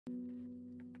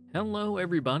Hello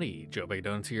everybody, Joe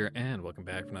Donuts here, and welcome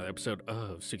back for another episode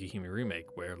of Tsukihime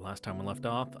Remake, where last time we left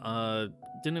off,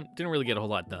 didn't really get a whole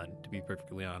lot done, to be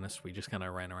perfectly honest. We just kind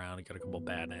of ran around and got a couple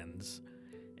bad ends,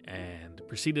 and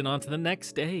proceeded on to the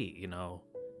next day,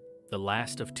 the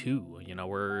last of two, I don't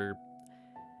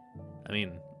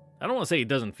want to say it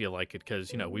doesn't feel like it,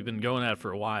 because, we've been going at it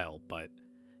for a while, but,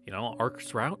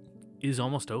 Arc's route is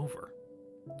almost over.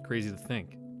 Crazy to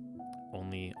think.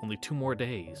 Only 2 more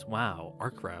days. Wow,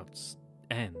 arc routes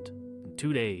end in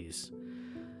 2 days.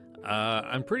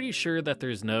 I'm pretty sure that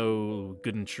there's no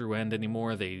good and true end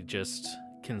anymore. They just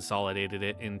consolidated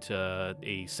it into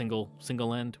a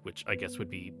single end, which I guess would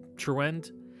be true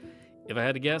end, if I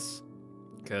had to guess,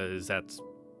 because that's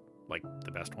like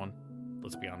the best one.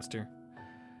 Let's be honest here.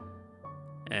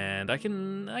 And I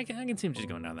can see him just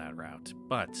going down that route,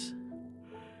 but it's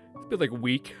been like a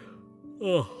week.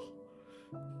 Ugh.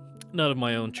 Not of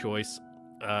my own choice.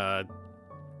 I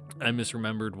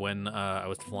misremembered when I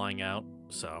was flying out,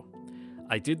 so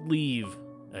I did leave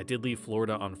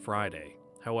Florida on Friday.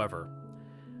 However,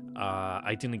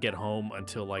 I didn't get home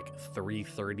until like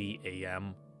 3:30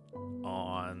 a.m.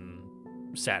 on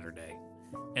Saturday,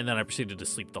 and then I proceeded to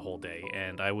sleep the whole day,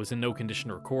 and I was in no condition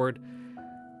to record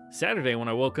Saturday when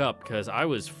I woke up because I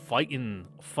was fighting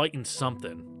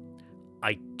something.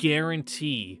 I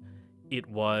guarantee it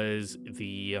was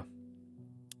the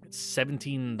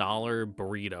 $17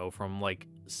 burrito from like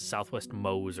Southwest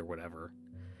Moe's or whatever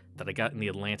that I got in the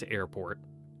Atlanta airport.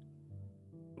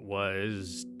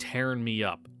 Was tearing me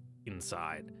up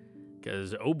inside,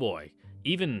 because oh boy,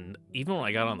 even when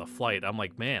I got on the flight, I'm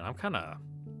like, man, I'm kind of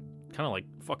like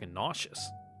fucking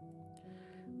nauseous.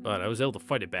 But I was able to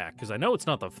fight it back, because I know it's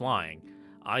not the flying.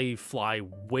 I fly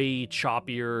way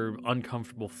choppier,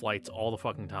 uncomfortable flights all the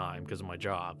fucking time because of my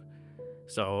job.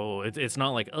 So it's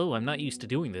not like, oh, I'm not used to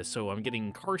doing this, so I'm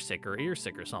getting car sick or air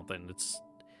sick or something.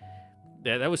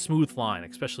 That was smooth flying,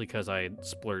 especially because I had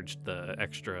splurged the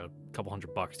extra couple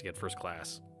 $100 to get first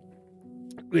class.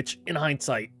 Which, in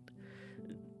hindsight,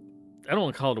 I don't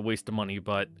want to call it a waste of money,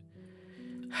 but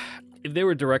if they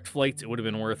were direct flights, it would have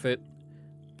been worth it.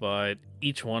 But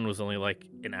each one was only like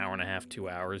an hour and a half, 2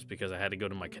 hours, because I had to go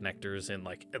to my connectors in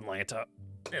like Atlanta,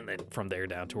 and then from there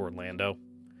down to Orlando.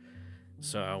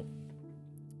 So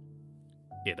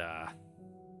it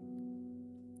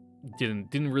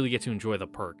didn't really get to enjoy the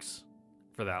perks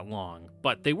for that long,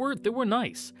 but they were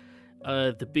nice.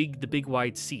 The big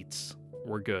wide seats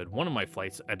were good. One of my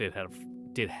flights I did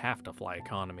have to fly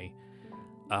economy,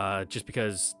 just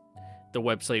because the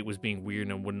website was being weird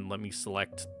and wouldn't let me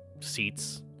select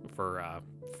seats for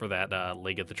that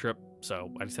leg of the trip,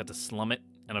 so I just had to slum it.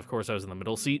 And of course I was in the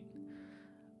middle seat,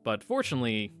 but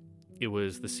fortunately it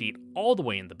was the seat all the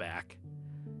way in the back,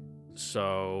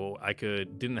 so I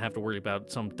didn't have to worry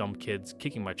about some dumb kids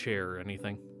kicking my chair or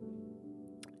anything.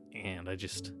 And it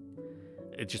just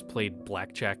played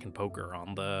blackjack and poker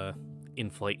on the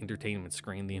in-flight entertainment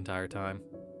screen the entire time.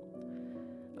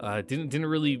 Didn't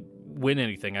really win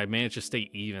anything. I managed to stay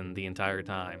even the entire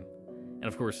time. And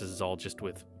of course this is all just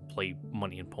with play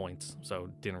money and points, so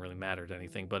it didn't really matter to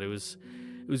anything, but it was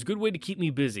a good way to keep me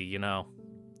busy,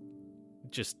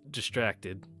 just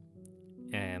distracted.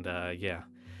 And yeah.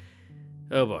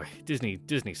 Oh boy, Disney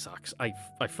sucks. I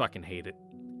fucking hate it.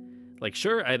 Like,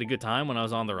 sure, I had a good time when I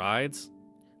was on the rides,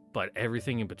 but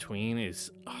everything in between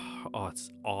is, it's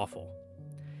awful.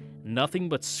 Nothing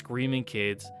but screaming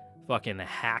kids, fucking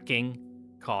hacking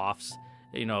coughs,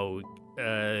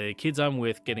 kids I'm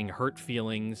with getting hurt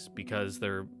feelings because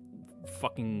they're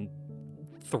fucking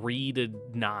 3 to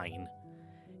 9.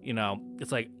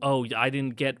 It's like, oh, I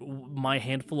didn't get, my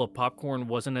handful of popcorn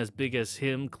wasn't as big as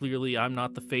him. Clearly, I'm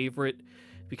not the favorite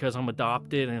because I'm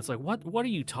adopted. And it's like, what are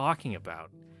you talking about?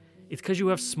 It's because you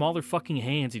have smaller fucking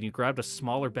hands and you grabbed a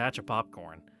smaller batch of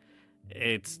popcorn.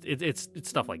 It's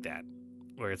stuff like that,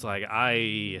 where it's like,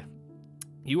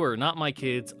 you are not my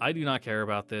kids. I do not care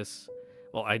about this.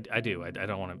 Well, I do. I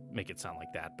don't want to make it sound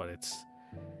like that, but it's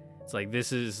like,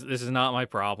 this is not my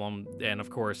problem. And of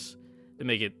course, to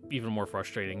make it even more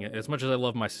frustrating, as much as I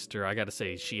love my sister, I gotta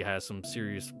say she has some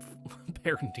serious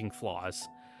parenting flaws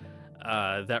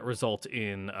that result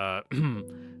in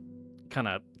kind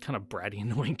of bratty,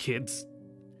 annoying kids.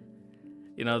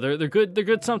 They're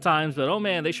good sometimes, but oh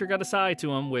man, they sure got a side to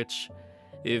them. Which,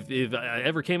 if I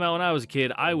ever came out when I was a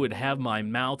kid, I would have my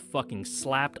mouth fucking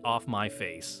slapped off my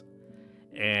face.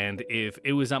 And if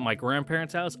it was at my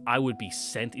grandparents' house, I would be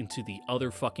sent into the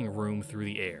other fucking room through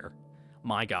the air.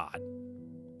 My God.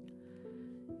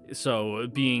 So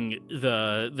being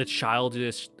the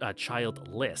childless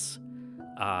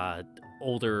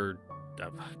older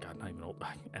God, not even old.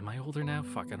 Am I older now?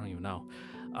 Fuck, I don't even know.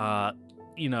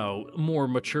 You know, more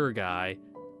mature guy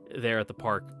there at the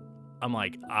park. I'm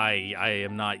like, I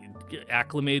am not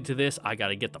acclimated to this. I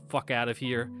gotta get the fuck out of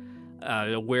here.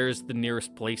 Where's the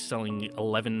nearest place selling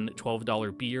 $11,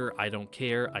 $12 beer? I don't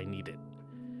care. I need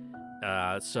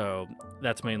it. So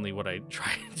that's mainly what I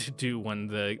tried to do when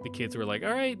the kids were like,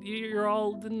 all right, you're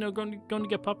all going to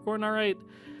get popcorn. All right.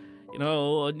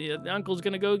 Uncle's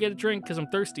going to go get a drink because I'm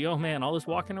thirsty. Oh, man, all this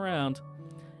walking around.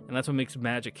 And that's what makes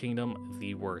Magic Kingdom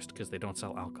the worst, because they don't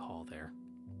sell alcohol there.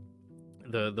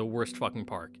 The worst fucking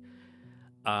park.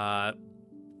 And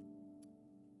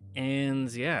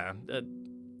yeah,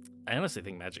 I honestly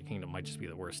think Magic Kingdom might just be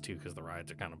the worst too, because the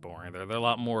rides are kind of boring. They're a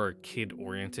lot more kid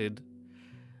oriented.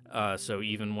 So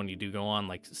even when you do go on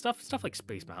like stuff like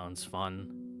Space Mountain's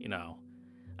fun,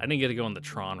 I didn't get to go on the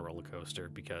Tron roller coaster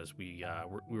because we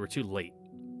were too late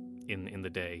in the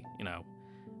day.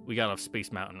 We got off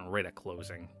Space Mountain right at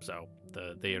closing, so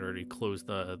they had already closed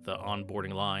the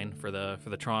onboarding line for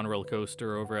the Tron roller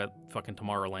coaster over at fucking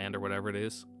Tomorrowland or whatever it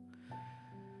is.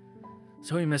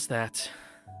 So we missed that.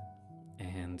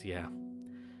 And yeah,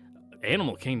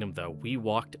 Animal Kingdom, though, we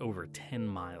walked over 10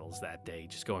 miles that day,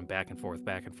 just going back and forth,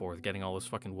 getting all those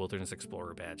fucking Wilderness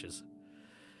Explorer badges.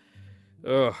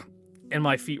 Ugh. And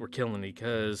my feet were killing me,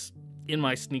 because in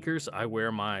my sneakers, I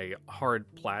wear my hard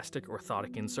plastic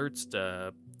orthotic inserts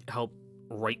to help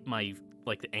right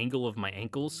the angle of my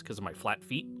ankles, because of my flat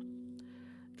feet.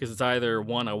 Because it's either,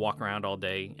 one, I walk around all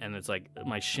day, and it's like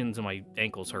my shins and my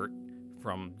ankles hurt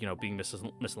from, being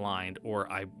misaligned,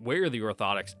 or I wear the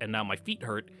orthotics and now my feet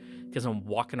hurt because I'm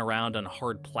walking around on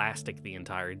hard plastic the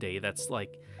entire day. That's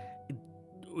like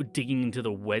digging into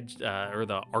the wedge or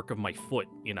the arc of my foot,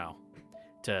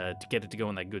 to get it to go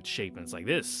in that good shape. And it's like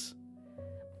this,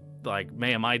 like,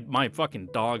 man, my fucking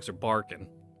dogs are barking.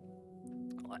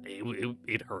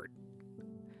 It hurt.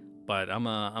 But I'm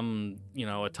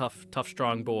a tough,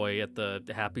 strong boy at the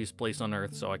happiest place on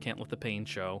earth, so I can't let the pain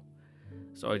show.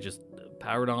 So I just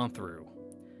powered on through.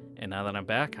 And now that I'm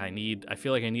back, I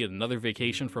feel like I need another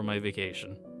vacation from my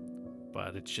vacation.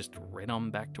 But it's just right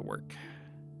on back to work.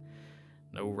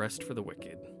 No rest for the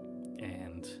wicked.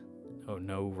 And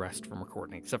no rest from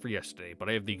recording, except for yesterday. But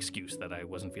I have the excuse that I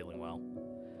wasn't feeling well.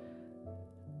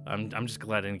 I'm just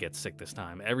glad I didn't get sick this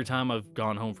time. Every time I've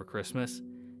gone home for Christmas,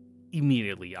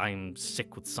 immediately I'm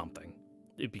sick with something.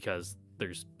 Because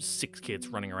there's 6 kids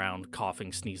running around,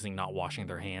 coughing, sneezing, not washing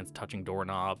their hands, touching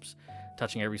doorknobs,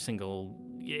 touching every single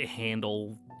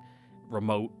handle,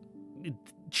 remote,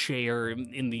 chair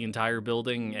in the entire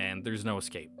building, and there's no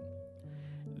escape.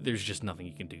 There's just nothing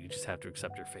you can do. You just have to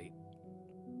accept your fate.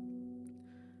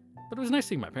 But it was nice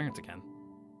seeing my parents again.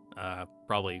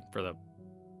 Probably for the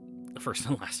first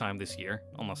and last time this year,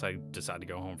 unless I decide to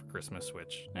go home for Christmas,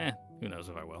 which, who knows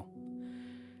if I will.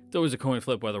 It's always a coin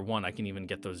flip whether, 1, I can even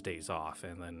get those days off,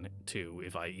 and then 2,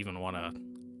 if I even want to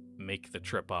make the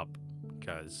trip up,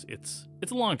 because it's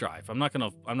a long drive. I'm not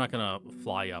gonna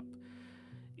fly up.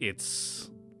 It'd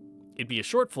be a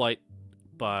short flight,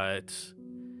 but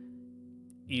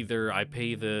either I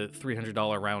pay the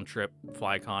 $300 round trip,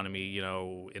 fly economy,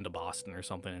 into Boston or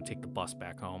something, and take the bus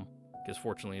back home. Because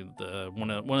fortunately,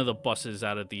 one of the buses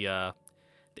out of the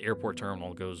airport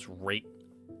terminal goes right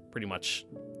pretty much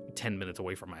 10 minutes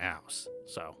away from my house,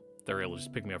 so they're able to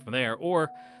just pick me up from there, or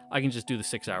I can just do the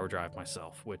 6-hour drive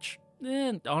myself, which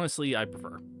honestly I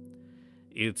prefer.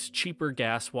 It's cheaper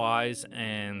gas-wise,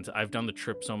 and I've done the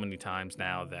trip so many times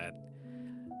now that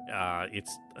I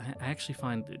actually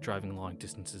find driving long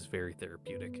distances very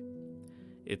therapeutic.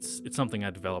 It's something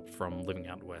I developed from living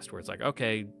out west, where it's like,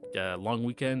 okay, long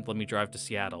weekend, let me drive to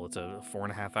Seattle. It's a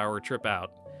 4.5-hour trip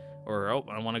out. Or,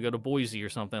 I want to go to Boise or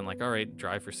something. Like, all right,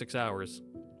 drive for 6 hours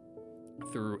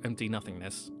through empty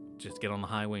nothingness. Just get on the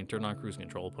highway and turn on cruise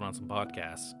control, put on some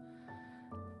podcasts.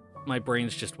 My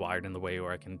brain's just wired in the way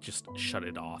where I can just shut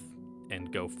it off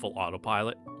and go full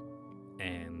autopilot,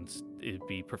 and it'd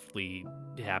be perfectly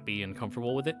happy and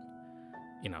comfortable with it.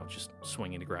 Just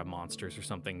swinging to grab monsters or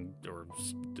something, or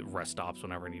rest stops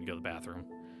whenever I need to go to the bathroom.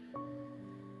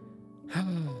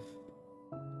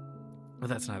 But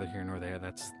that's neither here nor there.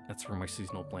 That's for my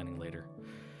seasonal planning later.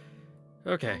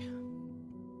 Okay.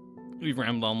 We've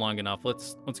rambled on long enough.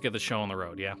 Let's get the show on the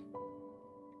road, yeah?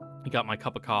 I got my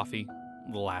cup of coffee,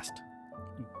 the last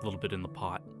little bit in the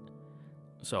pot.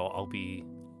 So I'll be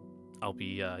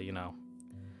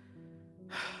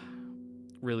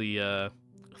really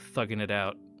thugging it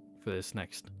out for this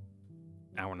next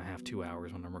hour and a half, 2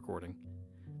 hours when I'm recording.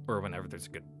 Or whenever there's a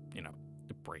good,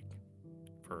 break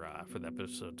for the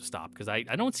episode to stop, because I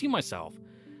don't see myself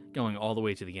going all the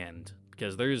way to the end,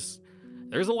 because there's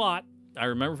a lot, I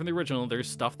remember from the original, there's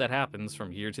stuff that happens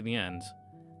from here to the end,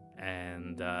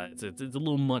 and it's a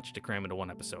little much to cram into one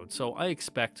episode. So I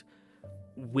expect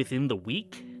within the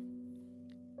week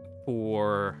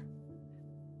for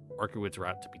Arcueid's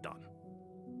route to be done.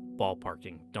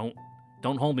 Ballparking. Don't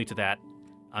hold me to that.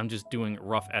 I'm just doing a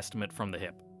rough estimate from the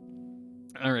hip.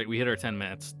 All right, we hit our 10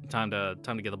 minutes. Time to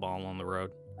get the ball on the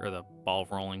road, or the ball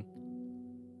rolling.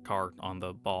 Car on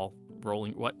the ball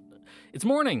rolling. What? It's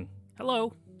morning.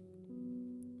 Hello.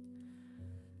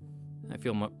 I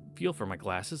feel for my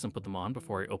glasses and put them on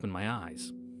before I open my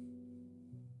eyes.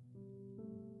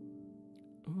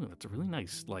 Ooh, that's a really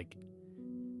nice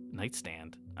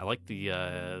nightstand. I like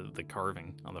the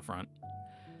carving on the front.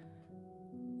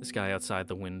 The sky outside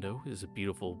the window is a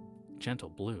beautiful, gentle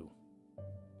blue.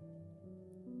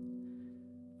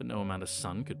 But no amount of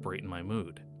sun could brighten my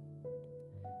mood.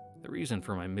 The reason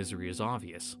for my misery is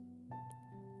obvious.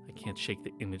 I can't shake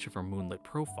the image of her moonlit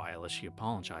profile as she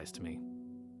apologized to me.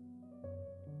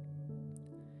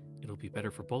 It'll be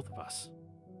better for both of us.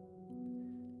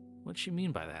 What'd she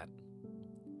mean by that?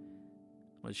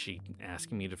 Was she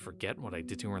asking me to forget what I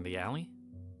did to her in the alley?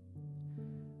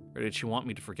 Or did she want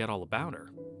me to forget all about her?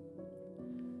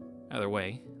 Either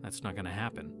way, that's not going to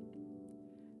happen.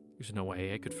 There's no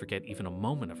way I could forget even a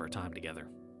moment of our time together.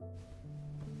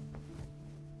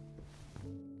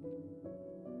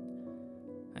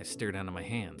 I stared down at my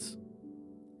hands.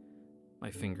 My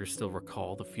fingers still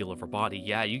recall the feel of her body.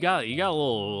 Yeah, you got a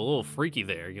little freaky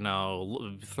there,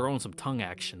 throwing some tongue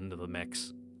action into the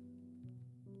mix.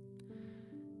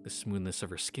 The smoothness of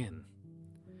her skin.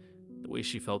 The way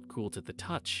she felt cool to the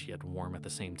touch, yet warm at the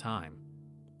same time.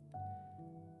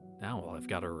 Now all I've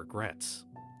got are regrets.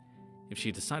 If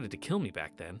she decided to kill me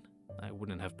back then, I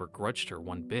wouldn't have begrudged her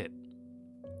one bit.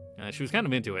 She was kind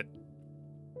of into it.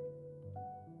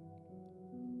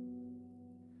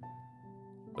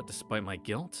 But despite my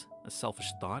guilt, a selfish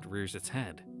thought rears its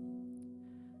head.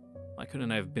 Why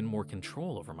couldn't I have been more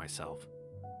control over myself?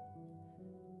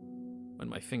 When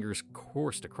my fingers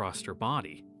coursed across her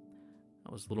body,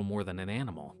 I was little more than an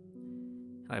animal.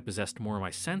 Had I possessed more of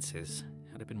my senses,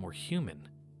 had I been more human,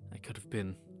 I could have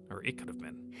been, or it could have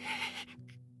been.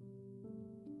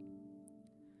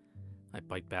 I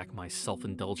bite back my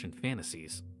self-indulgent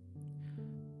fantasies.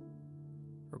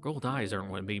 Her gold eyes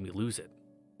aren't what made me lose it.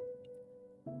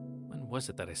 When was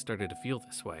it that I started to feel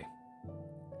this way?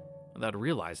 Without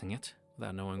realizing it,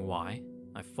 without knowing why,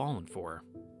 I've fallen for her.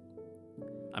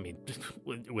 I mean,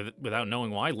 without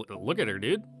knowing why, look at her,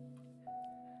 dude.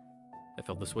 I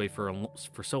felt this way for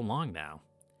so long now.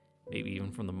 Maybe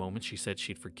even from the moment she said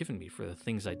she'd forgiven me for the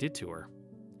things I did to her.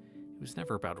 It was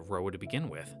never about Roa to begin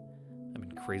with. I've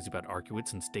been crazy about Arcueid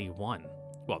since day one.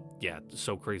 Well, yeah,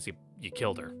 so crazy you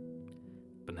killed her.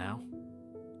 But now,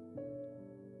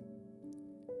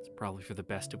 it's probably for the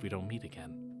best if we don't meet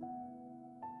again.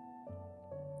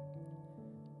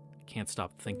 I can't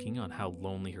stop thinking on how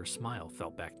lonely her smile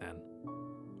felt back then.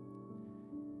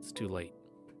 It's too late.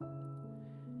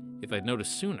 If I'd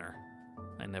noticed sooner,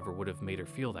 I never would have made her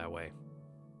feel that way.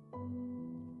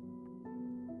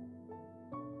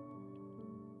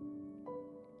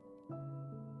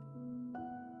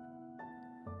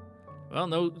 Well,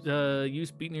 no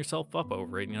use beating yourself up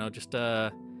over it. Just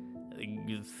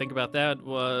you think about that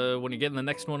when you're getting the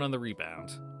next one on the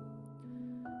rebound.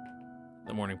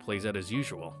 The morning plays out as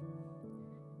usual.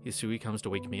 Hisui comes to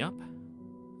wake me up.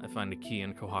 I find a key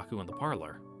and Kohaku in the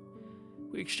parlor.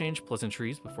 We exchange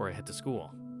pleasantries before I head to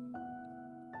school.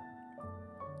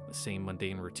 The same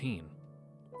mundane routine.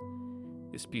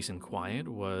 This peace and quiet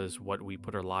was what we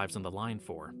put our lives on the line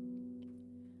for.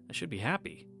 I should be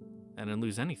happy. I didn't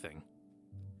lose anything.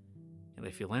 And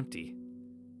I feel empty,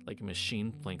 like a machine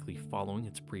blankly following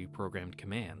its pre-programmed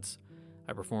commands.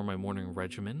 I perform my morning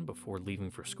regimen before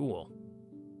leaving for school.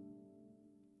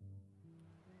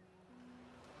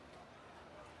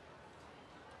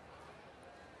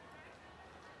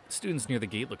 The students near the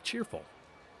gate look cheerful.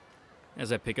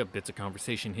 As I pick up bits of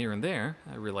conversation here and there,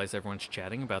 I realize everyone's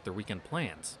chatting about their weekend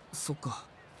plans. そっか。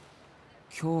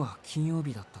今日は金曜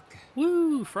日だったっけ?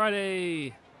 Woo!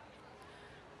 Friday!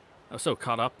 I was so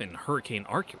caught up in Hurricane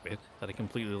Arcueid that I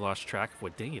completely lost track of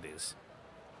what day it is.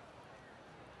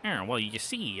 Well, you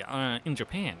see, in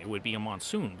Japan it would be a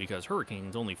monsoon because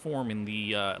hurricanes only form in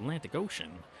the Atlantic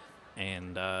Ocean,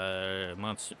 and I'm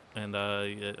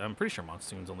pretty sure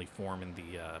monsoons only form in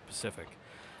the Pacific.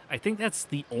 I think that's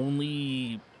the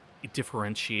only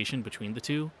differentiation between the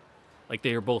two. Like,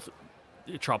 they are both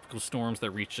tropical storms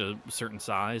that reach a certain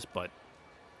size, but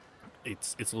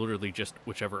it's literally just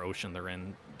whichever ocean they're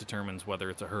in determines whether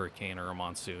it's a hurricane or a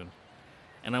monsoon.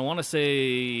 And I want to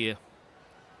say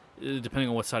Depending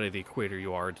on what side of the equator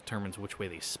you are, it determines which way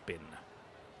they spin.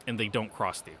 And they don't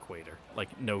cross the equator.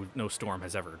 Like, no storm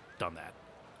has ever done that.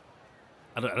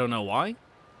 I don't know why.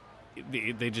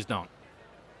 They just don't.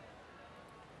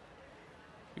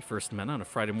 We first met on a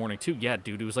Friday morning, too. Yeah,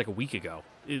 dude, it was like a week ago.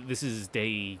 This is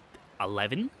day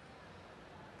 11?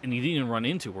 And you didn't even run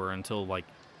into her until, like,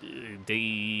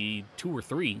 day 2 or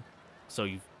 3. So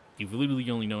you've literally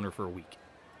only known her for a week.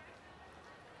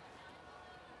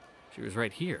 She was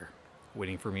right here,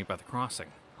 waiting for me by the crossing.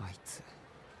 あいつ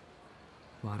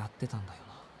笑ってたんだよ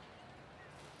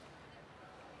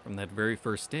な。 From that very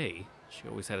first day, she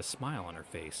always had a smile on her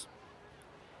face.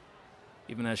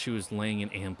 Even as she was laying in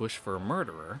ambush for a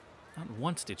murderer, not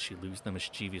once did she lose the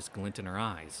mischievous glint in her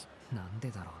eyes. なん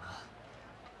でだろうな。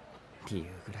理由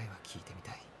ぐらいは聞いてみ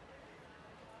たい。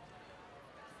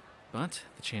 But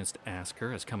the chance to ask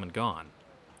her has come and gone.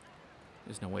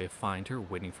 There's no way to find her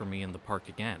waiting for me in the park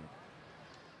again.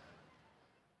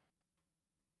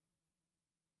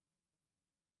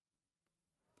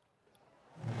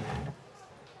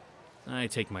 I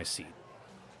take my seat.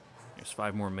 There's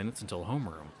 5 more minutes until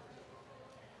homeroom.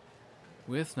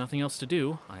 With nothing else to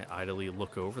do, I idly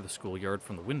look over the schoolyard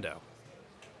from the window.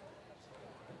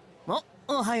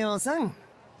 おはようさん。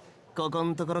ここ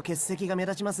んところ欠席が目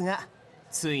立ちますが、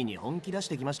ついに本気出し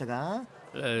てきましたか?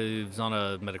 It's on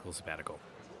a medical sabbatical.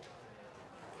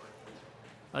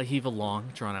 I heave a long,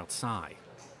 drawn-out sigh.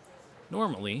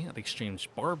 Normally, I'd exchange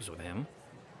barbs with him,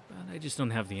 but I just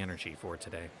don't have the energy for it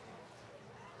today.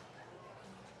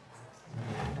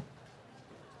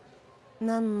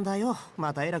 なんだよ、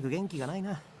またえらく元気がない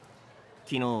な。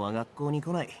昨日は学校に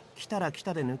来ない。来たら来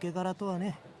たで抜け殻とは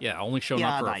ね。 Yeah, only showing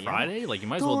up for a Friday? Like, you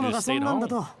might as well 当の just が stay そ at んなんだ home.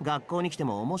 と学校に来て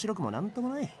も面白くもなんとも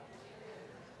ない。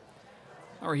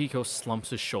 Arihiko slumps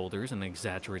his shoulders in an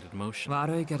exaggerated motion.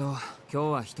 悪いけど、今日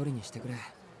は一人にしてくれ。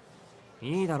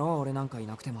いいだろう、俺なんかい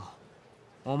なくても。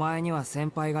お前には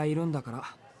先輩がいるんだから。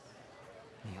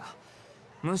いや、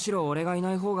むしろ俺がい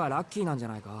ない方がラッキーなんじゃ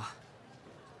ないか。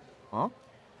あ？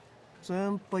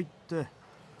先輩って、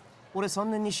俺3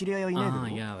年に知り合いはいねえけど。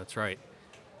 Yeah, that's right.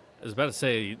 I was about to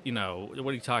say, you know, what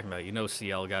are you talking about? You know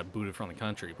CL got booted from the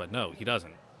country, but no, he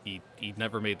doesn't. He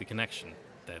never made the connection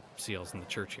that CL's in the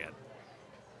church yet.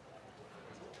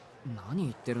 何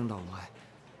言ってるんだお前。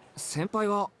先輩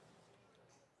は。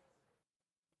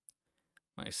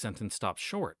 My sentence stopped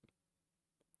short.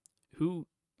 Who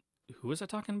was I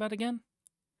talking about again?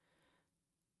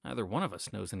 Neither one of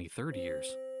us knows any third years.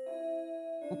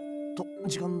 おっと、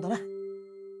時間だな。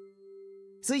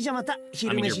それじゃまた I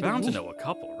昼 mean, 飯 you're 時 bound に to know a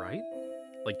couple, right?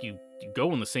 Like, you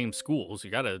go in the same schools. You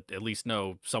gotta at least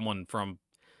know someone from,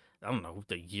 I don't know,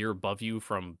 the year above you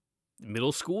from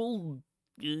middle school?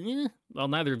 Well,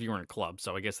 neither of you are in a club,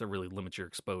 so I guess that really limits your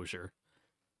exposure.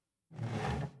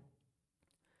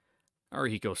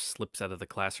 Arihiko slips out of the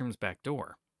classroom's back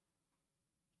door.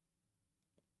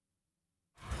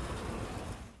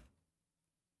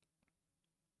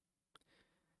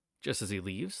 Just as he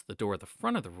leaves, the door at the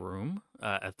front of the room,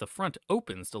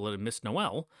 opens to let in Miss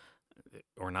Noel,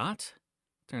 or not.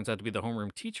 Turns out to be the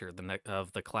homeroom teacher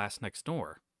of the class next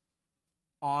door.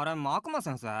 あれ、マクマ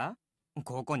先生？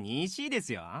ここ 2C で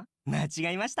すよ。間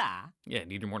違いました？ Yeah,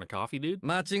 need your morning coffee, dude?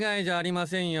 間違いじゃありま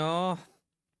せんよ。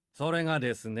それが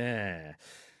ですね、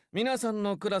皆さん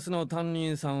のクラスの担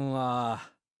任さんは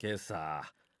今朝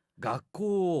学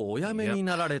校をお辞めに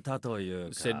なられたという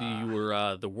か。Said you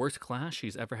were the worst class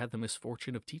she's ever had the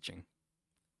misfortune of teaching.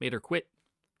 Made her quit.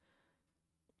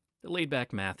 The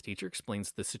laid-back math teacher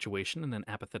explains the situation in an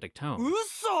apathetic tone.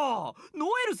 嘘！ノ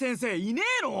エル先生いね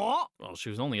えの？ Well, she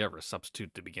was only ever a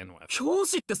substitute to begin with. 教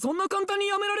師ってそんな簡単に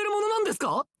辞められるものなんです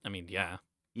か？ I mean, yeah.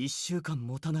 1週間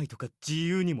持たないとか自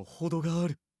由にも程があ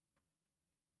る。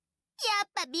やっ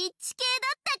ぱビッチ系だ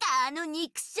ったか、あの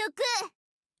肉食。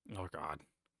 Oh, God.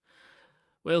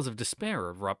 Wails of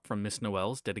despair erupt from Miss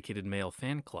Noel's dedicated male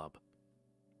fan club.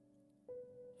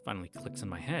 Finally clicks in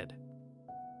my head.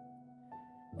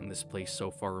 In this place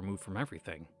so far removed from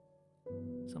everything,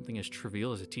 something as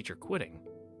trivial as a teacher quitting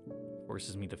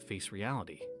forces me to face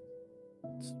reality.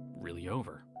 It's really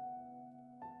over.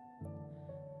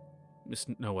 Miss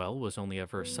Noel was only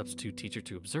ever a substitute teacher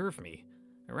to observe me,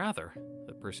 or rather,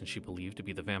 the person she believed to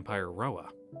be the vampire Roa.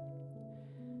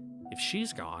 If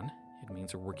she's gone, it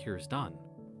means her work here is done.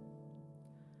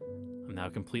 I'm now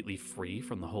completely free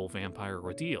from the whole vampire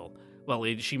ordeal. Well,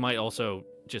 she might also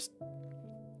just,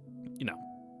 you know,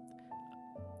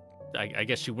 I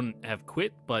guess she wouldn't have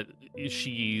quit, but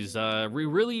she's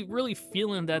really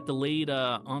feeling that delayed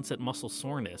onset muscle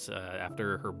soreness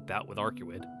after her bout with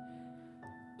Arcueid.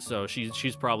 So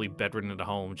she's probably bedridden at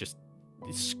home, just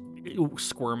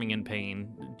squirming in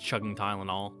pain, chugging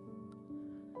Tylenol.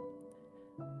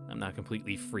 I'm not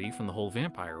completely free from the whole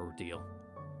vampire ordeal.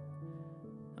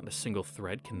 Not a single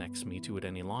thread connects me to it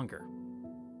any longer.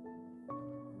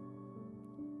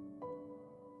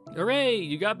 Hooray!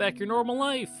 You got back your normal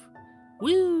life!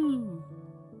 Woo!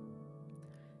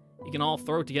 You can all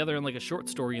throw it together in like a short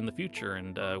story in the future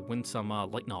and win some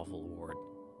light novel award.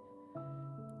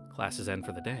 Classes end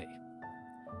for the day.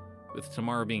 With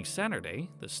tomorrow being Saturday,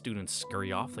 the students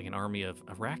scurry off like an army of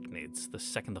arachnids the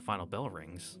second the final bell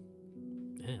rings.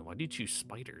 Why do you choose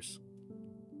spiders?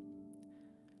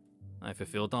 I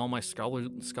fulfilled all my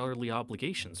scholarly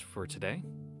obligations for today.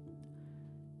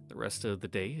 The rest of the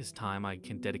day is time I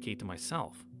can dedicate to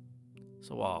myself.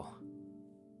 So I'll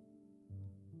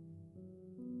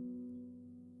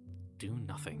do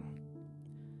nothing.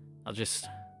 I'll just...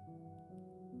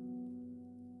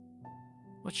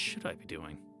 What should I be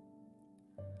doing?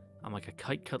 I'm like a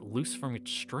kite cut loose from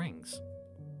its strings.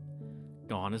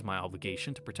 Gone is my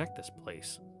obligation to protect this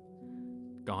place.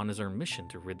 Gone is our mission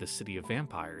to rid the city of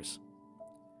vampires.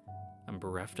 I'm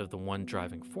bereft of the one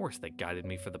driving force that guided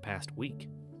me for the past week.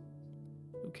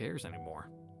 Who cares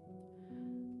anymore?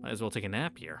 Might as well take a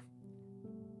nap here.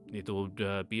 It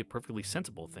would be a perfectly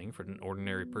sensible thing for an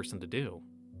ordinary person to do.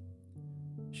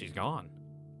 She's gone.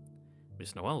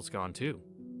 Miss Noelle's gone too.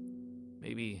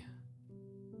 Maybe...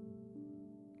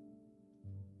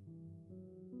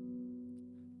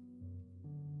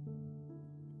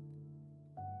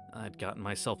 I'd gotten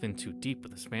myself in too deep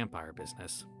with this vampire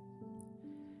business.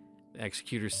 The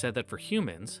executors said that for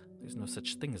humans, there's no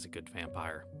such thing as a good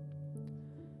vampire.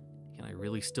 Can I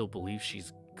really still believe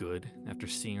she's good after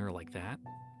seeing her like that?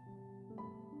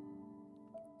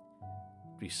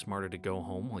 It'd be smarter to go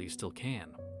home while you still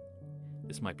can.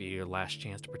 This might be your last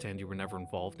chance to pretend you were never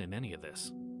involved in any of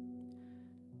this.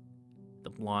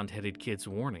 The blonde-headed kid's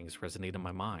warnings resonate in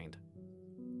my mind.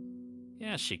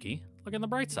 Yeah, Shiki, look on the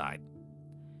bright side.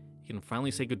 You can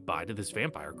finally say goodbye to this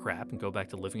vampire crap and go back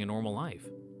to living a normal life.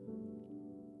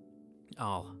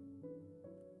 I'll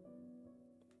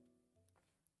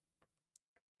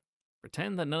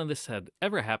pretend that none of this had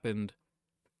ever happened,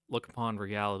 look upon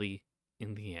reality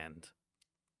in the end.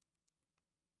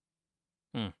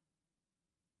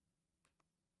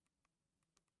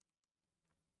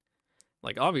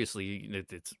 Like, obviously,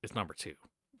 it's number 2.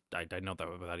 I know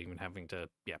that without even having to,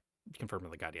 confirm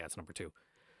with the guide. Yeah, it's number 2.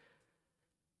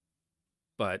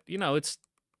 But, you know,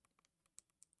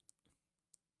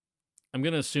 I'm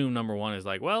gonna assume number 1 is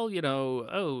like, well, you know,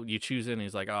 oh, you choose it, and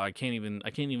he's like, oh, I can't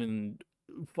even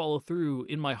follow through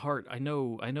in my heart. I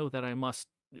know that I must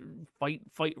fight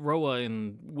Roa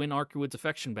and win Arcueid's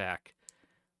affection back.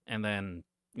 And then,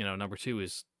 you know, number 2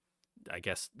 is, I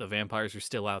guess the vampires are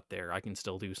still out there. I can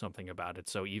still do something about it.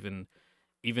 So even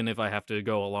if I have to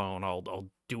go alone, I'll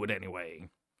do it anyway.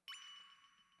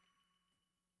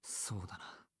 そうだ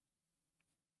な。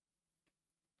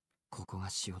ここが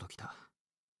潮時だ。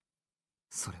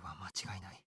それは間違い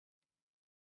ない。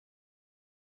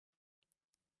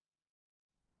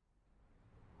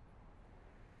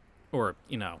Or,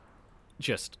 you know,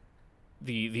 just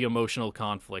the emotional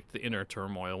conflict, the inner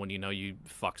turmoil when you know you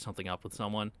fuck something up with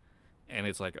someone, and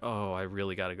it's like, oh, I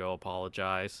really gotta go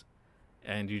apologize,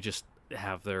 and you just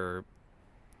have the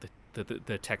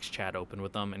text chat open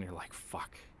with them, and you're like,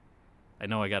 fuck, I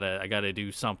know I gotta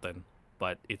do something,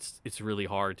 but it's really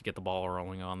hard to get the ball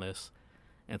rolling on this.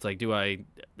 And it's like,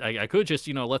 I could just,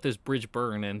 you know, let this bridge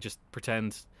burn and just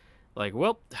pretend like,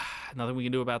 well, nothing we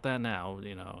can do about that now,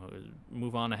 you know,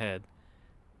 move on ahead.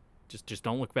 Just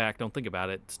don't look back, don't think about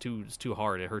it. It's too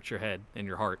hard. It hurts your head and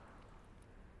your heart.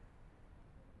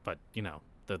 But, you know,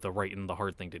 the right and the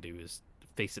hard thing to do is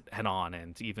face it head on,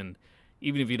 and even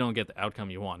if you don't get the outcome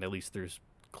you want, at least there's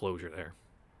closure there.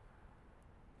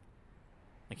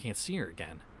 I can't see her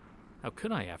again. How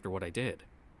could I after what I did?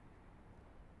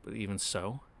 But even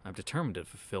so, I'm determined to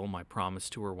fulfill my promise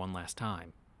to her one last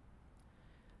time.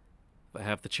 If I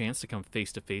have the chance to come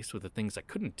face to face with the things I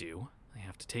couldn't do, I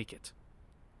have to take it.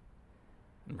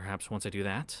 And perhaps once I do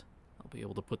that, I'll be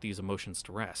able to put these emotions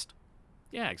to rest.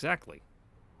 Yeah, exactly.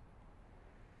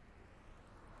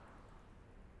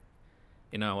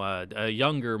 You know, a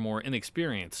younger, more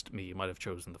inexperienced me might have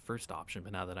chosen the first option,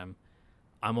 but now that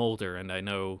I'm older and I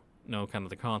know kind of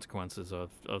the consequences of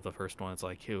the first one, it's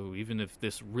like, ew, even if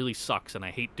this really sucks and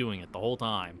I hate doing it the whole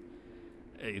time,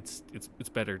 it's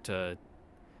better to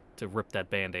rip that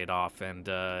band-aid off and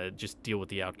just deal with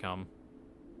the outcome.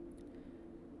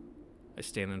 I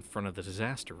stand in front of the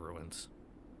disaster ruins.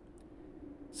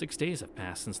 6 days have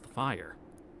passed since the fire.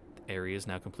 The area is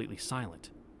now completely silent.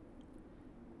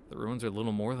 The ruins are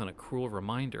little more than a cruel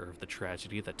reminder of the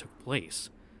tragedy that took place.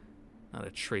 Not a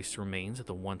trace remains at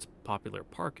the once popular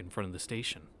park in front of the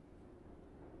station.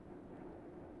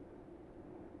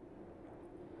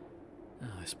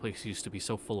 This place used to be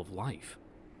so full of life.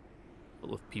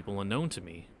 Full of people unknown to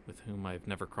me, with whom I've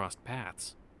never crossed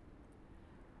paths.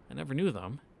 I never knew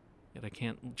them, yet I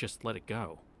can't just let it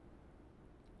go.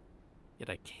 Yet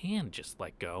I can just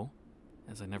let go,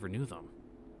 as I never knew them.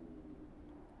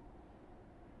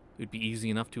 It would be easy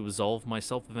enough to absolve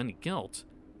myself of any guilt,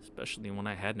 especially when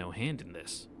I had no hand in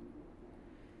this.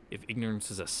 If ignorance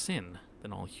is a sin,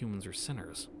 then all humans are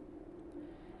sinners.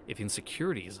 If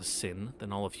insecurity is a sin,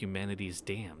 then all of humanity is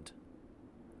damned.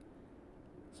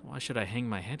 So why should I hang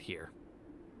my head here?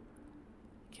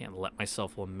 I can't let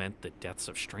myself lament the deaths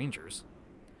of strangers.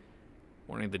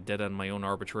 Mourning the dead on my own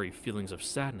arbitrary feelings of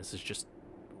sadness is just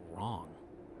wrong.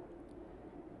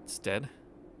 Instead,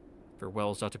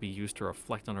 farewells ought to be used to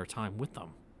reflect on our time with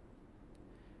them.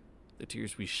 The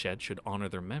tears we shed should honor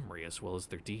their memory as well as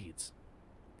their deeds.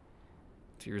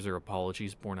 Tears or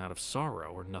apologies born out of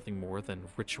sorrow are nothing more than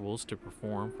rituals to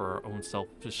perform for our own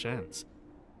selfish ends.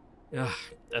 I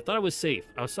thought I was safe.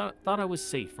 Thought I was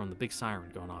safe from the big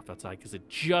siren going off outside because it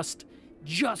just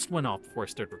went off before I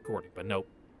started recording. But nope.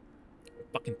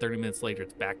 Fucking 30 minutes later,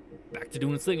 it's back to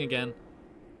doing its thing again.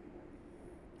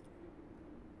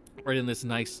 Right in this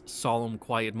nice, solemn,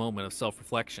 quiet moment of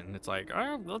self-reflection, it's like,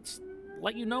 let's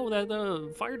let you know that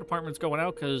the fire department's going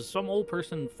out because some old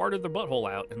person farted their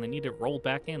butthole out and they need to roll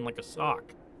back in like a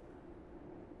sock.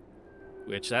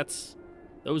 Which,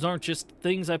 those aren't just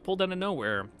things I pulled out of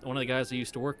nowhere. One of the guys I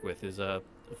used to work with is a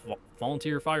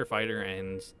volunteer firefighter,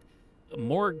 and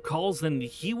more calls than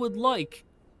he would like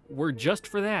were just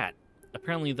for that.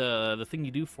 Apparently the thing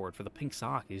you do for it, for the pink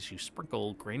sock, is you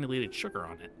sprinkle granulated sugar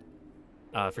on it.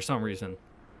 For some reason.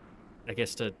 I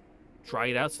guess to try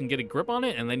it out and get a grip on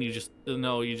it, and then you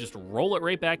just roll it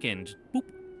right back in. Just boop.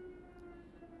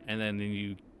 And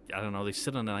then I don't know, they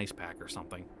sit on an ice pack or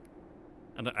something.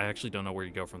 And I actually don't know where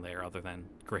you go from there other than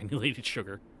granulated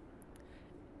sugar.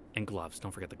 And gloves.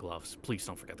 Don't forget the gloves. Please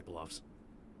don't forget the gloves.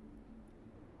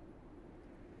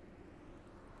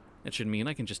 It should mean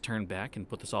I can just turn back and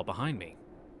put this all behind me.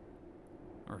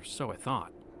 Or so I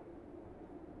thought.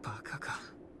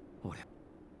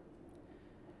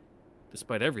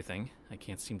 Despite everything, I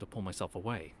can't seem to pull myself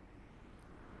away.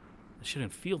 I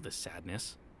shouldn't feel this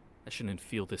sadness. I shouldn't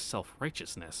feel this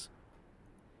self-righteousness.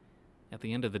 At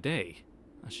the end of the day,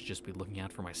 I should just be looking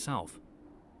out for myself.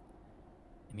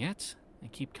 And yet, I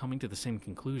keep coming to the same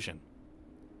conclusion.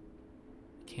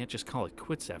 You can't just call it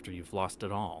quits after you've lost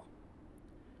it all.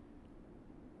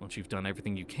 Once you've done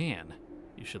everything you can,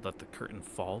 you should let the curtain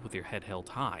fall with your head held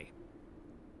high.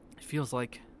 It feels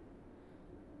like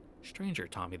a stranger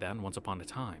taught me that once upon a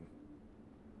time.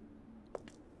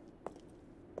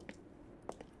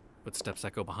 Footsteps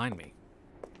echo behind me.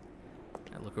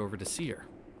 I look over to see her.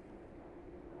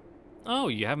 Oh,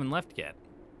 you haven't left yet.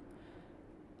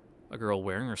 A girl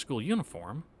wearing her school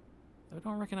uniform. I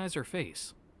don't recognize her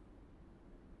face.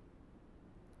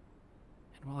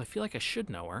 And while I feel like I should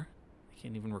know her, I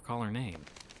can't even recall her name.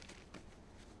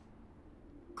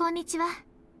 こんにちは。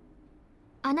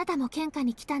あなたも献花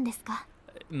に来たんですか?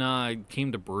 Nah, I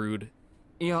came to brood.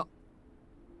 いや、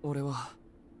俺は。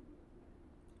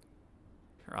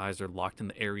 Her eyes are locked in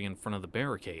the area in front of the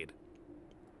barricade.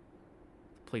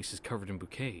 The place is covered in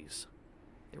bouquets.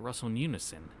 They rustle in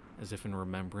unison, as if in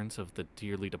remembrance of the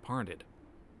dearly departed.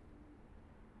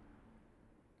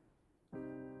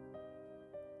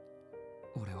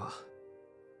 俺は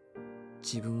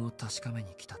自分を確かめ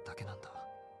に来ただけなんだ。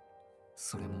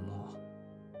それもも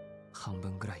う半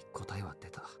分ぐらい答えは出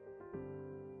た。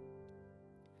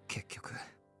結局。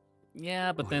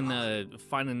 Yeah, but then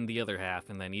finding the other half,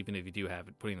 and then even if you do have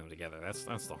it, putting them together, that's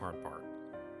the hard part.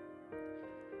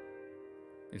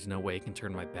 There's no way I can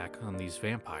turn my back on these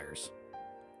vampires.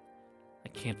 I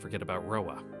can't forget about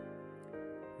Roa.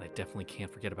 And I definitely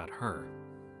can't forget about her.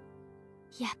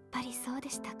 やっぱりそうで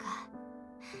したか。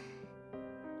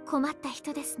困った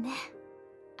人ですね。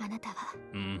あなたは。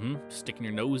Mm-hmm. Sticking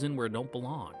your nose in where it don't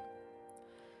belong.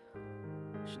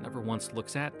 She never once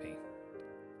looks at me.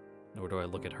 Nor do I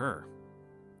look at her.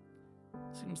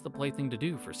 Seems the polite thing to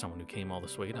do for someone who came all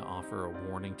this way to offer a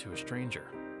warning to a stranger.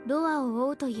 ロアを追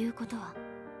うということは、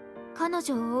彼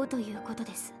女を追うということ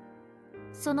です。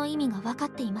その意味が分かっ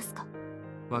ていますか?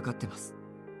 分かってます。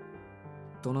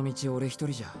どの道俺一人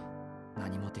じゃ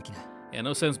何もできない。 Yeah,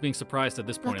 no sense being surprised at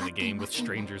this point in the game with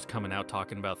strangers coming out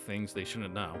talking about things they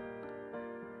shouldn't know.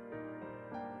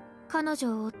 彼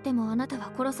女を追ってもあなた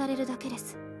は殺されるだけで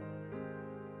す。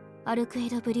アルクエイ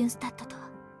ド・ブリュンスタッドと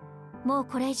はもう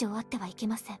これ以上あってはいけ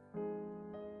ません。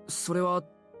それは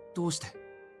どうして？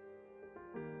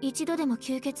一度でも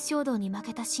吸血衝動に負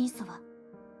けた神祖は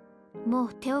も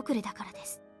う手遅れだからで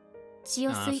す。血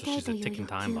を吸いたいという欲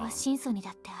求は神祖に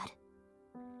だってある。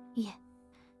いえ、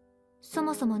そ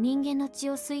もそも人間の血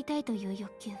を吸いたいという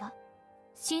欲求は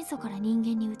神祖から人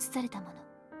間に移されたもの。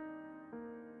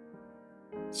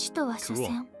使徒は所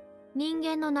詮人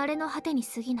間の慣れの果てに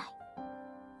過ぎない。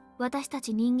私た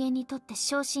ち人間にとって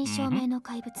正真正銘の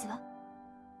怪物は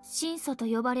神祖と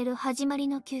呼ばれる始まり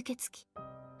の吸血鬼。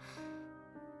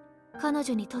彼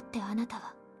女にとってあなた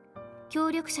は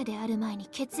協力者である前に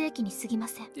血液に過ぎま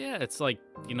せん。Yeah, it's like,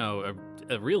 you know,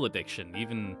 a real addiction.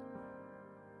 Even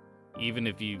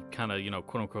if you kind of, you know,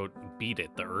 quote unquote, beat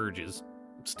it, the urge is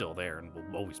still there and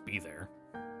will always be there.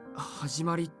 始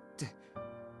まりって、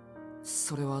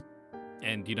それは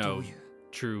And, you ど know, ういう？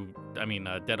 true, I mean,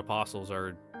 dead apostles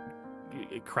are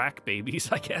crack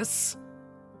babies, I guess.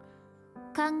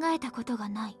 考えたことが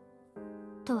ない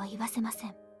とは言わせませ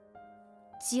ん。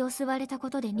血を吸われたこ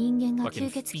とで人間が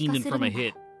Fucking 吸血鬼化 fiending する from の a な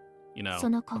hit, ら、 you know, そ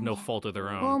の of 根 no 源、 fault of their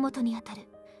大 own. 元にあたる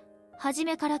初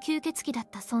めから吸血鬼だっ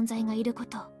た存在がいるこ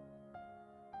とを、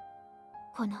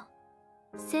この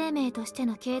生命として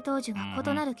の系統樹が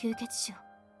異なる吸血種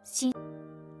を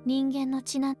人間の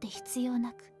血なんて必要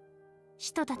なく、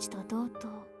人たちと同等、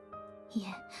いえ、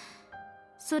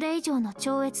それ以上の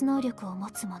超越能力を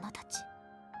持つ者たち。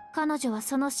彼女は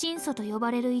その神祖と呼ば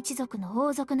れる一族の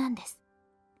王族なんです。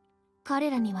彼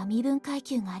らには身分階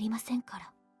級がありませんか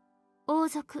ら、王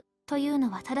族という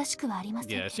のは正しくはありませ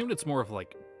ん。 Yeah, I assumed it's more of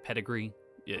like pedigree.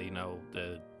 Yeah, you know,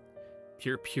 the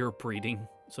pure breeding,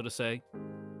 so to say.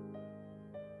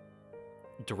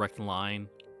 Direct line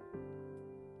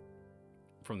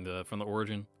from the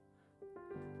origin.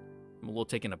 I'm a little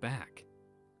taken aback.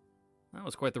 That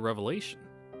was quite the revelation.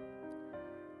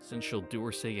 Since she'll do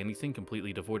or say anything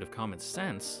completely devoid of common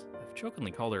sense, I've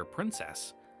jokingly called her a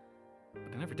princess, but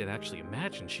I never did actually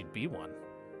imagine she'd be one.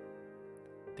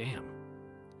 Damn.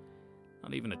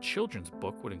 Not even a children's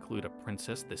book would include a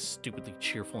princess this stupidly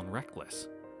cheerful and reckless.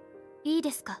 いい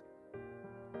ですか。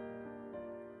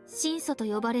神祖と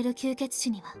呼ばれる吸血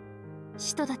種には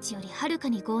使徒たちよりはるか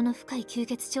に業の深い吸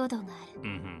血衝動があ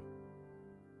る。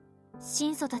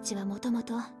神祖たちはもとも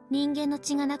と人間の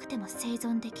血がなくても生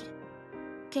存できる。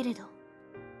けれど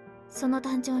その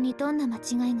誕生にどんな間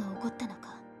違いが起こったの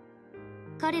か、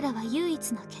彼らは唯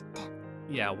一の欠点、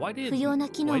 Yeah, why did 不要な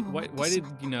機能を持 why ってし did ま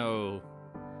った。 you know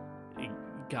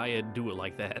Gaia do it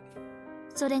like that?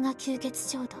 それが吸血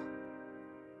衝動。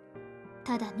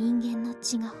ただ人間の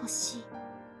血が欲しい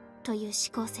という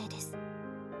思考性です。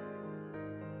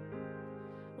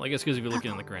 Well, I guess because if you look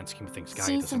in the grand scheme of things, Gaia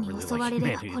神祖 doesn't に really 襲わ like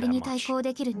れれば humanity これ that に対 much. 抗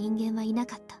できる人間はいな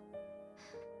かった。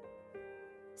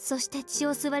そして血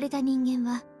を吸われた人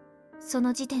間はそ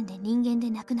の時点で人間で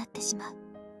なくなってしまう。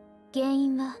原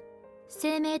因は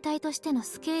生命体としての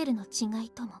スケールの違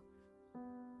いとも、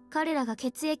彼らが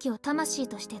血液を魂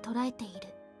として捉えている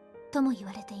とも言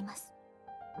われています。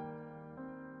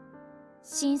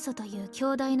神祖という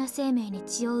強大な生命に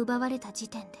血を奪われた時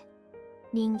点で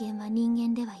人間は人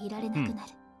間ではいられなくな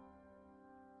る。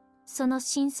その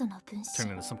神祖の分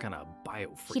Turn 身、 into some kind of bio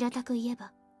平 freak. たく言え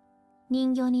ば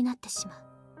人形になってしまう。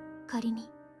仮に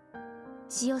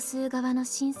血を吸う側の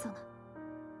神祖が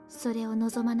それを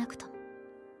望まなくとも。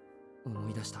思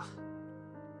い出した。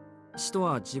使徒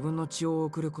は自分の血を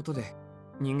送ることで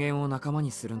人間を仲間に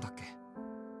するんだっけ？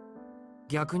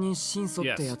逆に神祖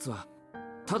ってやつは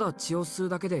ただ血を吸う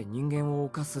だけで人間を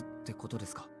犯すってことで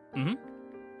すか？ Mm-hmm.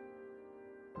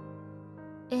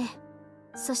 ええ。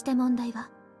そして問題は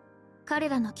彼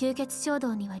らの吸血衝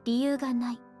動には理由が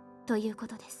ないというこ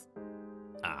とです。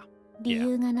 Ah, 理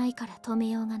由がないから止め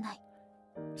ようがない。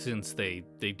 since they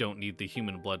don't need the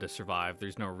human blood to survive,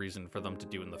 there's no reason for them to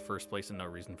do it in the first place and no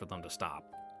reason for them to stop.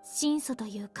 神祖と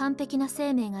いう完璧な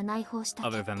生命が内包した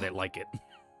Other 欠 than they 点、 like it.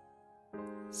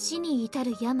 死に至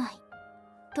る病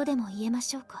とでも言えま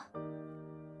しょうか。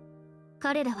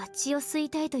彼らは血を吸い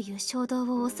たいという衝動を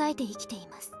抑えて生きてい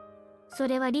ます。そ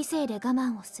れは理性で我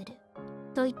慢をする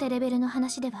といったレベルの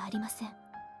話ではありません。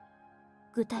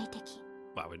具体的、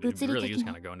 Wow, it 物理 really 的 is に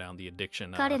kind of going down the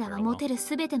addiction 彼らは持 parallel. てる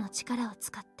全ての力を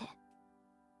使って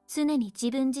常に自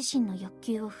分自身の欲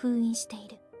求を封印してい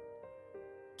る。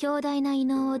強大な異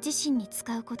能を自身に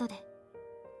使うことで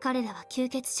彼らは吸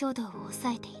血衝動を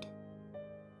抑えている。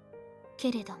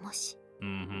けれどもし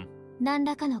Mm-hmm. 何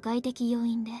らかの外的要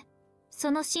因で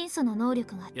その神祖の能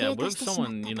力が Yeah, 低 what 下 if してしまっ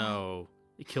someone, you た場合、 know,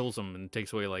 kills them and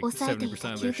takes away like 抑えていた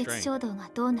 70% of 吸 their 血 strength? 衝動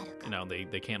がどうなるか You know, they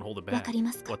can't hold it わ back. かり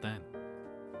ますか？ What then?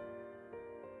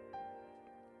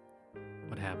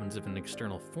 What happens if an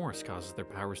external force causes their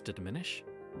powers to diminish?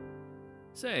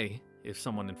 Say, if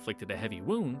someone inflicted a heavy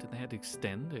wound and they had to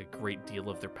extend a great deal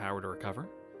of their power to recover?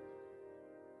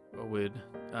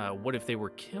 What if they were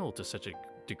killed to such a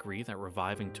degree that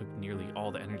reviving took nearly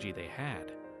all the energy they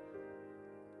had?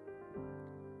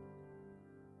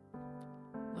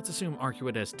 Let's assume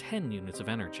Arcueid has 10 units of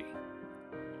energy.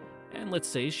 And let's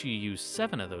say she used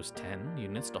 7 of those 10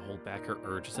 units to hold back her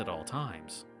urges at all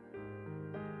times.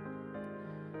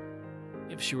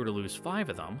 If she were to lose 5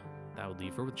 of them, that would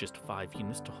leave her with just 5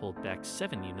 units to hold back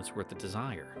 7 units worth of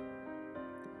desire.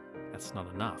 That's not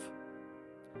enough.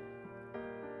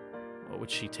 What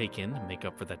would she take in to make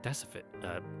up for that deficit?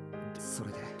 そ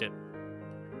れで Did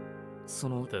そ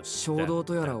の the- 衝動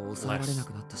とやらを抑えられな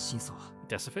くなった真相は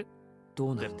Decifit?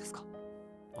 どうなるんですか？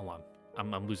 Hold on.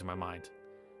 I'm losing my mind.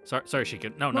 Sorry,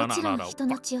 Sheikah. No, もちろん人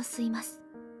の Fuck. 血を吸います。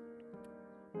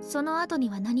その後に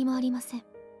は何もありません。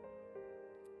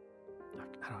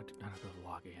How do I go to the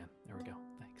log again? There we go.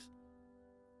 Thanks.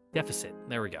 Deficit.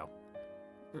 There we go.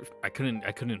 I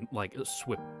couldn't like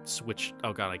switch.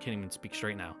 Oh god, I can't even speak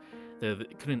straight now.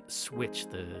 Couldn't switch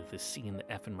the C and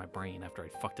the F in my brain after I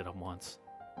fucked it up once.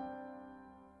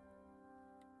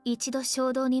 一度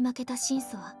衝動に負けた真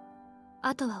相は、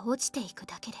あとは落ちていく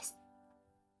だけです。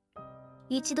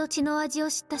一度血の味を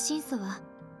知った真相は、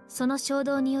その衝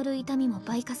動による痛みも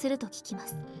倍化すると聞きま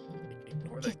す。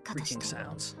結果として、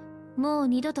もう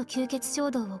二度と吸血衝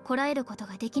動をこらえること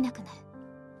ができなくなる。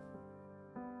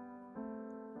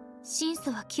真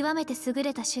相は極めて優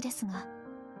れた種ですが、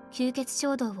吸血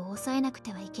衝動を抑えなく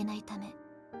てはいけないため、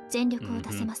全力を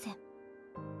出せません。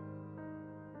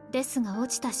ですが落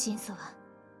ちた真相は、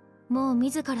もう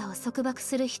自らを束縛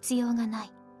する必要がな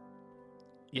い。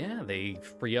Yeah, they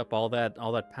free up all that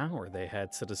power they had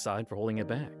set aside for holding it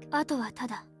back. あとはた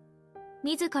だ、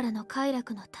自らの快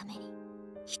楽のために、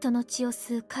人の血を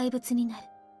吸う怪物になる。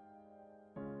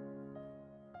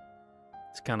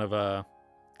It's kind of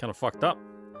fucked up.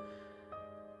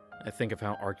 I think of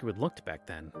how Arcueid looked back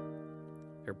then.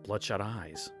 Her bloodshot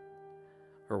eyes,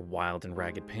 her wild and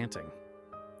ragged panting,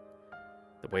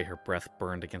 the way her breath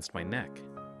burned against my neck.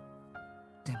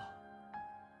 でも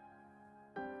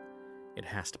It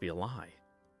has to be a lie.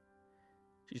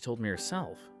 She told me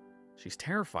herself. She's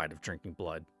terrified of drinking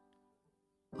blood.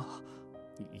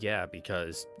 Yeah,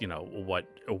 because, you know, what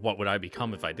would I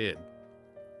become if I did?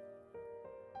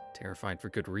 Terrified for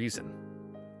good reason.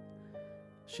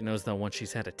 She knows that once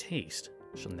she's had a taste,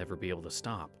 she'll never be able to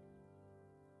stop.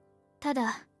 た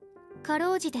だ、か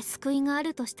ろうじて救いがあ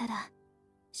るとしたら、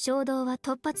衝動は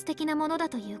突発的なものだ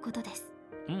ということです。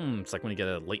It's like when you get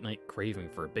a late night craving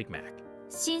for a Big Mac.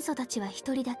 神祖たちは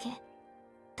一人だけ、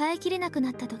耐えきれなく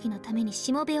なった時のために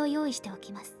しもべを用意してお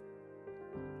きます。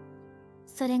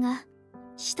それが、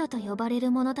使徒と呼ばれ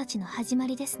る者たちの始ま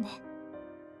りですね。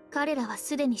彼らは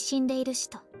すでに死んでいる使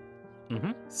徒。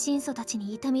神祖たち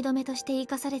に痛み止めとして生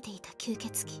かされていた吸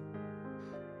血鬼。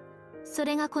そ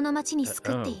れがこの町に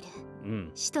救ってい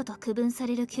る、使徒と区分さ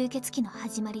れる吸血鬼の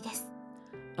始まりです。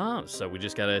Oh, so we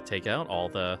just gotta take out all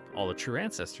the true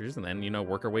ancestors and then, you know,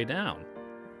 work our way down.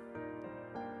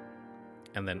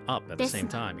 And then up at the same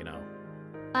time, you know.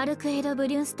 アルクエイド・ブ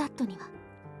リュンスタットには、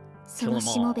その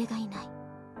しもべがいない。い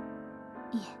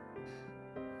え、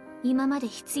今まで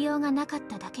必要がなかっ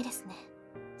ただけですね。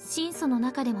神祖の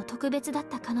中でも特別だっ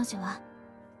た彼女は、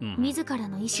自ら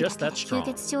の意志だけで吸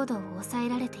血衝動を抑え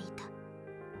られていた。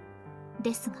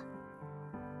ですが、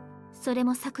それ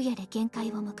も昨夜で限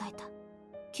界を迎えた。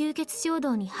吸血衝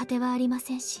動に果てはありま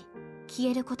せんし、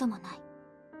消えることもない。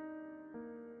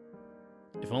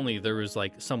If only there was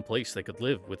like some place they could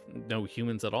live with no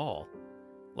humans at all,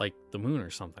 like the moon or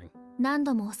something. 何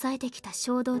度も抑えてきた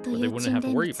衝動という They wouldn't 沈 have to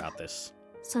殿 worry 物 about は this.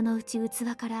 そのうち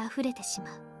器から溢れてしまう。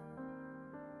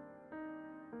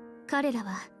彼ら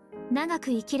は長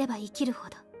く生きれば生きるほ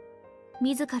ど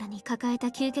自らに抱えた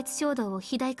吸血衝動を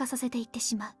肥大化させていって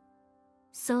しまう。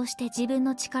そうして自分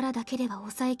の力だけでは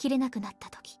抑えきれなくなった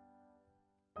時、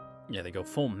Yeah, they go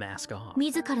full mask off.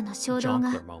 自らの衝動が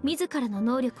Jonkler moment. 自らの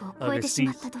能力を超えてし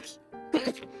まった時、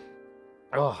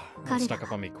 Oh, that 彼ら stuck up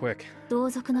on は me quick. 同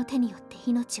族の手によって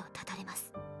命を絶たれま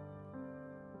す。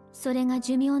それが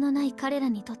寿命のない彼ら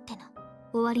にとっての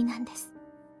終わりなんです。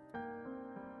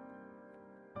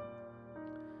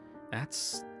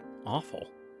That's awful.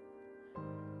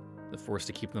 They're forced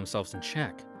to keep themselves in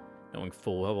check, knowing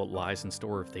full well what lies in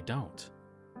store if they don't.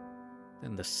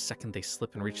 Then the second they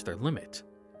slip and reach their limit,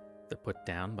 they're put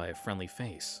down by a friendly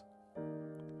face.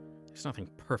 There's nothing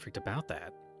perfect about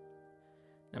that.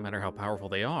 No matter how powerful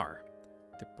they are,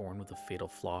 they're born with a fatal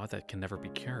flaw that can never be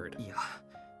cured. いや、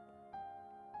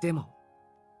でも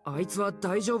あいつは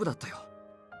大丈夫だったよ。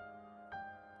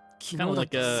Kind of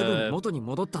like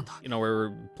you know,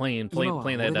 we're playing that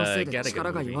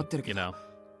Gattaca movie, you know,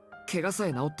 怪我さ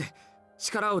え治って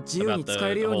力を自由 about に使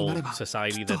える the ようにな whole れば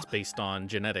society that's based on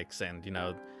genetics and, you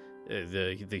know,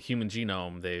 the human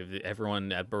genome.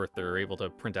 Everyone at birth, they're able to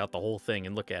print out the whole thing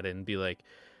and look at it and be like,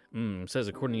 says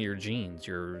according to your genes,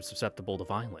 you're susceptible to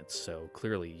violence, so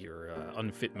clearly you're an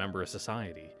unfit member of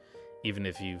society, even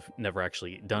if you've never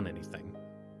actually done anything.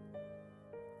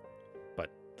 But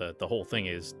the whole thing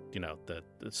is, you know, the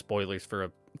spoilers for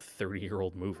a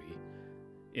 30-year-old movie.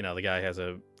 You know, the guy has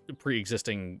a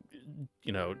pre-existing,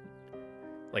 you know,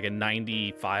 like a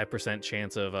 95%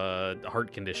 chance of a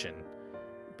heart condition,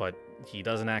 but he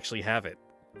doesn't actually have it.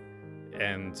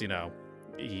 And, you know,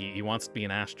 he wants to be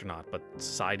an astronaut, but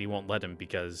society won't let him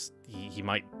because he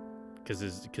might, because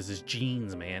his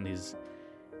genes, man,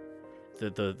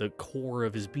 the core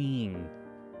of his being,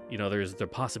 you know, there's the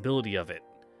possibility of it,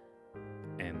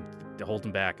 and to hold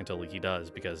him back until he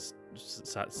does, because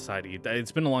society.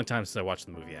 It's been a long time since I watched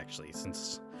the movie, actually.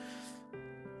 Since,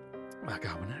 oh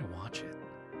God, when did I watch it?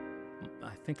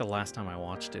 I think the last time I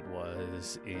watched it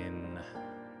was in,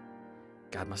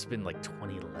 God, must have been like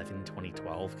 2011,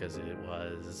 2012, because it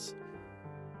was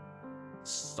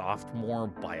sophomore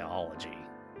biology.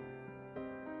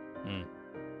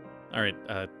 All right,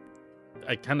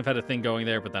 I kind of had a thing going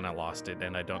there, but then I lost it,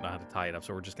 and I don't know how to tie it up,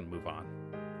 so we're just gonna move on.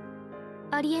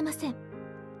 ありえません。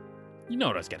 You know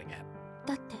what I was getting at.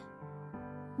 だって、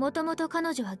もともと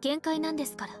彼女は限界なんで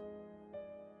すから。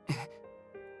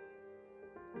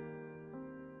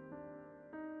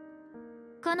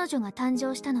彼女が誕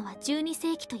生したのは12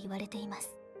世紀と言われていま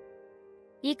す。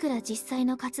いくら実際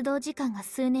の活動時間が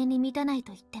数年に満たない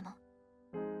と言っても、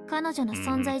彼女の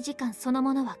存在時間その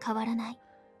ものは変わらない。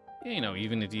Yeah, you know,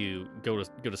 even if you go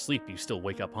to sleep, you still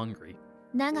wake up hungry.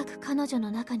 長く彼女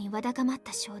の中にわだかまっ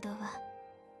た衝動は、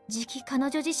じき彼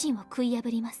女自身を食い破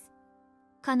ります。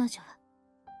彼女は、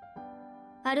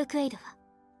アルクエイドは、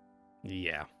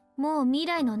Yeah. もう未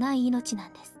来のない命な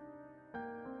んです。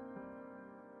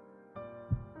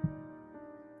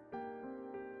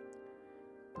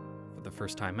For the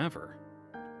first time ever,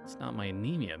 it's not my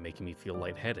anemia making me feel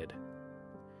lightheaded.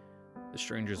 The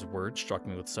stranger's words struck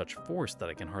me with such force that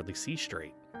I can hardly see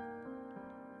straight.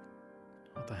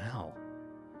 What the hell?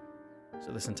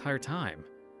 So this entire time,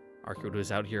 Arcueid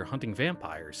was out here hunting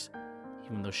vampires,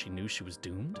 even though she knew she was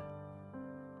doomed?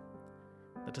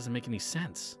 That doesn't make any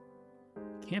sense.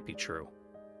 It can't be true.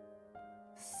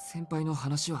 先輩の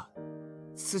話は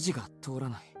筋が通ら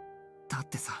ない。だっ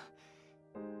てさ、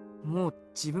もう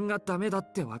自分がダメだ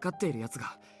って分かっているやつ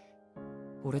が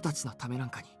俺たちのためなん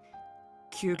かに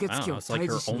吸血鬼を It's like 退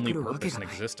her 治しに only 来るわけ purpose が in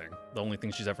ない。 existing. The only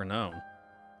thing she's ever known.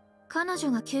 彼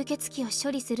女が吸血鬼を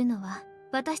処理するのは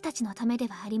私たちのためで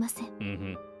はありません。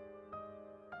Mm-hmm.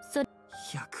 それ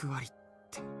役割っ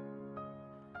て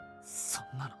そ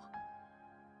んなの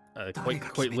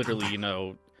Quite literally, you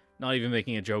know, not even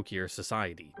making a joke here,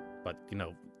 society, but, you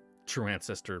know, true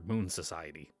ancestor moon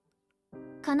society.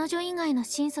 彼女以外の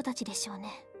神祖たちでしょうね。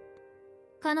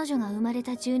彼女が生まれ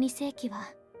た12世紀は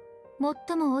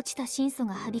最も落ちた神祖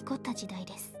がはびこった時代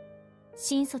です。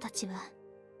神祖たちは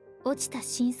落ちた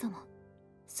神祖も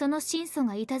その神祖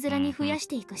がいたずらに増やし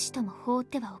ていく使徒も放っ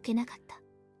てはおけなかった。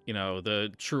You know,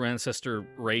 the true ancestor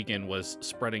Reagan was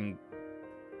spreading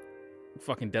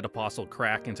fucking dead apostle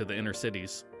crack into the inner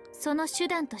cities. その手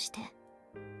段として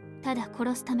ただ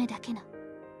殺すためだけの、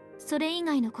それ以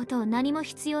外のことを何も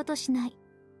必要としない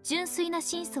純粋な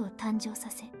神祖を誕生さ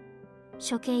せ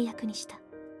処刑役にした。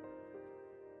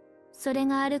それ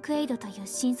がアルクエイドという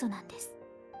神祖なんです。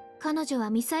彼女は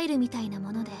ミサイルみたいな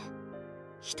もので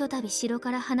ひとたび城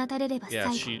から放たれれば最 Yeah,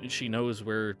 後 she knows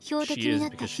where 標 she 的に is なっ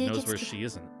た because she 吸 knows 血 where she 鬼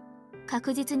isn't. が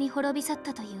確実に滅び去っ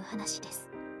たという話です。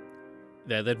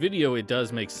That video, it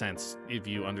does make sense if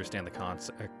you understand the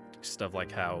context of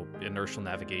like how inertial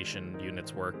navigation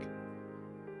units work,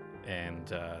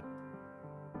 and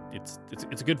it's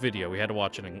a good video. We had to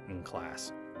watch it in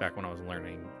class back when I was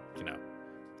learning, you know,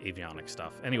 avionics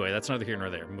stuff. Anyway, that's neither here nor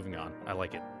there. Moving on. I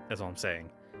like it. That's all I'm saying.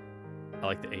 I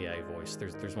like the AI voice.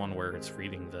 There's one where it's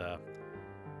reading the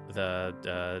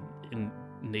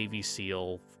Navy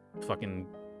SEAL fucking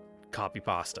copy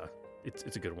pasta.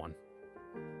 It's a good one.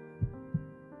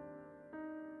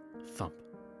 Thump.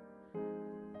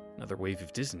 Another wave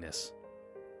of dizziness.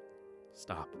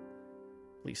 Stop.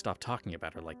 Please stop talking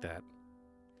about her like that.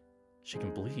 She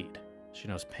can bleed. She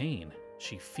knows pain.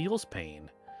 She feels pain.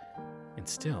 And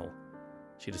still,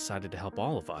 she decided to help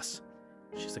all of us.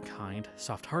 She's a kind,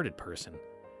 soft-hearted person.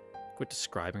 Quit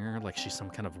describing her like she's some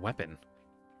kind of weapon.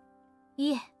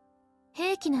 いえ、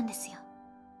兵器なんですよ。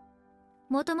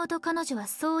もともと彼女は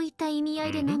そういった意味合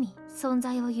いでのみ存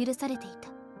在を許されていた。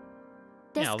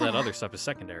で Yeah, す all か that ら other stuff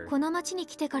is secondary. この町に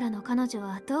来てからの彼女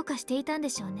はどうかしていたんで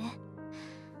しょうね。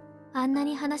あんな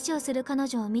に話をする彼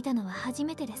女を見たのは初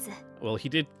めてです。 Well, he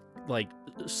did, like,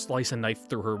 slice a knife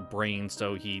through her brain,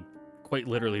 so he quite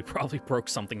literally probably broke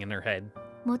something in her head.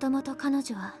 もともと彼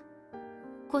女は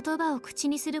言葉を口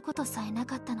にすることさえな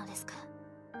かったのですか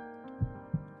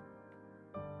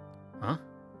ら。Huh?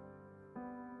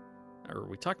 Are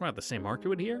we talking about the same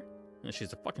Arcueid here?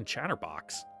 She's a fucking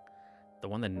chatterbox. The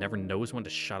one that never knows when to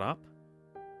shut up?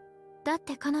 だっ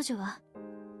て彼女は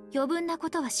余分なこ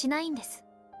とはしないんです。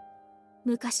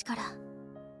昔から、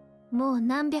もう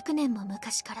何百年も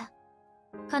昔から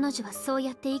彼女はそう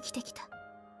やって生きてきた。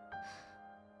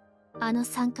あの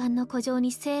山間の古城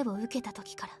に生を受けた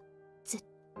時からずっと。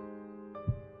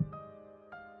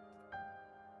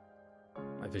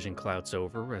 My vision clouds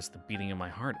over as the beating of my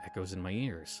heart echoes in my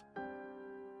ears.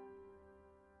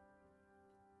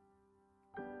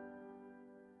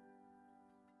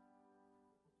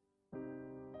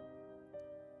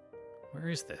 Where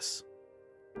is this?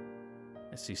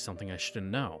 I see something I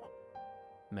shouldn't know.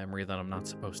 Memory that I'm not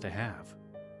supposed to have.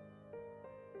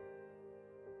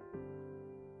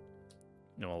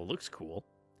 No, it looks cool.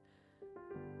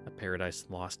 A paradise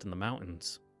lost in the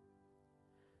mountains.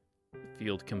 A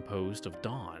field composed of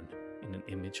dawn in an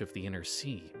image of the inner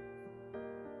sea.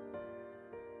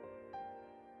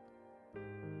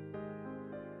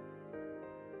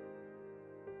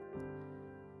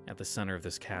 At the center of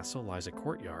this castle lies a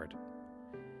courtyard.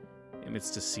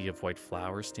 Amidst a sea of white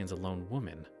flowers stands a lone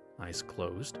woman, eyes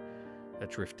closed,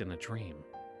 adrift in a dream.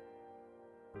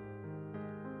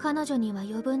 彼女には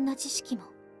余分な知識も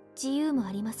自由も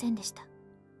ありませんでした。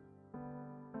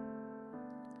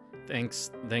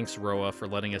 Thanks, Roa, for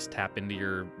letting us tap into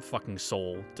your fucking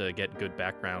soul to get good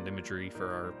background imagery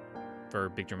for our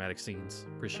big dramatic scenes.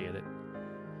 Appreciate it.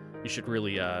 You should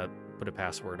really put a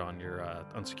password on your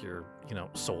unsecure,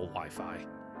 soul Wi-Fi.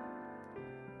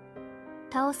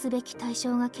 倒すべき対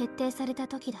象が決定された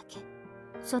時だけ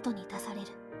外に出される。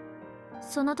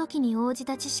その時に応じ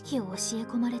た知識を教え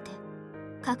込まれて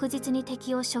確実に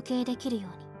敵を処刑できるよ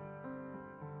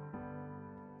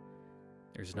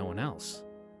うに。 There's no one else.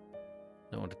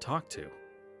 No one to talk to.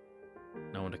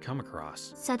 No one to come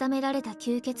across. 定められた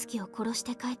吸血鬼を殺し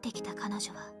て帰ってきた彼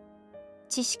女は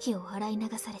知識を洗い流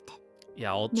されて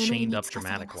Yeah, all chained up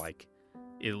dramatic like.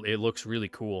 It looks really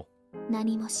cool.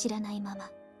 何も知らないまま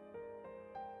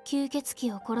吸血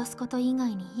鬼を殺すこと以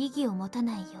外に意義を持た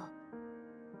ないよ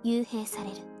う幽閉さ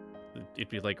れる。 It'd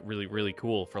be like really, really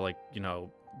cool for like,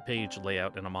 page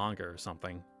layout in a manga or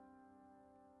something.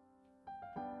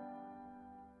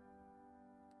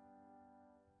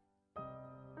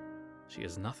 She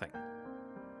has nothing.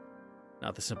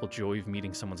 Not the simple joy of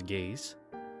meeting someone's gaze,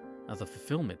 not the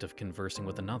fulfillment of conversing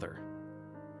with another.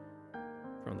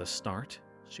 From the start,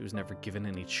 she was never given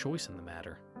any choice in the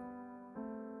matter.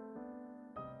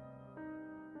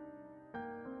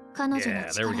 彼女の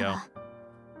力は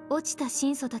落ちた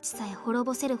神祖たちさえ滅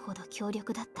ぼせるほど強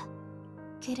力だった。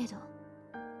けれど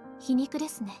皮肉で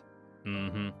すね。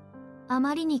あ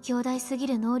まりに強大すぎ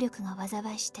る能力が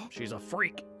災いして She's a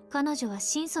freak. 彼女は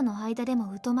神祖の間で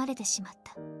も疎まれてしまっ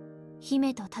た。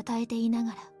姫と称えていな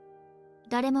がら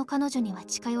誰も彼女には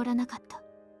近寄らなかった。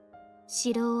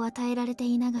城を与えられて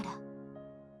いながら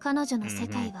彼女の世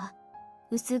界は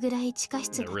薄暗い地下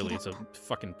室だけだった。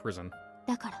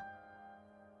だから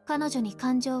彼女に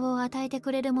感情を与えて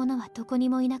くれる者はどこに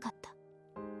もいなかった。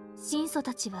神祖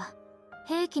たちは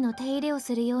兵器の手入れを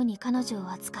するように彼女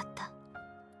を扱った。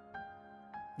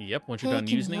Yep, once you're done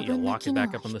using it, you lock it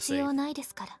back up in the 必 safe. 要ないで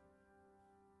すから。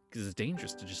Because it's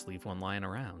dangerous to just leave one lying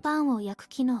around. パンを焼く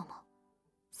機能も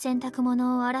洗濯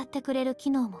物を洗ってくれる機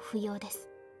能も不要です。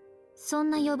そん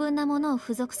な余分なものを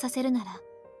付属させるなら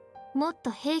もっ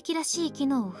と兵器らしい機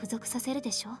能を付属させる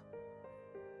でしょ。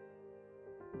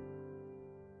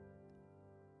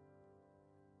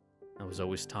 I was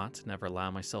always taught to never allow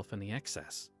myself any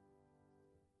excess.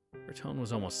 Her tone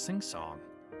was almost sing-song.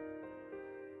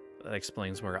 That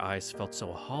explains why her eyes felt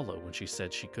so hollow when she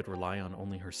said she could rely on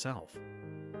only herself.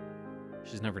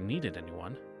 She's never needed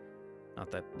anyone.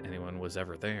 Not that anyone was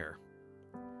ever there.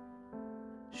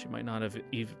 She might not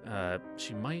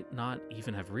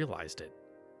even have realized it.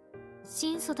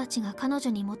 神祖たちが彼女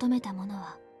に求めたもの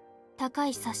は高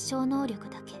い殺傷能力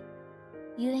だけ。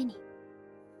故に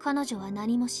彼女は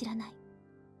何も知らない。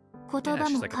言葉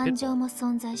も感情も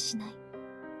存在しない。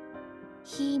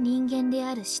非人間で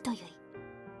ある死とより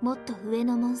もっと上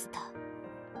のモンスター。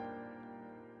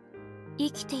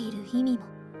生きている意味も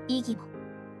意義も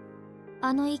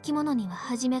あの生き物には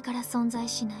初めから存在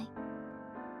しない。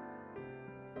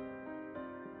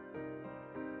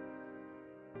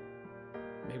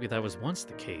Maybe that was once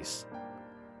the case.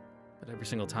 But every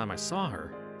single time I saw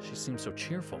her, she seemed so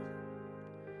cheerful.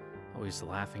 Always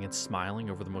laughing and smiling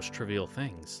over the most trivial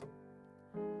things.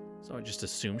 So I just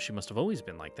assumed she must have always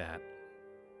been like that.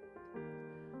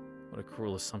 What a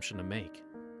cruel assumption to make.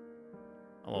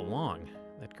 All along,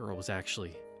 that girl was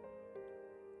actually...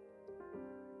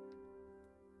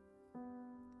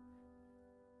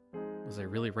 Was I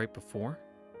really right before?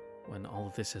 When all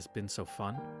of this has been so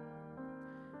fun?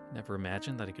 Never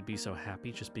imagined that I could be so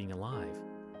happy just being alive.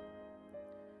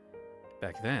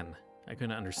 Back then, I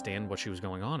couldn't understand what she was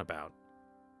going on about.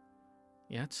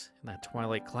 Yet, in that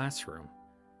twilight classroom,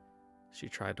 she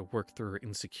tried to work through her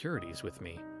insecurities with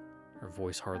me, her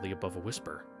voice hardly above a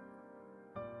whisper.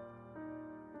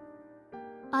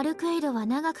 アルクエイドは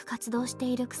長く活動して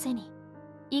いるくせに、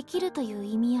生きるという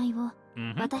意味合いを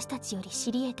私たちより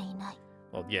知り得ていない。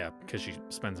Well, yeah, because she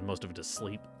spends most of it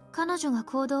asleep. 彼女が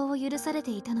行動を許され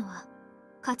ていたのは、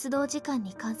活動時間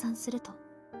に換算すると、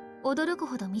驚く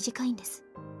ほど短いんです。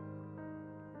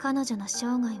彼女の生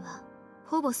涯は、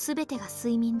ほぼ全てが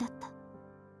睡眠だった。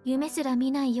夢すら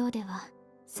見ないようでは、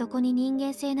そこに人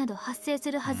間性など発生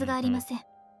するはずがありません。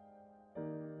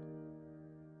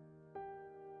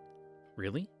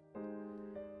Really?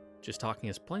 Just talking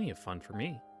is plenty of fun for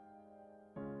me.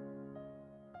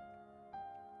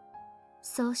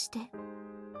 そうして、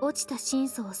落ちた真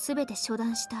相を全て処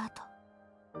断した後、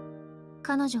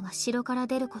彼女が城から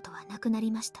出ることはなくなり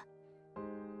ました。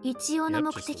一応の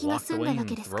目的が済んだだ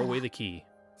けですから、神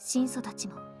祖たち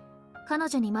も彼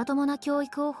女にまともな教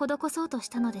育を施そうとし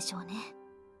たのでしょうね。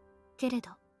けれど、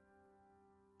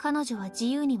彼女は自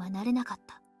由にはなれなかっ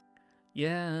た。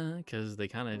Yeah, because they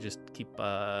kind of just keep,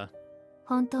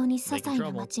 本当に些細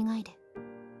な間違いで、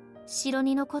城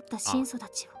に残った神祖た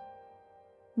ちを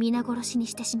皆殺しに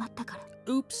してしまったから。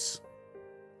Oops.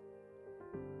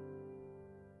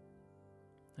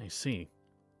 I see.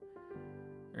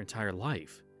 Her entire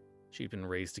life, she'd been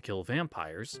raised to kill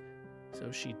vampires,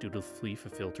 so she dutifully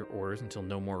fulfilled her orders until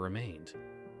no more remained.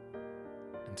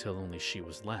 Until only she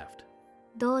was left.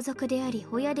 同族であり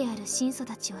親である神祖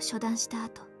たちを処断した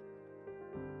後、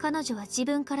彼女は自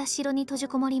分から城に閉じ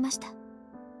こもりました。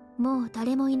もう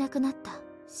誰もいなくなった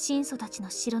神祖たちの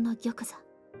城の玉座。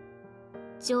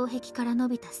城壁から伸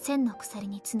びた千の鎖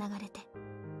につながれて、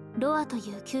ロアとい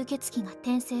う吸血鬼が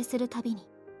転生するたびに、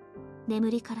眠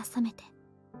りから覚めて、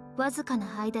わずか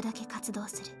な間だけ活動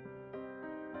する。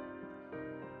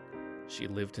She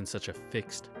lived in such a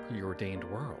fixed, preordained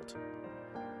world.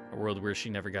 A world where she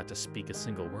never got to speak a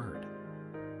single word.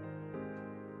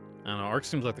 I don't know, Arc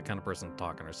seems like the kind of person to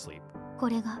talk in her sleep. こ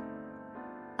れが、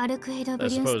アルクエイド・ブ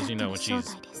リュンスタッドの正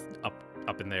体です。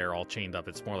Up in there, all chained up,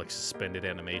 it's more like suspended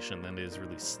animation than it is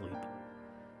really sleep.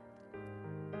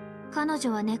 彼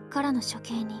女は根っからの処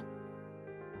刑人。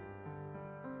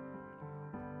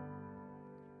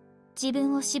自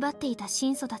分を縛っていた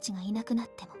神祖たちがいなくなっ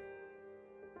ても、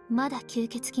まだ吸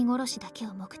血鬼殺しだけ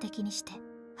を目的にして、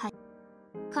はい。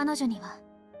彼女には、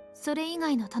それ以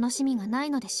外の楽しみがない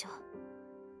のでしょう。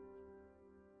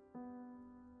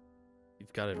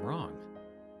You've got it wrong.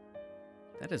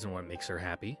 That isn't what makes her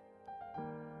happy.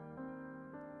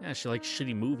 Yeah, she likes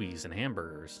shitty movies and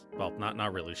hamburgers. Well,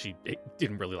 not really. She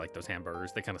didn't really like those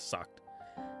hamburgers. They kind of sucked.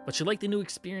 But she liked the new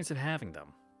experience of having them.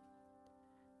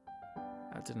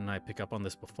 How didn't I pick up on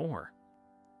this before?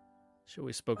 She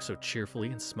always spoke so cheerfully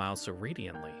and smiled so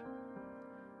radiantly.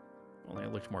 If only I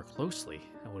looked more closely,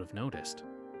 I would have noticed.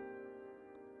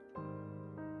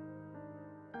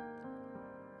 I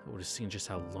would have seen just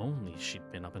how lonely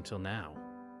she'd been up until now.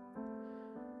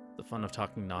 The fun of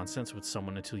talking nonsense with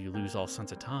someone until you lose all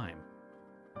sense of time.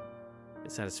 The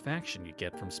satisfaction you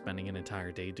get from spending an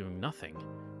entire day doing nothing,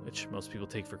 which most people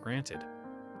take for granted.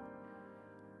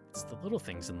 It's the little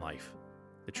things in life,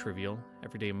 the trivial,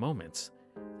 everyday moments,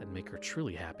 that make her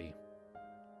truly happy.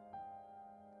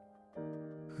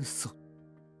 What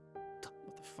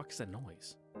the fuck is that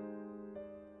noise?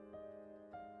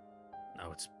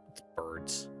 No, it's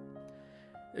birds.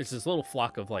 There's this little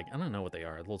flock of, like, I don't know what they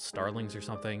are, little starlings or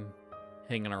something,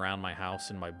 hanging around my house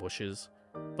in my bushes.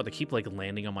 But they keep, like,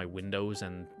 landing on my windows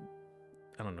and,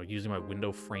 I don't know, using my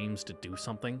window frames to do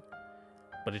something.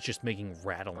 But it's just making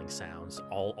rattling sounds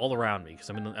all around me, because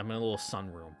I'm in a little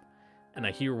sunroom. And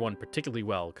I hear one particularly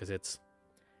well, because it's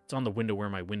on the window where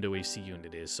my window AC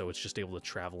unit is, so it's just able to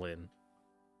travel in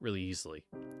really easily.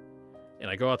 And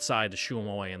I go outside to shoo them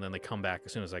away, and then they come back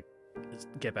as soon as I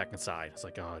get back inside. It's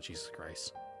like, oh, Jesus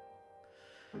Christ.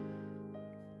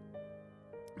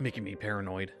 Making me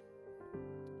paranoid.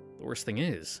 The worst thing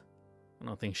is, I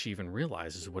don't think she even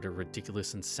realizes what a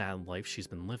ridiculous and sad life she's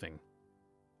been living.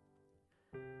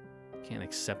 can't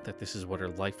accept that this is what her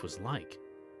life was like.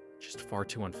 Just far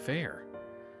too unfair.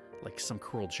 Like some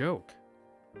cruel joke.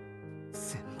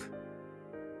 全部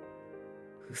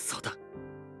嘘だ。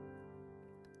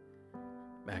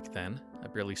 Back then, I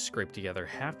barely scraped together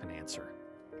half an answer.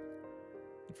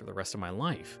 And for the rest of my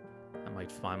life, I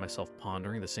might find myself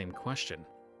pondering the same question.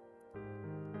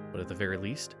 But at the very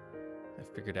least, I've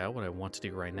figured out what I want to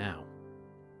do right now.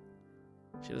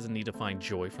 She doesn't need to find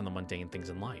joy from the mundane things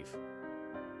in life.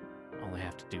 All I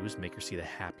have to do is make her see that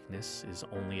happiness is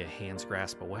only a hand's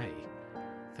grasp away.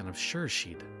 Then I'm sure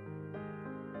she'd...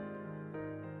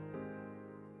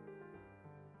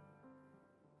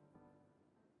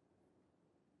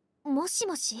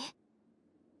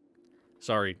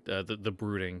 Sorry, the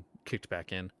brooding kicked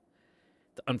back in.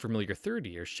 The unfamiliar third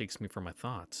ear shakes me from my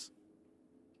thoughts.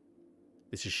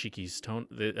 This is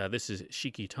this is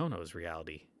Shiki Tono's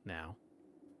reality now.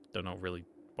 Don't know really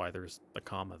why there's a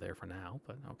comma there for now,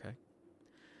 but okay.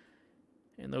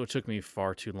 And though it took me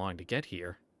far too long to get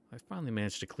here, I finally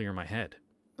managed to clear my head.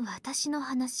 私の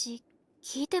話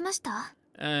聞いてました？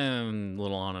 A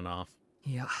little on and off.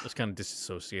 いや、 I was kind of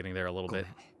disassociating there a little ごめ bit. ん。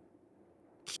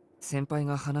先輩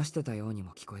が話してたように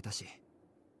も聞こえたし、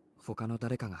他の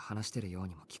誰かが話してるよう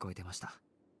にも聞こえてました。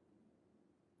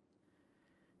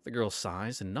 The girl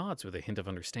sighs and nods with a hint of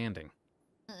understanding.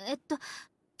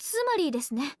 つまりで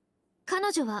すね、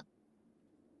彼女は。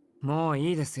もう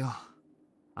いいですよ。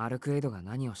アルクエイドが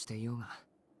何をしていようが、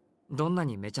どんな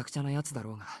にめちゃくちゃなやつだ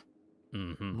ろうが、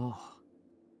もう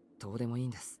どうでもいい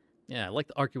んです。 Yeah, I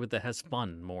like the Arcueid that has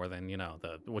fun more than, you know,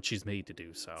 what she's made to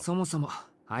do, so. そもそも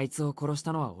あいつを殺し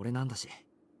たのは俺なんだし、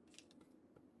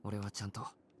俺はちゃんと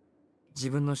自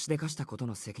分のしでかしたこと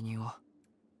の責任を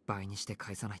倍にして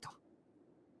返さないと。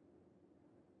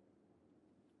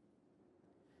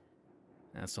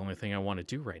 That's the only thing I want to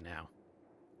do right now.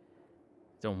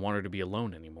 Don't want her to be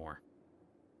alone anymore.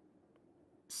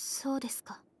 そうです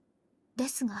か。で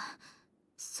すが、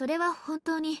それは本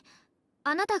当に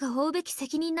あなたが負うべき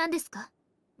責任なんですか？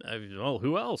 Well,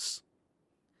 who else?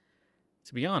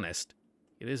 To be honest,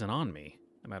 it isn't on me,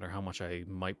 no matter how much I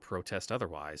might protest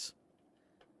otherwise.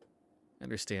 I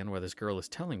understand why this girl is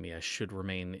telling me I should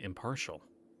remain impartial.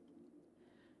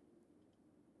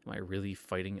 Am I really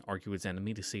fighting Arcueid's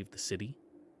enemy to save the city?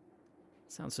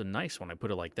 It sounds so nice when I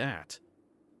put it like that,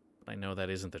 but I know that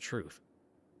isn't the truth.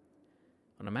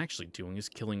 What I'm actually doing is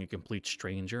killing a complete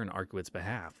stranger in Arcueid's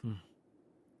behalf.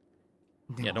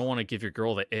 Yeah, I don't want to give your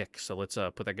girl the ick, so let's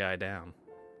put that guy down.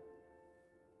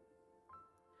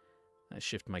 I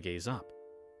shift my gaze up.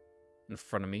 In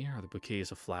front of me are the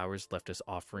bouquets of flowers left as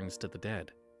offerings to the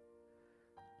dead.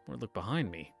 When I look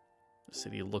behind me, the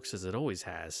city looks as it always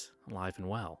has, alive and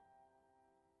well.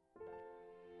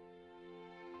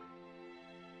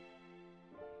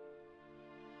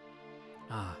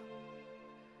 Ah.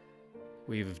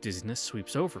 A wave of dizziness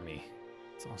sweeps over me.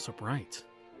 It's all so bright.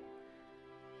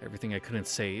 Everything I couldn't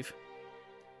save,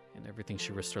 and everything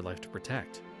she risked her life to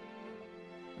protect.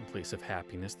 A place of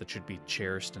happiness that should be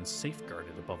cherished and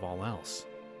safeguarded above all else.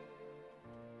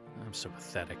 I'm so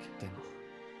pathetic. でも、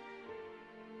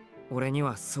俺に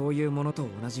はそういうものと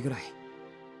同じぐらい、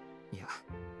いや、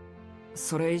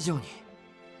それ以上に、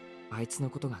あいつの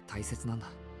ことが大切なんだ。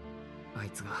あい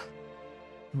つが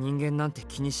人間なんて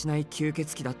気にしない吸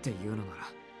血鬼だっていうのなら、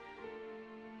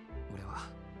俺は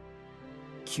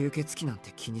吸血鬼なん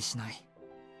て気にしない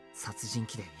殺人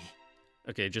鬼でいい。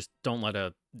Okay, just don't let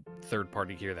a third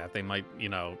party hear that. They might, you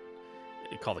know,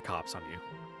 call the cops on you.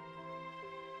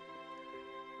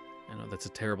 I know that's a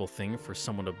terrible thing for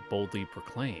someone to boldly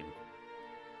proclaim.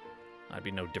 I'd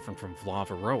be no different from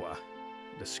Vlavaroa,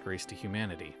 a disgrace to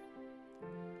humanity.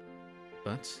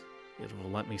 But it will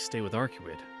let me stay with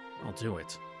Arcueid. I'll do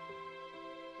it.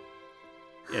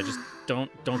 Yeah, just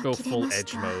don't go full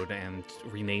edge mode and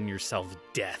rename yourself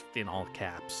Death in all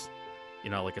caps. You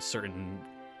know, like a certain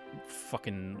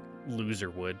fucking loser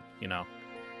would, you know.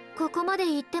 ここまで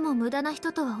言っても無駄な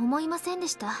人とは思いませんで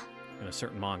した。 In a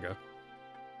certain manga.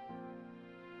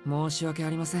 申し訳あ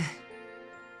りません。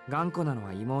頑固なの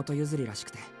は妹譲りらし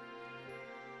くて。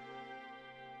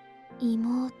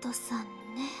妹さん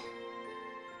ね。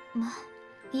まあ、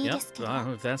いいですけど。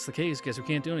If that's the case, guess we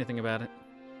can't do anything about it.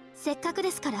 せっかくで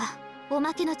すから、お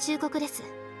まけの忠告です。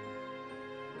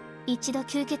一度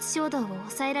吸血衝動を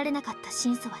抑えられなかった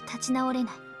真祖は立ち直れ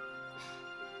ない。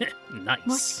Nice.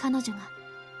 もし彼女が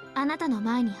あなたの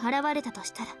前に現れたとし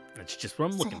たら、 That's just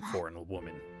what I'm looking for in a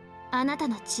woman. あなた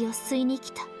の血を吸いに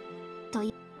来たとい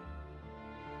う。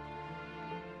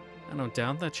I don't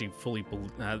doubt that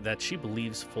she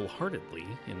believes full-heartedly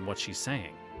in what she's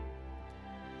saying.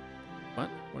 But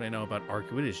what I know about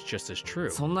Arcueid is just as true.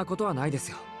 そんなことはないで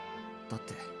すよ。だっ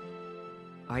て、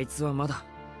あいつはまだ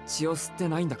血を吸って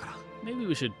ないんだから。 Maybe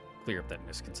we should clear up that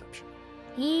misconception.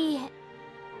 いいえ、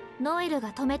ノエル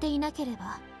が止めていなけれ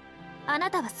ばあな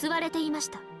たは吸われていま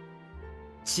した。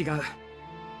違う。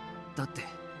だって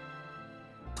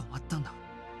止まったんだ。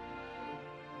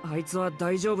あいつは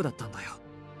大丈夫だったんだよ。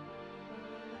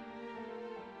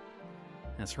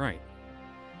 That's right.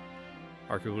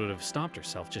 Arcueid would have stopped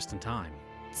herself just in time.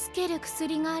 つける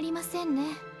薬がありませんね。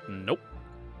 Nope.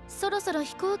 そろそろ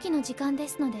飛行機の時間で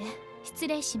すので失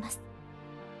礼します。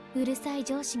うるさい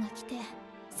上司が来て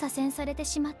左遷されて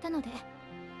しまったので。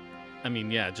 I mean,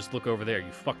 yeah, just look over there.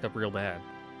 You fucked up real bad.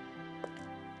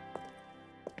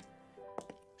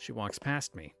 She walks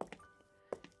past me.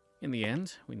 In the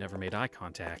end, we never made eye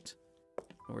contact.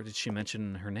 Nor did she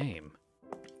mention her name.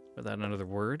 Without another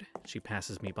word, she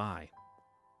passes me by.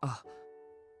 あ、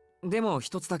でも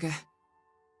一つだけ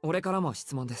俺からも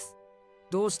質問です。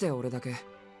どうして俺だけ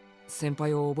先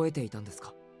輩を覚えていたんです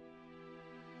か？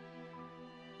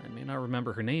 I may not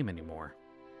remember her name anymore,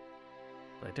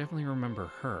 but I definitely remember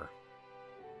her.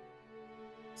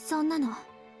 そんなの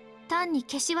単に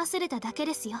消し忘れただけ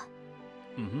ですよ。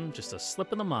 Just a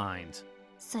slip in the mind.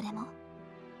 それも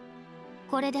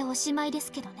これでおしまいで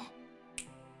すけどね。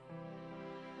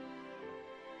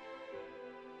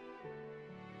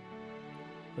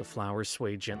 The flowers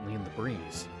sway gently in the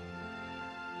breeze.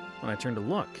 When I turn to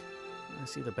look, I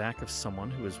see the back of someone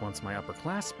who was once my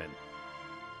upperclassman,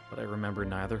 but I remember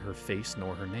neither her face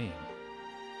nor her name.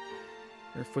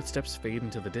 Her footsteps fade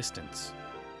into the distance.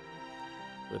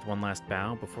 With one last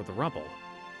bow before the rubble,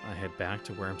 I head back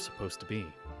to where I'm supposed to be.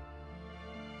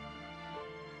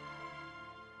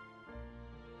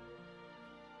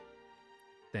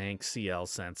 Thanks,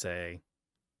 CL-sensei.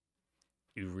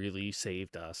 You really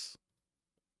saved us.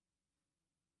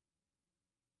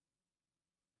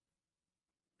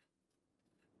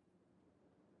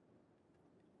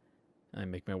 I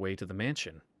make my way to the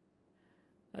mansion.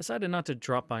 I decided not to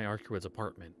drop by Arcueid's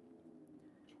apartment.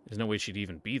 There's no way she'd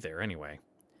even be there anyway.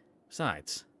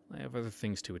 Besides, I have other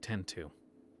things to attend to.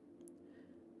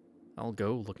 I'll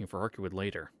go looking for Arcueid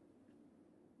later.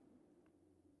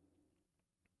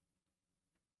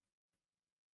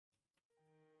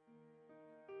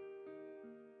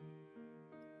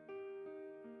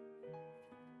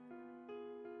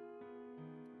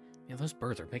 Yeah, those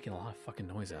birds are making a lot of fucking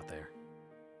noise out there.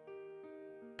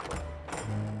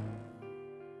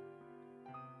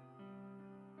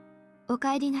 お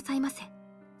帰りなさいませ、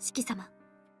四季様。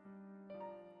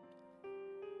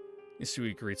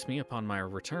 Isui greets me upon my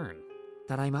return.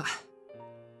 ただいま。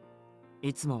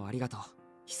いつもありがとう、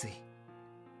翡翠。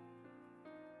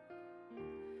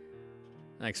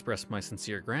 I express my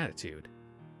sincere gratitude.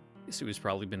 Isui's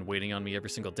probably been waiting on me every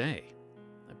single day.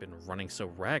 I've been running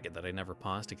so ragged that I never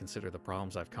pause to consider the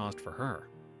problems I've caused for her.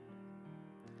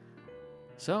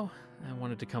 So, I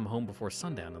wanted to come home before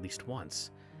sundown at least once,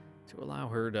 to allow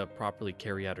her to properly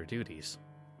carry out her duties.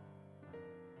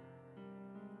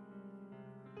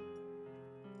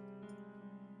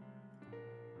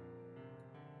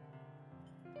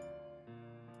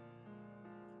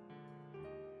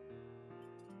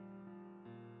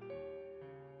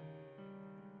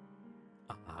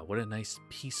 Ah, what a nice,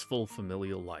 peaceful,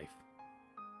 familial life.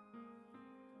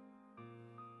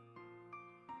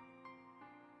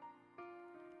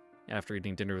 After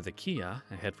eating dinner with Akia,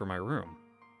 I head for my room.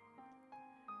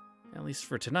 At least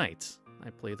for tonight, I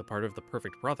play the part of the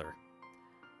perfect brother.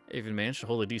 I even managed to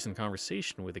hold a decent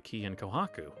conversation with Akia and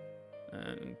Kohaku.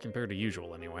 Compared to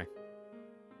usual, anyway.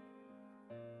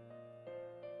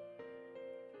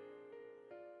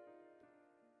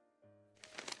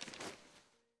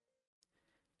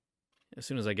 As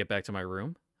soon as I get back to my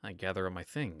room, I gather up my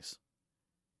things.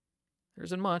 There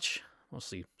isn't much,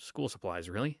 mostly school supplies,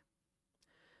 really.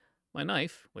 My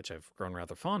knife, which I've grown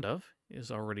rather fond of,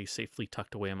 is already safely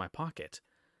tucked away in my pocket,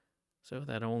 so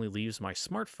that only leaves my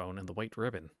smartphone and the white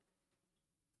ribbon.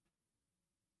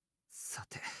 さ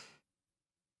て。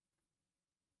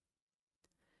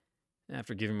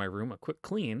 After giving my room a quick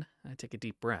clean, I take a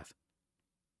deep breath.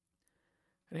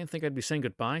 I didn't think I'd be saying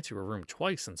goodbye to a room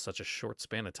twice in such a short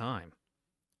span of time.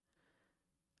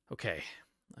 Okay,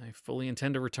 I fully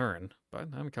intend to return, but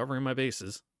I'm covering my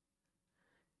bases.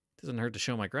 Doesn't hurt to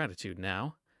show my gratitude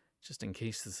now, just in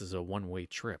case this is a one-way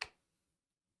trip.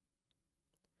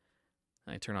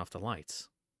 I turn off the lights.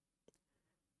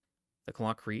 The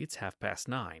clock reads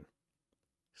 9:30.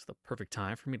 It's the perfect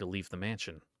time for me to leave the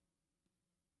mansion.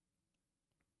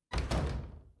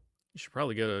 You should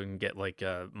probably go and get, like,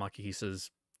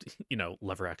 Makihisa's,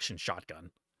 lever-action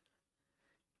shotgun.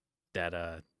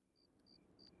 That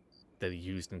he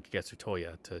used in Kagetsu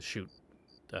Toya to shoot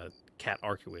cat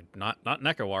Arcueid, not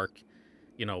Neko Arc,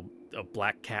 you know, a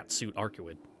black cat suit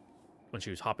Arcueid, when she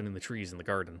was hopping in the trees in the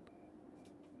garden.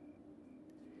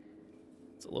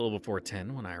 It's a little before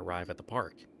 10 when I arrive at the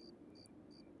park.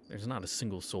 There's not a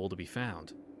single soul to be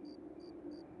found.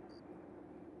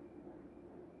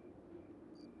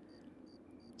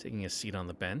 Taking a seat on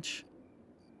the bench,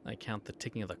 I count the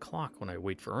ticking of the clock when I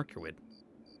wait for Arcueid.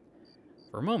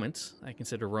 For a moment, I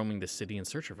consider roaming the city in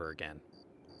search of her again.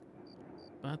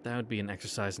 But that would be an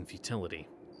exercise in futility.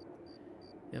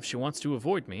 If she wants to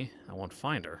avoid me, I won't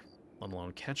find her, let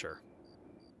alone catch her.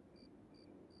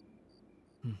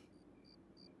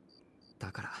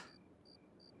 だから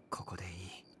ここでいい。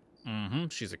 Mm-hmm,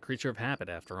 she's a creature of habit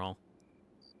after all.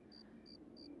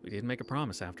 We did make a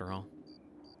promise after all.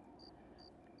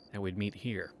 That we'd meet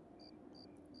here.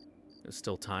 There's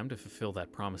still time to fulfill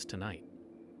that promise tonight.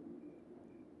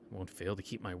 I won't fail to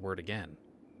keep my word again.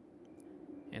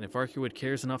 And if Arcueid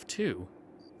cares enough too,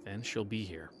 then she'll be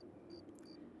here.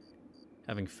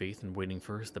 Having faith and waiting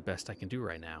for her is the best I can do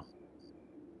right now.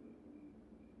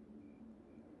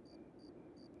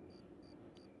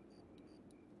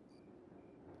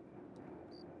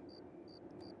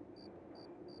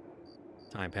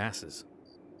 Time passes.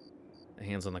 The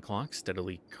hands on the clock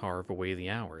steadily carve away the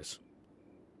hours.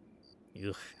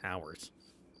 Ugh, hours.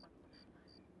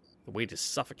 The weight is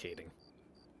suffocating.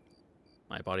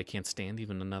 My body can't stand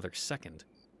even another second.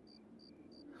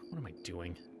 What am I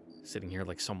doing? Sitting here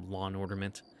like some lawn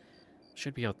ornament?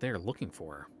 Should be out there looking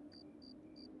for her.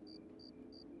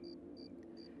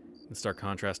 In stark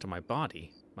contrast to my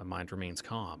body, my mind remains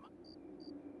calm.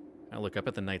 I look up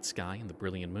at the night sky and the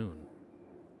brilliant moon.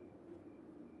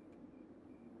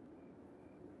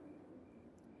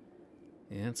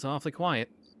 It's awfully quiet.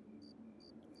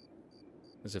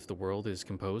 As if the world is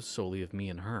composed solely of me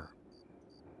and her.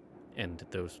 And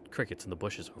those crickets in the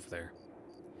bushes over there.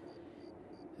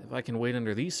 If I can wait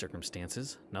under these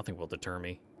circumstances, nothing will deter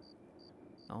me.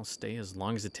 I'll stay as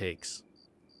long as it takes.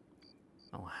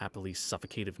 I'll happily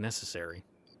suffocate if necessary.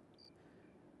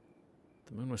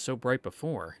 The moon was so bright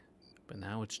before, but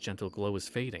now its gentle glow is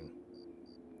fading.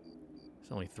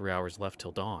 There's only 3 hours left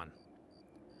till dawn.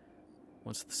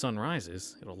 Once the sun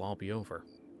rises, it'll all be over.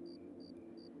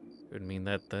 It would mean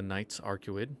that the night's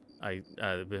Arcueid...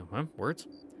 words?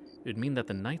 It would mean that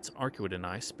the night's Arcueid and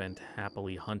I spent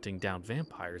happily hunting down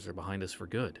vampires are behind us for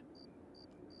good.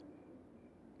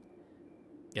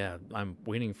 Yeah, I'm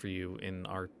waiting for you in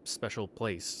our special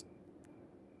place.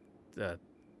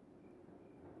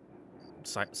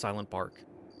 Silent Park.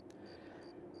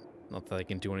 Not that I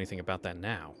can do anything about that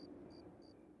now.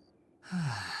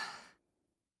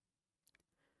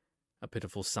 A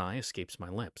pitiful sigh escapes my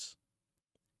lips.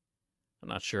 I'm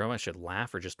not sure if I should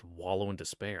laugh or just wallow in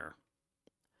despair.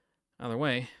 Either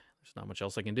way, there's not much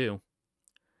else I can do.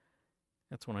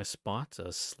 That's when I spot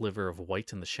a sliver of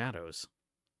white in the shadows.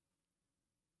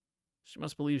 She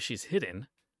must believe she's hidden,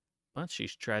 but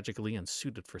she's tragically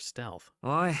unsuited for stealth.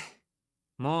 おい、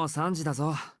もう3時だ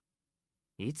ぞ。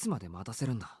いつまで待たせ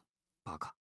るんだ、バ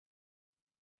カ。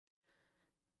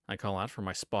I call out from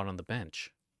my spot on the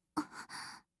bench.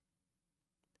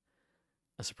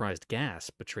 A surprised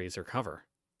gasp betrays her cover.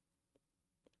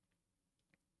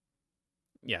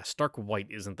 Yeah, stark white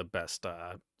isn't the best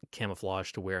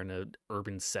camouflage to wear in an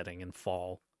urban setting in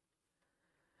fall.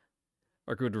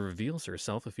 Arcueid reveals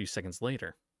herself a few seconds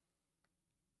later.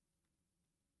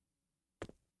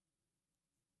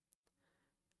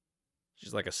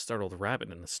 She's like a startled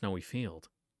rabbit in a snowy field.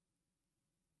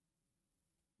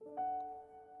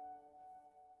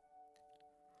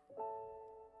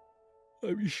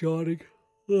 I'm yawning.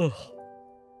 Ugh.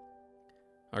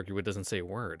 Arcueid doesn't say a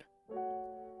word.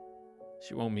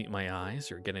 She won't meet my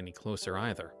eyes or get any closer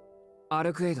either.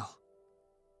 Arcueid.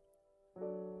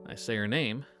 I say her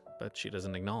name, but she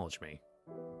doesn't acknowledge me.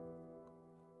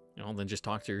 Well, then just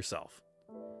talk to yourself.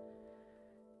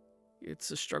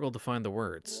 It's a struggle to find the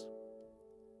words.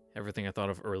 Everything I thought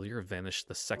of earlier vanished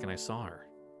the second I saw her.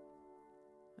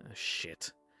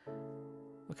 Shit.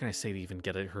 What can I say to even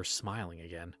get at her smiling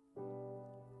again?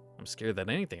 I'm scared that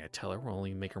anything I tell her will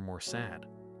only make her more sad.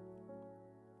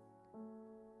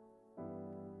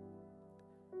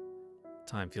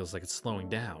 Time feels like it's slowing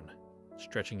down,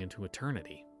 stretching into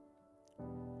eternity.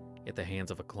 Yet the hands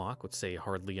of a clock would say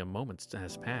hardly a moment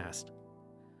has passed.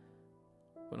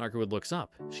 When Arcueid looks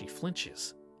up, she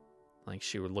flinches, like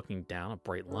she were looking down a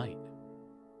bright light.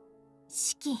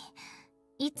 シキ、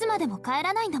いつまでも帰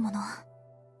らないんだもの。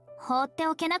放って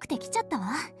おけなくて来ちゃったわ。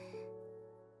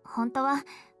本当は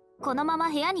このまま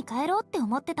部屋に帰ろうって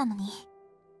思ってたのに。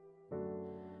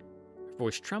Her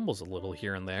voice trembles a little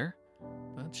here and there,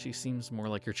 But she seems more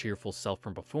like her cheerful self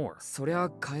from before. そりゃ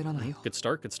帰らないよ。 Good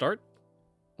start, good start.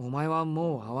 お前は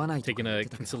もう会わないとか Taking 言っ a て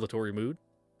たけど、 conciliatory mood.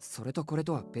 それとこれ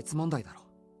とは別問題だろ。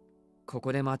こ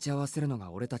こで待ち合わせるの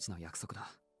が俺たちの約束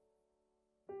だ。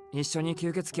一緒に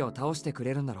吸血鬼を倒してく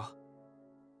れるんだろ。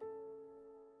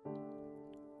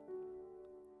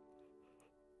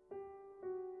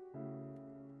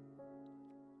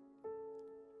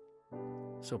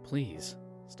 So please,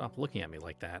 stop looking at me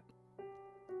like that.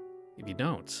 If you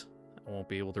don't, I won't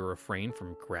be able to refrain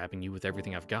from grabbing you with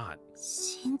everything I've got.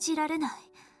 信じられない。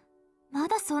ま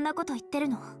だそんなこと言ってる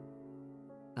の？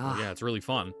あ Yeah, it's really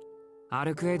fun. あ、ア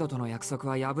ルクエイドとの約束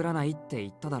は破らないって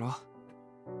言っただろ。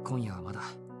今夜はまだ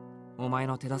お前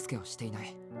の手助けをしていな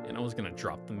い。 And I was gonna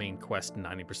drop the main quest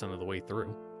 90% of the way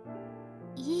through.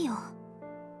 いいよ。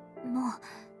もう、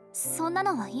そんな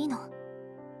のはいいの。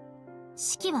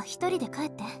式は一人で帰っ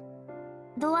て。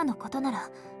ドアのことなら、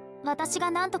私が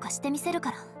何とかしてみせる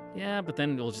から。Yeah, but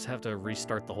then we'll just have to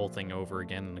restart the whole thing over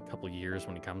again in a couple years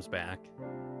when he comes back.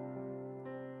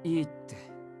 いいって。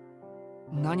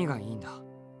何がいいんだ、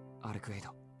アルクエイド。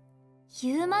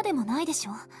言うまでもないでし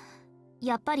ょ。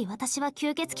やっぱり私は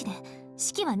吸血鬼で、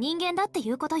式は人間だって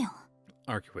いうことよ。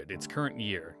Arcueid, it's current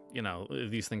year. You know,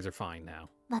 these things are fine now.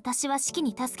 私は式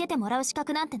に助けてもらう資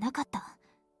格なんてなかった。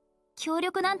協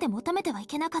力なんて求めてはい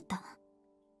けなかった。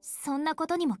そんなこ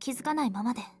とにも気づかないま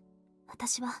まで、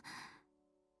私は、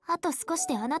あと少し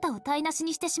であなたを台無し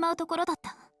にしてしまうところだっ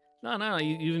た。No, no,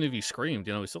 even if you screamed,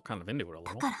 you know, he's still kind of into it a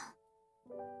だ little. から、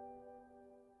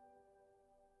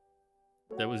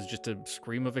 That was just a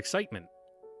scream of excitement.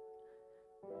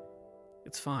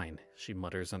 It's fine, she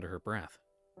mutters under her breath.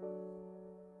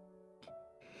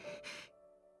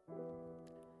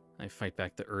 I fight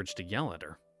back the urge to yell at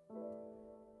her.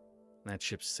 That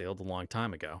ship sailed a long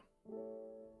time ago.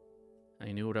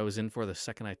 I knew what I was in for the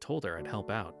second I told her I'd help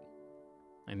out.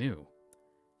 I knew,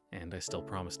 and I still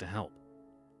promised to help.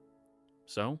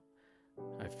 So,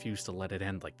 I refused to let it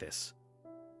end like this.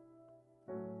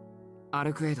 ア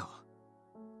ルクエイド、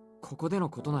ここでの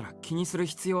ことなら気にする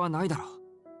必要はないだろ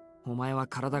う。お前は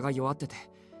体が弱ってて、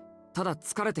ただ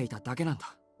疲れていただけなん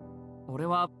だ。俺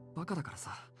はバカだから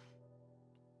さ。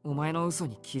お前の嘘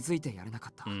に気づいてやれなか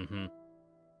った。Mm-hmm.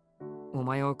 お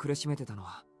前を苦しめてたの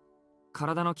は、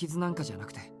体の傷なんかじゃな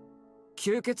くて、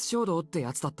吸血衝動って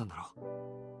やつだったんだ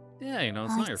ろ。Yeah, you know,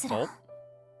 it's あ not い your つ fault.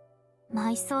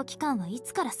 ら、埋葬期間はい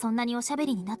つからそんなにおしゃべ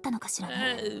りになったのかしら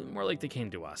ね。More like they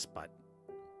came to us, but...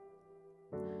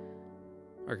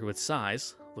 Arcueid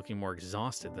sighs, looking more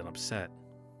exhausted than upset.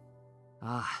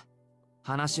 ああ、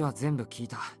話は全部聞い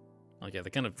た。 Like, yeah,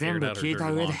 they kind of 全 aired 部 out her 聞いた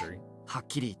dirty 上で、 laundry. はっ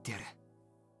きり言ってやる。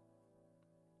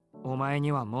お前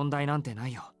には問題なんてな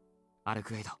いよ、アル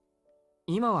クエイド。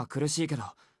今は苦しいけど、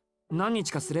何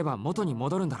日かすれば元に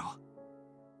戻るんだろ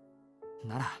う。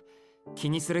なら、気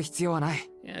にする必要はない。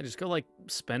Yeah, just go, like,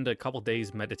 spend a couple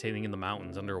days meditating in the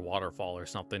mountains under a waterfall or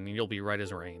something, and you'll be right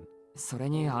as rain. それ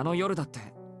にあの夜だって、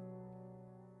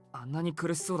あんなに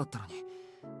苦しそうだったのに、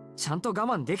ちゃんと我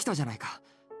慢できたじゃないか。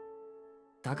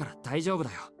だから大丈夫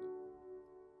だよ。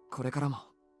これからも、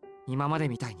今まで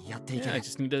みたいにやっていけ Yeah, I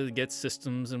just need to get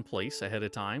systems in place ahead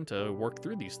of time to work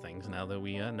through these things now that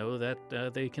we know that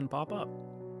they can pop up.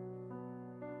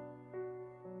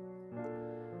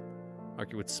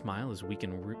 Arcueid's smile is weak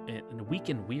and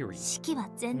weary. 式は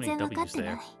全然分かって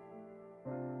ない。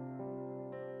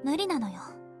無理なのよ。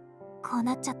こう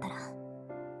なっちゃったら、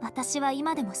私は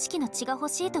今でも式の血が欲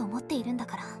しいと思っているんだ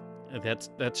から。That's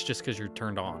just because you're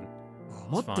turned on.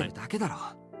 思ってるだけだろ。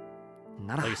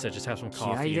なら、 Like you said, just have some 気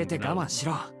合い coffee 入れ and て我慢し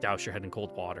ろ。 douse your head in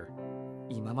cold water.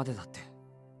 今までだって、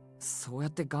そうや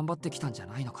って頑張ってきたんじゃ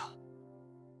ないのか。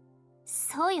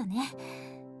そうよね。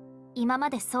今ま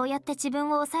でそうやって自分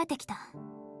を抑えてきた。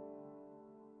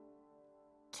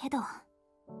けど、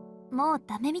もう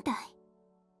ダメみたい。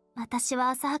私は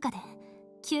浅はかで、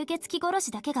吸血鬼殺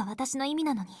しだけが私の意味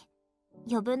なのに、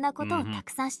余分なことをた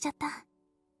くさんしちゃった。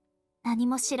何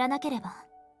も知らなければ、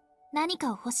何か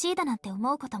を欲しいだなんて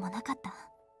思うこともなかった。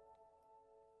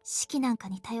式なんか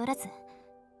に頼らず、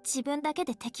自分だけ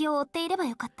で敵を追っていれば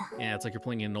よかった。Yeah, it's like you're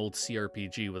playing an old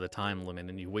CRPG with a time limit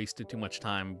and you wasted too much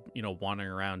time, you know,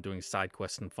 wandering around doing side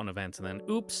quests and fun events and then,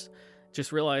 oops,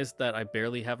 just realized that I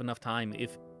barely have enough time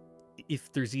if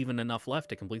there's even enough left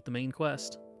to complete the main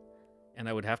quest. And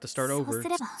I would have to start over.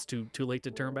 It's too late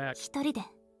to turn back. 一人で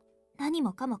何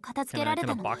もかも片付けられた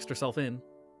Kind の of に。 boxed herself in.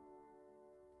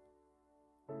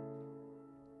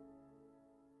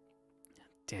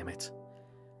 Damn it.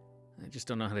 I just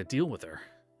don't know how to deal with her.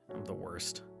 I'm the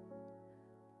worst.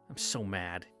 I'm so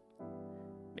mad.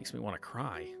 Makes me want to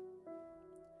cry.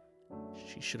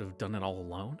 She should have done it all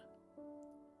alone.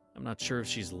 I'm not sure if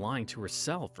she's lying to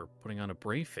herself or putting on a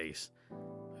brave face.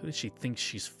 Who does she think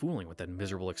she's fooling with that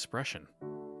miserable expression?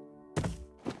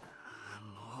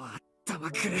 もう頭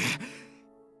くる。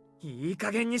いい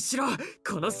加減にしろ、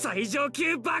この最上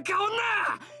級バカ女。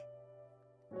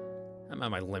 I'm at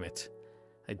my limit.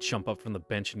 I'd jump up from the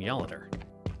bench and yell at her.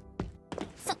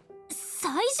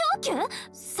 最上級バカ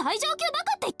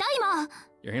って言った今。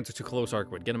 Your hands are too close,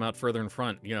 Arcueid. Get him out further in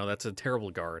front. You know, that's a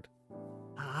terrible guard.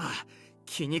 ああ、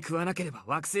気に食わなければ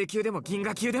惑星級でも銀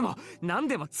河級でも何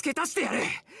でも付け足してやる。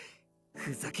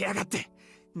ふざけやがって。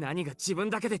何が自分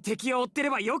だけで敵を追ってれ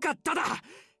ばよかっただ。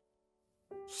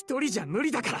一人じゃ無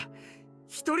理だから。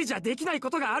一人じゃできないこ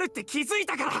とがあるって気づい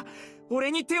たから。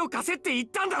俺に手を貸せって言っ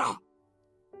たんだろ。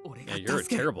俺が Yeah, you're a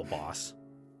助ける。 terrible boss.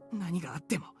 何があっ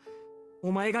ても、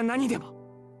お前が何でも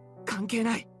関係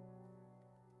ない。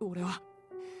俺は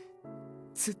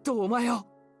ずっとお前を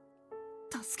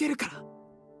助けるから。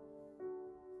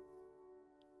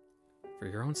For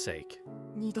your own sake.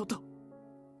 二度と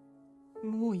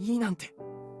もういいなんて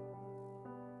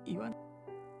言わない。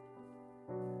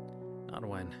 Not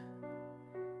when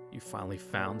you finally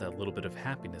found that little bit of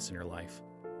happiness in your life.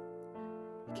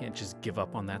 You can't just give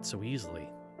up on that so easily.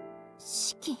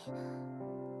 四季、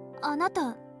あな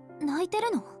た泣いて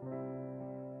るの？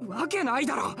わけない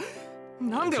だろ。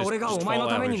なんで俺がお前の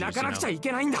ために泣かなくちゃい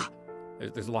けないんだ。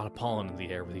 There's a lot of pollen in the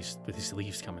air with these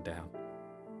leaves coming down.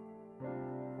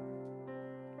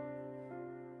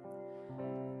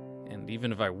 And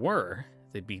even if I were,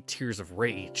 they'd be tears of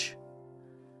rage.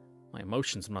 My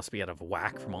emotions must be out of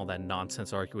whack from all that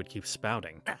nonsense Arcueid keeps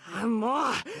spouting. も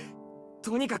う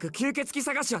とにかく吸血鬼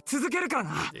探しは続けるから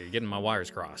な。 You're getting my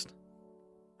wires crossed.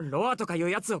 ロアとかいう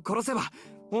やつを殺せば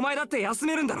お前だって休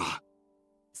めるんだろ。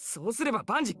そうすれば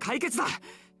万事解決だ。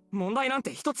問題なん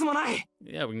て一つもない。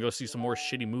 Yeah, we can go see some more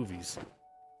shitty movies.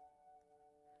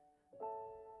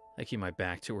 I keep my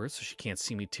back to her so she can't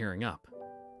see me tearing up.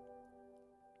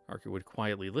 Arcueid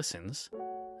quietly listens,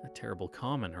 a terrible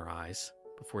calm in her eyes,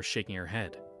 before shaking her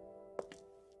head.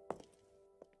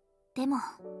 でも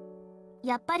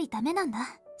やっぱりダメなんだ、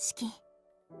四季。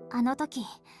あの時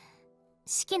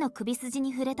四季の首筋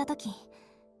に触れた時、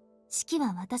四季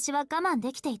は私は我慢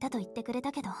できていたと言ってくれ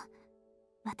たけど、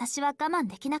私は我慢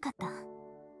できなかった。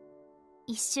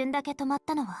一瞬だけ止まっ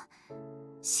たのは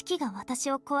四季が私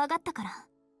を怖がったから。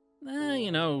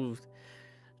You know,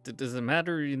 does it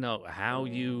matter, you know, how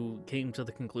you came to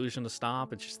the conclusion to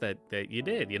stop? It's just that you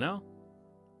did, you know?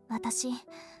 私、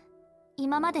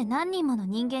今まで何人もの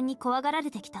人間に怖がら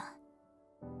れてきた。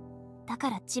だか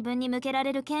ら自分に向けら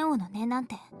れる剣王の念なん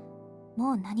て、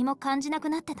もう何も感じなく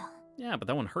なってた。Yeah, but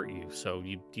that one hurt you, so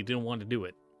you didn't want to do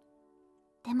it.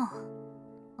 でも、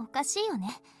おかしいよね。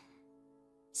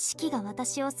四季が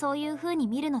私をそういう風に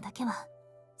見るのだけは、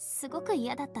すごく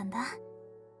嫌だったんだ。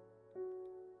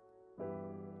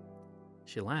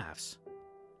She laughs.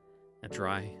 A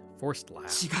dry, forced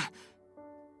laugh. 違う。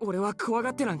俺は怖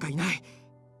がってなんかいない。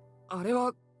あれ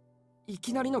はい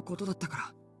きなりのことだった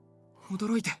から。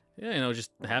驚いて。Yeah, you know, it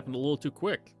just happened a little too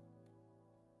quick.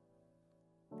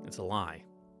 It's a lie.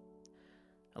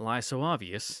 A lie so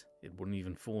obvious, it wouldn't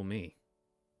even fool me.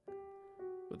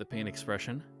 With a pained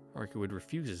expression, Arcueid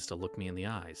refuses to look me in the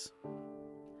eyes.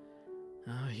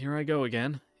 Here I go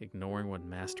again, ignoring what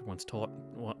Master once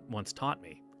taught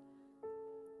me.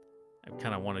 I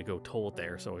kind of want to go told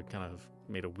there, so it kind of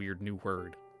made a weird new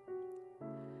word.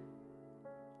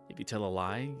 If you tell a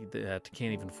lie that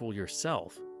can't even fool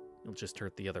yourself, you'll just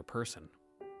hurt the other person.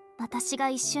 私が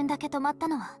一瞬だけ止まった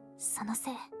のはその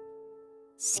せい。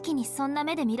四季にそんな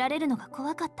目で見られるのが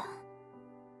怖かった。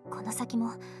この先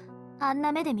もあん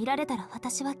な目で見られたら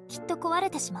私はきっと壊れ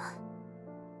てしまう。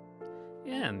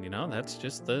Yeah, and you know, that's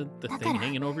just the thing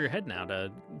hanging over your head now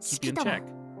to keep you in check.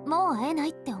 もう会えな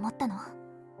いって思ったの。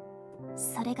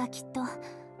それがきっと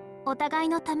お互い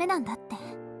のためなんだって。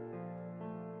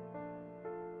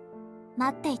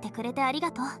待っていてくれてあり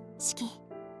がとう、四季。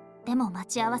でも待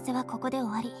ち合わせはここで終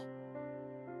わり。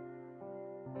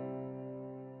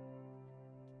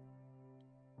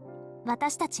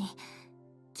私たち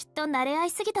きっと慣れ合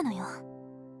いすぎたのよ。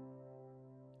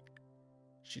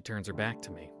She turns her back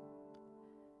to me,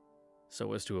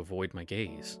 so as to avoid my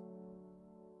gaze.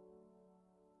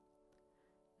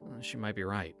 She might be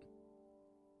right.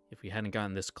 If we hadn't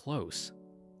gotten this close,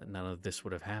 then none of this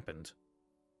would have happened.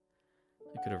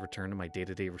 I could have returned to my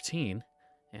day-to-day routine,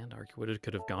 and Arcueid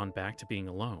could have gone back to being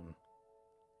alone.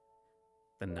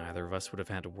 Then neither of us would have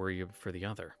had to worry for the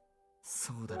other.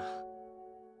 そうだな。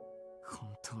本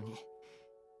当に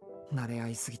慣れ合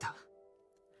いすぎた。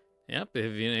 Yep,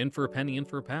 if you're in for a penny, in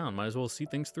for a pound. Might as well see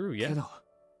things through, け yeah. ど、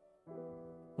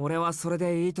俺はそれ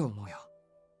でいいと思うよ。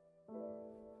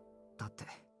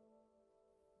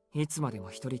いつまでも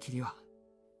一人きりは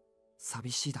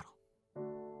寂しいだろ。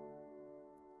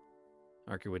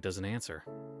 Arcueid doesn't answer.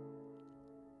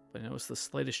 But I notice the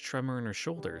slightest tremor in her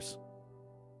shoulders.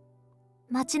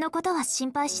 町のことは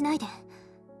心配しないで。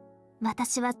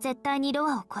私は絶対にロ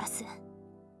アを殺す。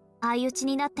相打ち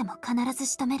になっても必ず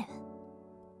仕留める。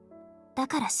だ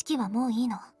から式はもういい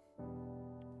の。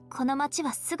この町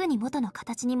はすぐに元の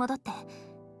形に戻って、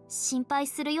心配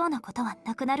するようなことは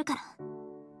なくなるから。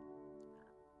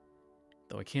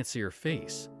Though I can't see her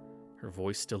face, her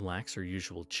voice still lacks her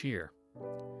usual cheer.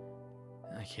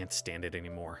 I can't stand it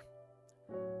anymore.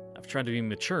 I've tried to be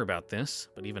mature about this,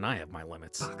 but even I have my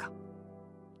limits. バカ。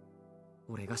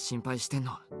俺が心配してん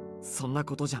のはそんな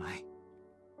ことじゃない。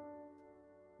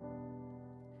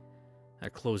 I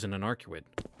close in on Arcueid.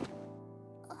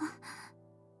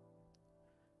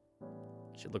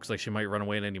 She looks like she might run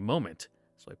away at any moment,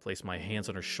 so I place my hands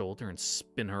on her shoulder and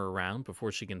spin her around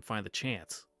before she can find the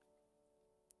chance.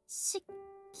 式。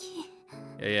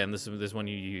 Yeah, and this one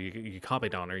you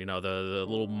copied on her, you know, the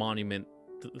little monument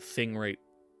thing right,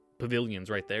 pavilions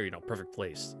right there, you know, perfect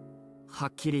place. は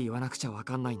っきり言わなくちゃわ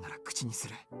かんないんなら口にす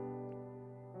る。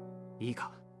いい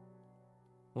か。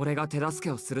俺が手助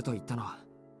けをすると言ったのは、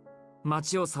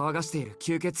町を騒がしている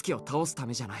吸血鬼を倒すた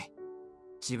めじゃない。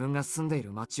自分が住んでい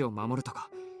る町を守るとか、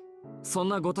そん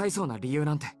なご大層な理由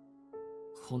なんて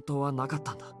本当はなかっ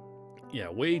たんだ。 Yeah,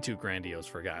 way too grandiose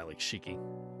for a guy like Shiki.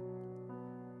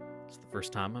 It's the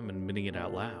first time I'm admitting it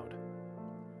out loud.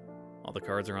 All the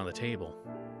cards are on the table.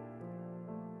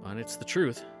 But it's the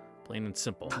truth, plain and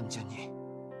simple. 単純に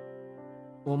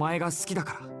お前が好きだ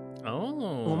から、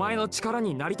Oh. お前の力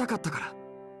になりたかったから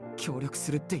協力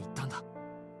するって言ったんだ。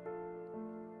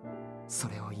そ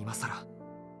れを今さら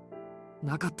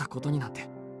なかったことになんて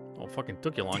Well, it fucking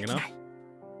took you long でき enough. ない。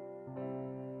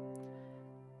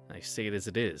 I say it as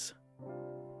it is,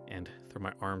 and throw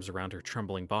my arms around her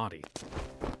trembling body.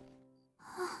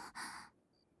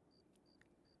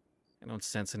 I don't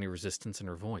sense any resistance in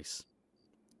her voice.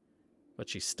 But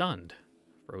she's stunned,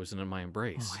 frozen in my お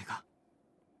embrace. 前が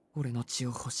俺の血を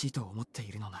欲しいと思って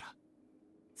いるのなら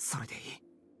それでいい。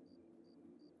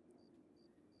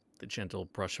 The gentle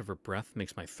brush of her breath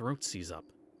makes my throat seize up.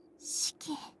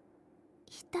 式。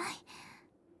痛い。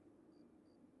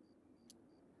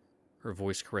 Her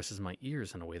voice caresses my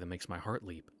ears in a way that makes my heart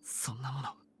leap. そんなもの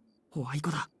ホワイト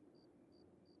だ。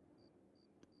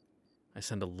 I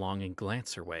send a longing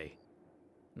glance her way,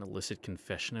 an illicit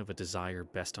confession of a desire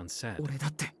best unsaid. 俺だ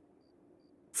って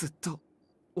ずっと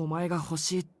お前が欲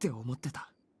しいって思って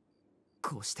た。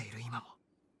こうしている今も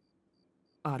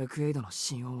アルクエイドの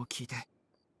心音を聞いて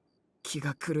気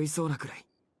が狂いそうなくらい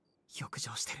欲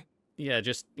情してる。 Yeah,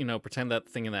 just, you know, pretend that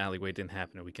thing in the alleyway didn't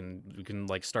happen. We can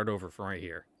like start over from right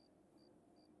here.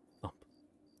 Thump.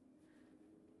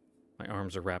 My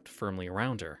arms are wrapped firmly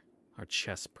around her, our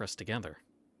chests pressed together.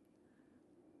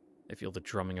 I feel the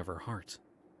drumming of her heart.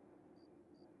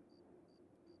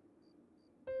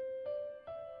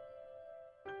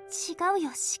 違う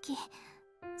よ、式。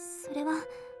それは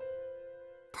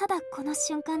ただこの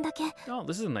瞬間だけ Oh,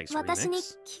 this is a nice 私に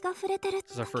remix. 気が触れてる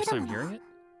This is だ our け first だ time もの。 hearing it?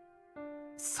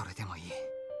 それでもいい。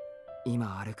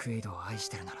今アルクエイドを愛し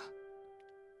てるなら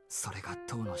それが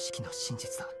当の式の真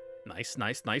実だ。 Nice,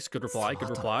 nice, nice. Good reply, good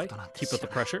reply. Keep up the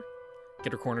pressure.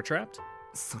 Get her corner trapped.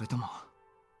 それとも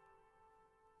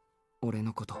俺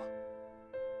のこと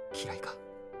嫌いか。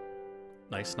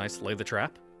 Nice, nice. Lay the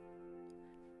trap.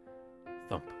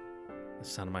 Thump. The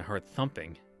sound of my heart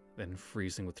thumping, then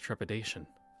freezing with trepidation.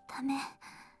 ダメ。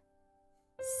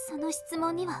その質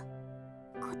問には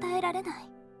答えられない。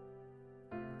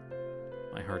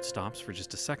 My heart stops for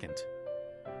just a second.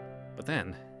 But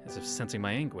then, as if sensing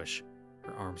my anguish,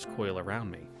 her arms coil around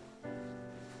me.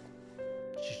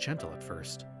 She's gentle at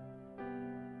first.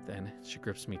 Then she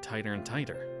grips me tighter and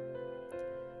tighter.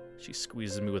 She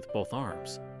squeezes me with both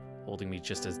arms, holding me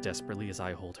just as desperately as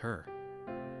I hold her.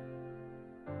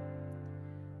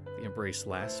 The embrace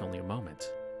lasts only a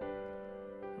moment.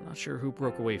 I'm not sure who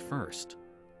broke away first.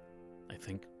 I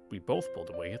think we both pulled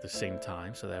away at the same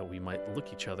time so that we might look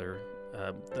at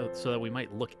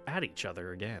each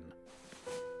other again.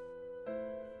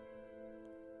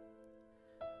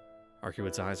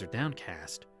 Arcueid's eyes are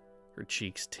downcast, her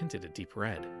cheeks tinted a deep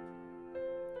red.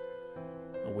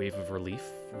 A wave of relief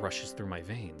rushes through my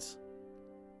veins.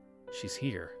 She's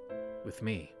here, with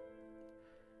me.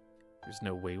 There's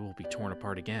no way we'll be torn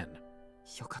apart again.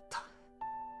 よかった。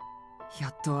や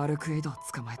っとアルクエイドを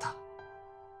捕まえた。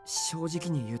正直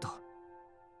に言うと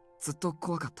ずっと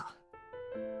怖かった。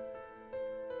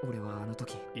俺はあの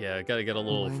時 Yeah, gotta get a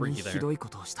お little 前に freaky ひ there. どいこ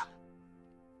とをした。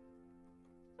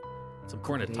 It's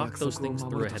これ important to で talk 約 those 束を things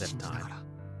守 through ると ahead of 信じなが time. ら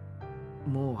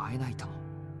もう会えないと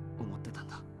思ってたん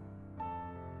だ。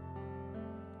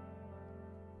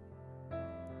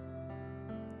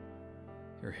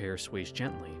 Her hair sways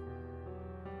gently.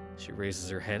 She raises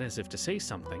her head as if to say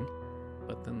something,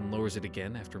 but then lowers it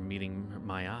again after meeting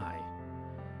my eye.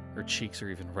 Her cheeks are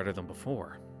even redder than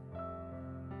before.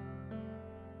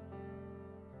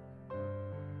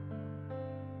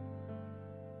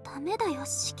 ダメだよ、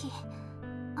シキ。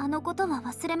あのことは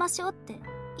忘れましょうって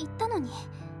言ったのに。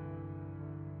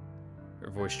Her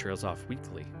voice trails off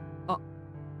weakly. Ah.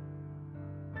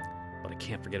 But I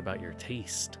can't forget about your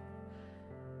taste.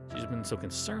 She's been so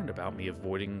concerned about me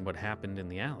avoiding what happened in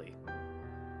the alley.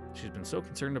 She's been so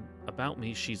concerned about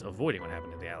me, she's avoiding what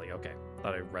happened in the alley. Okay,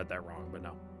 thought I read that wrong, but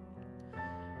no.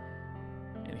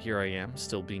 And here I am,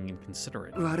 still being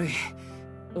inconsiderate. 悪い。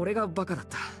俺がバカだっ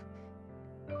た。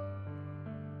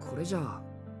これじゃあ、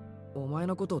お前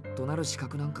のことを怒鳴る資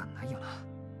格なんかないよな。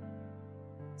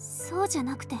そうじゃ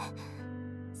なくて、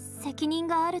責任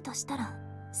があるとしたら、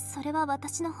それは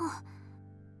私の方。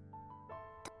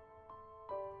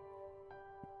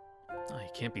Oh, you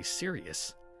can't be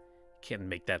serious. You can't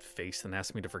make that face and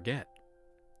ask me to forget.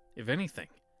 If anything,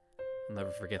 I'll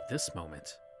never forget this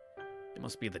moment. It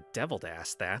must be the devil to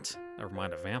ask that. Never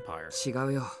mind a vampire. 違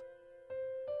うよ。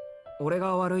俺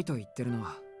が悪いと言ってるの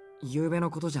は、昨べ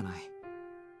のことじゃない。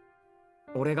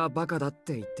俺がバカだっ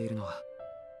て言っているのは、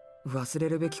忘れ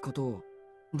るべきことを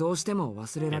どうしても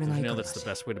忘れられないからだし。That's the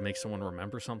best way to make someone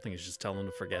remember something is just tell them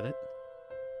to forget it.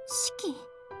 シキ。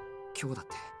今日だっ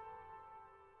て、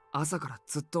朝から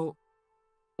ずっと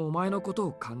お前のこと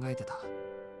を考えてた。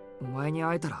お前に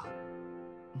会えたら、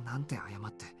なんて謝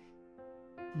って、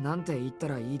なんて言った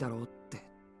らいいだろうって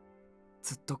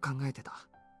ずっと考えてた。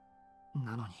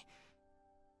なのに、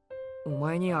お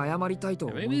前に謝りたいと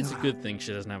思いながら。 Maybe it's a good thing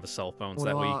she doesn't have a cell phone, so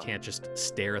that way you can't just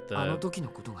stare at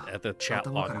the chat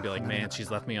log and be like, man, she's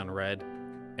left me on red,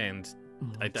 and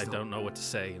I don't know what to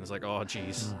say. And it's like, oh,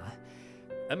 jeez.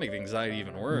 That makes the anxiety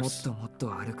even もっ worse. ともっ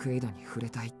とアルクエイドに触れ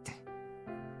たいって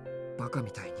バカ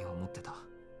みたいに思ってた。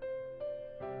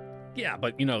 Yeah,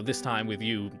 but you know, this time with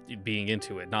you being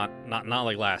into it, not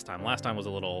like last time. Last time was a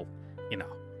little, you know,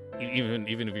 even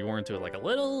if you weren't into it like a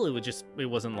little, it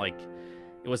wasn't like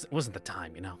it wasn't the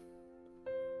time, you know.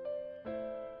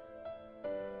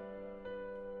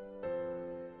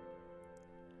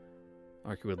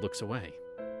 Arcueid looks away.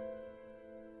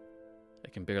 I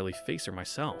can barely face her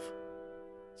myself,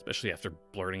 especially after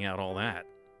blurting out all that.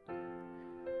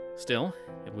 Still,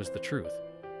 it was the truth.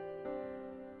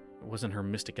 It wasn't her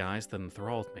mystic eyes that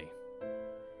enthralled me.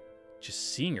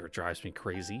 Just seeing her drives me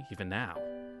crazy, even now.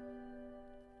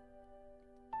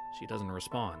 She doesn't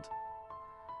respond.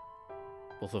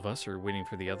 Both of us are waiting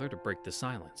for the other to break the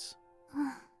silence.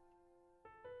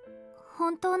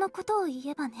 本当のことを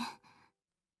言えばね。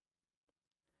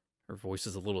 Her voice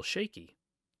is a little shaky.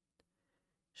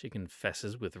 She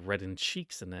confesses with reddened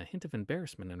cheeks and a hint of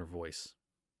embarrassment in her voice.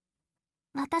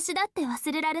 私だって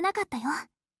忘れられなかったよ、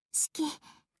シキ。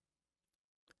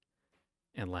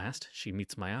 And last, she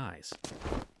meets my eyes.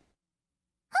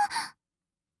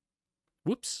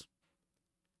 Whoops.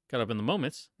 Caught up in the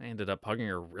moment, I ended up hugging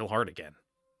her real hard again.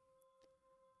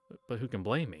 But who can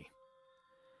blame me?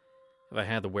 If I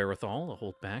had the wherewithal to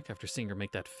hold back after seeing her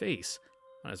make that face,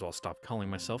 might as well stop calling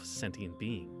myself a sentient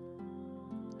being.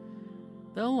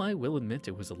 Though I will admit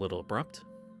it was a little abrupt.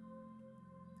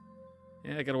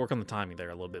 Yeah, I gotta work on the timing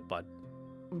there a little bit, bud.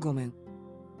 ごめん。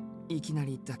いきな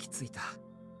り抱きついた。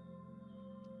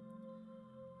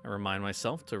 I remind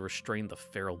myself to restrain the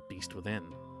feral beast within.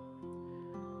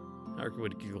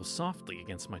 Arcueid giggles softly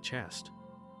against my chest.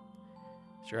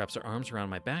 She wraps her arms around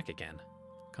my back again,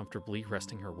 comfortably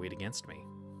resting her weight against me.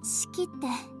 シキって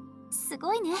す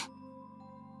ごいね。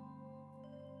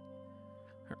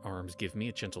 Her arms give me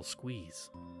a gentle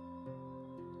squeeze.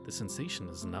 The sensation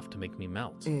is enough to make me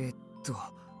melt.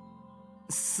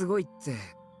 すごいって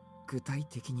具体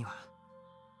的には。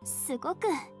すごく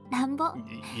乱暴。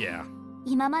 Yeah.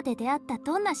 今まで出会った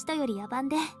どんな人より野蛮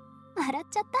で笑っ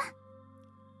ちゃった。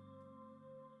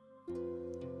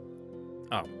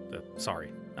 Oh,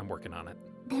 sorry. I'm working on it.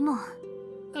 でも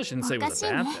I shouldn't say it was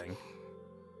a bad thing.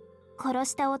 殺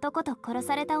した男と殺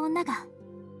された女が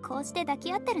こうして抱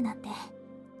き合ってるなんて。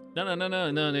 No.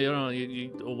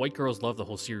 White girls love the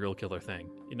whole serial killer thing.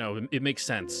 You know, it makes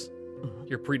sense.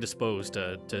 You're predisposed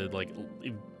to like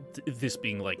this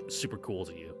being like super cool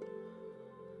to you.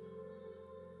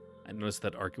 I notice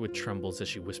that Arcueid trembles as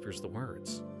she whispers the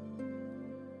words.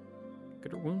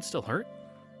 Could her wound still hurt?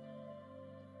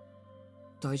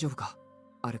 大丈夫か、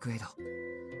アルクエイド。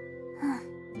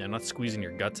Yeah, I'm not squeezing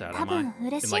your guts out, 多 am I? 分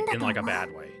嬉しいんだと In 思 like う。 a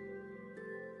bad way.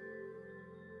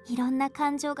 いろんな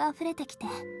感情が溢れてきて、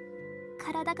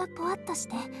体がポワッとし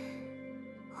て、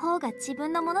方が自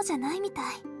分のものじゃないみたい。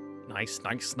Nice,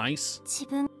 nice, nice. 自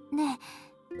分ね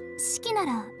え、式な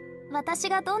ら私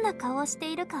がどんな顔をし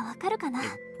ているかわかるかな。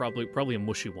 Probably a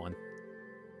mushy one.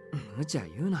 無茶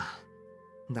言うな。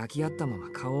抱き合ったまま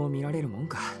顔を見られるもん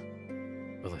か。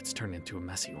But let's turn into a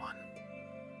messy one.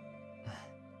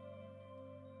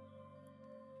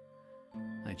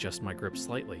 I adjust my grip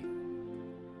slightly.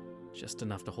 Just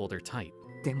enough to hold her tight.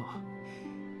 でも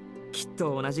きっ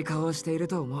と同じ顔をしている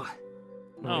と思う。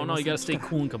 Oh no, you gotta stay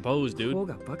cool and composed, dude. 方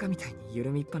がバカみたいに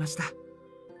緩みっぱなしだ。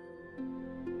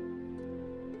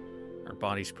 Our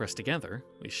bodies press together,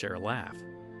 we share a laugh.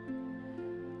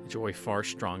 A joy far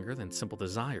stronger than simple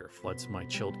desire floods my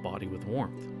chilled body with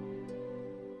warmth.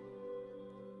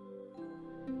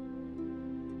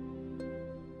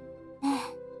 ね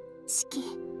え、式。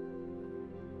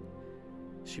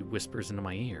 She whispers into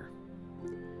my ear.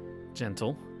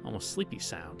 Gentle, almost sleepy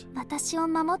sound. 私を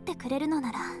守ってくれるの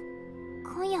なら、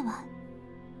今夜は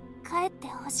帰って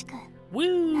ほしく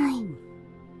Woo! ない。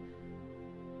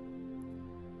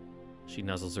 She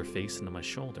nuzzles her face into my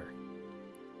shoulder.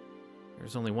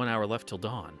 There's only 1 hour left till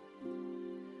dawn.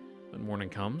 When morning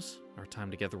comes, our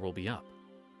time together will be up.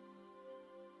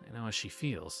 I know how she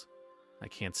feels. I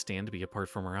can't stand to be apart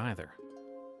from her either.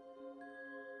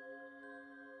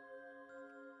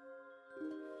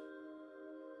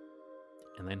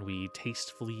 And then we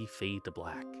tastefully fade to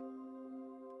black.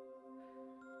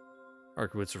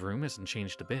 Arcueid's room hasn't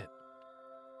changed a bit.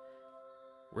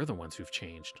 We're the ones who've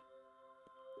changed.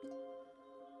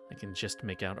 I can just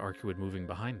make out Arcueid moving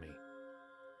behind me.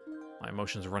 My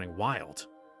emotions are running wild.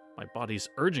 My body's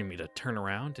urging me to turn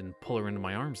around and pull her into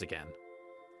my arms again.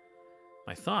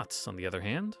 My thoughts, on the other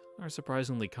hand, are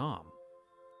surprisingly calm.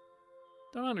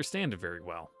 Don't understand it very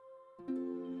well.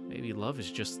 Maybe love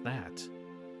is just that.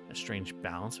 A strange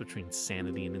balance between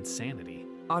sanity and insanity.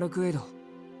 アルクエイド。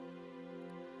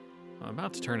 I'm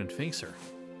about to turn and face her.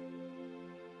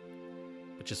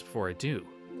 But just before I do,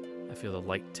 I feel the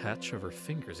light touch of her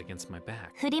fingers against my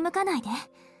back. 振り向かないで。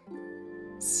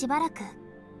しばらく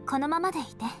このままでい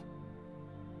て。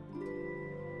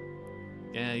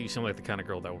 Yeah, you seem like the kind of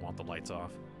girl that would want the lights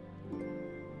off.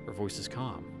 Her voice is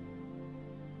calm.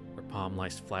 Her palm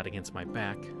lies flat against my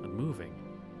back, unmoving,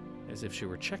 as if she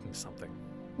were checking something.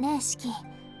 ねえ、式。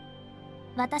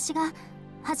私が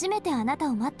初めてあなた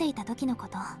を待っていた時のこ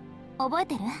と覚え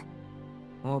てる？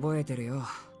覚えてるよ。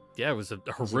 Yeah, it was a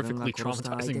horrifically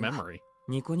traumatizing memory.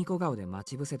 ニコニコ顔で待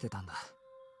ち伏せてたんだ。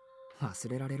忘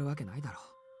れられるわけないだろ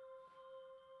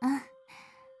う。うん。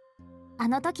あ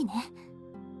の時ね、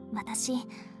私、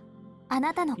あ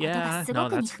なたのことがすご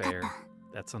く憎かっ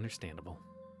た。That's understandable.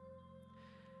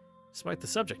 Despite the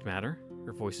subject matter,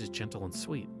 her voice is gentle and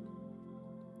sweet.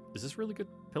 Is this really good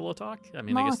pillow talk? I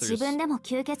mean, I もう guess 自分でも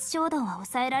吸血衝動は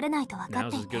抑えられないと分かっ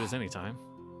now's てい as て、 good as any time.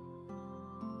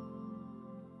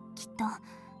 きっと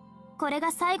これ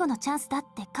が最後のチャンスだっ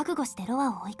て覚悟してロア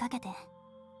を追いかけて、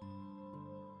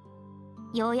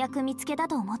ようやく見つけた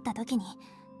と思った時に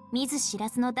見ず知ら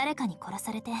ずの誰かに殺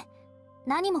されて、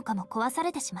何もかも壊さ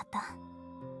れてしまった。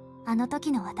あの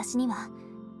時の私には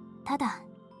ただ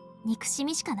憎し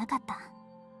みしかなかった。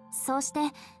そうして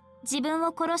自分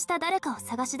を殺した誰かを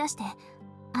探し出して、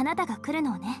あなたが来る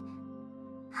のをね、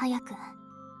早く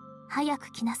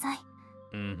来なさい。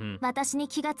私に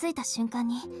気がついた瞬間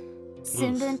に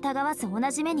寸分たがわず同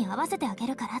じ目に合わせてあげ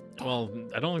るからって。 Well,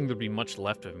 I don't think there'd be much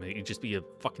left of him. It'd just be a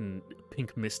fucking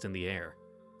pink mist in the air.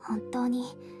 本当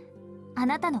にあ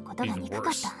なたのことが Even 憎か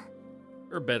っ worse.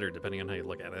 た。 Or better, depending on how you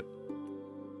look at it.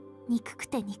 憎く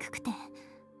て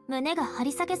胸が張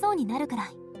り裂けそうになるくらい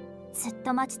ずっ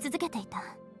と待ち続けていた。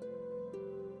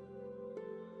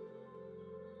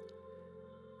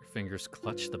 Her fingers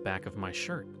clutch the back of my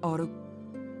shirt. アル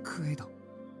クエイド。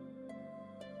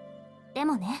で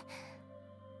もね、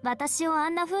私をあ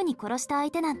んな風に殺した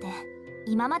相手なんて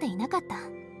今までいなかった。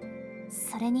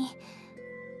それに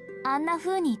あんな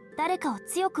風に誰かを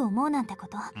強く思うなんてこ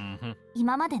と、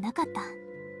今までなかった。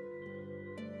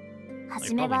 I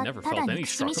初め probably は never ただ felt any 憎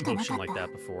し strong みしかなか emotion っ like た。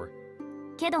 that before.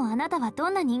 けどあなたはど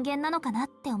んな人間なのかなっ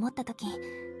て思った時、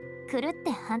狂っ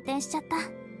て反転しちゃった。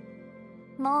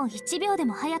もう1秒で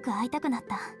も早く会いたくなっ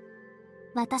た。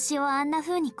私をあんな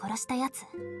風に殺したやつ、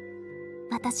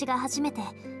私が初めて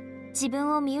自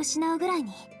分を見失うぐらい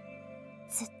に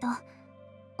ずっと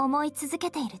思い続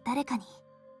けている誰かに。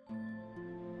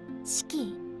シ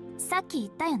キ、さっき言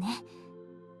ったよね、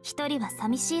一人は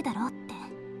寂しいだろうって。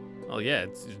 Oh yeah,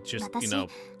 it's just, you know,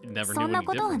 never knew any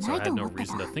different, so I had no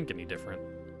reason to think any different.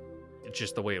 It's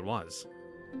just the way it was.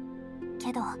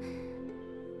 けど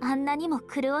あんなにも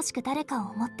苦しく誰かを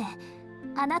思って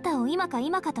あなたを今か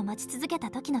今かと待ち続け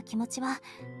た時の気持ちは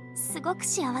すごく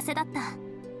幸せだった。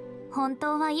本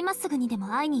当は今すぐにでも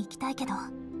会いに行きたいけど我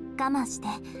慢して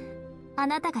あ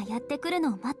なたがやってくる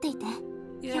のを待っていてよかっ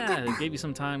Yeah, た。 it gave you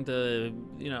some time to,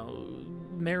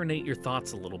 marinate your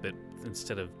thoughts a little bit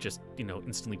instead of just,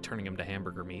 instantly turning them to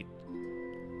hamburger meat.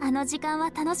 あの時間は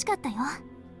楽しかったよ。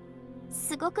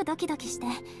すごくドキドキして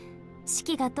シ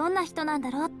キがどんな人なん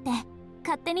だろうって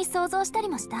勝手に想像したり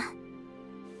もした。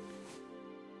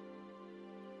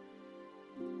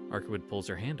 Arcueid pulls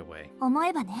her hand away. 思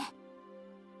えばね、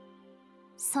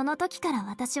その時から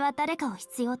私は誰かを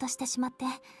必要としてしまって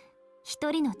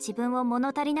一人の自分を物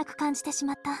足りなく感じてし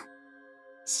まった。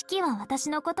シキは私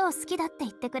のことを好きだって言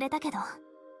ってくれたけど、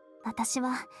私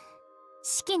は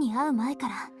シキに会う前か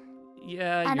ら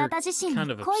Yeah, あな you're た自身 kind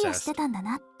に of 恋をして obsessed. たんだ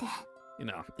なって。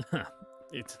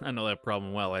I know that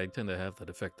problem well. I tend to have that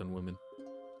effect on women.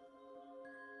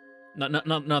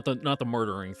 Not the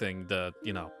murdering thing. The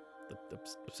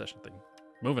obsession thing.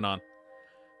 Moving on.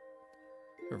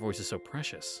 Her voice is so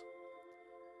precious.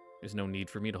 There's no need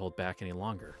for me to hold back any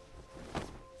longer.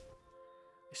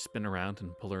 I spin around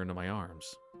and pull her into my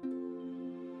arms.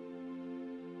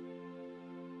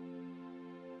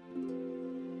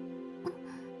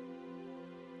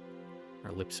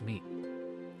 Our lips meet.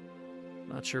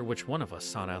 Not sure which one of us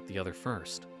sought out the other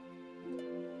first,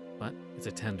 but it's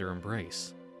a tender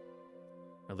embrace.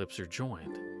 Our lips are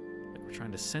joined, like we're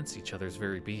trying to sense each other's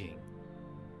very being.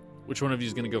 Which one of you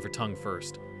is going to go for tongue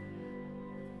first?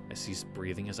 I cease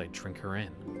breathing as I drink her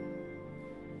in.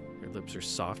 Her lips are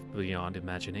soft beyond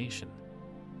imagination.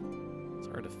 It's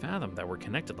hard to fathom that we're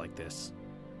connected like this.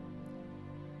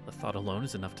 The thought alone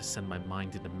is enough to send my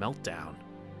mind into meltdown.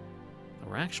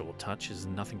 Our actual touch is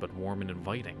nothing but warm and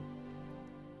inviting.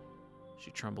 She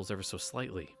trembles ever so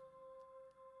slightly,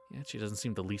 yet she doesn't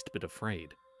seem the least bit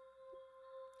afraid.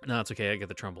 No, it's okay, I get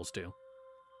the trembles too.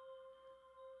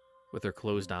 With her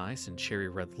closed eyes and cherry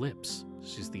red lips,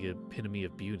 she's the epitome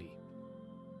of beauty.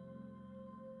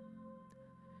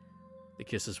 The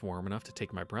kiss is warm enough to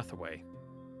take my breath away.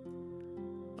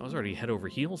 I was already head over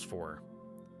heels for her.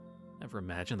 Never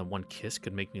imagined that one kiss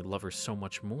could make me love her so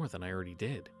much more than I already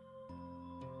did.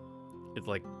 It,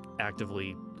 like,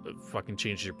 actively fucking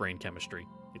changes your brain chemistry.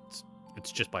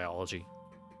 It's just biology.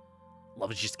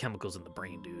 Love is just chemicals in the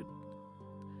brain, dude.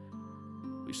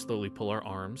 We slowly pull our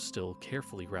arms, still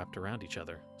carefully wrapped around each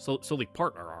other. Slowly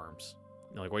part our arms.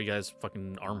 Like, why are you guys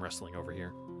fucking arm wrestling over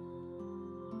here?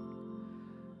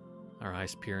 Our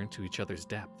eyes peer into each other's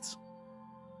depths.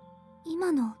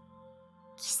 今の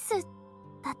キス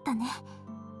だったね。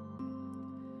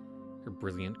 Her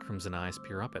brilliant crimson eyes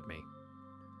peer up at me.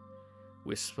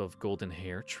 Wisps of golden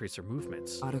hair trace her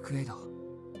movements. アルクエイド、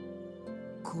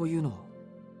こういうの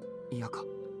嫌か？う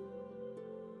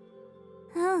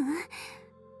うん、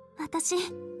私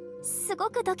す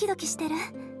ごくドキドキしてる。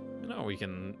We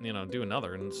can, do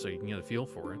another, and so you can get a feel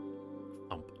for it.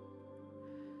 Thump.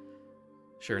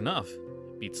 Sure enough,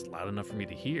 it beats loud enough for me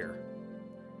to hear.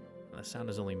 And the sound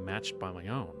is only matched by my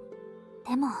own.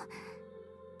 でも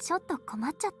ちょっと困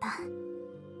っちゃった。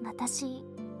私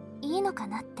いいのか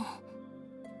なって。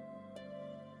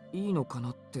いいのか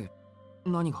なって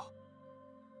何が？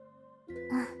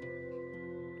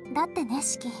だってね、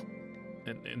シキ。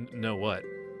And know what?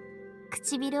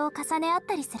 唇を重ね合っ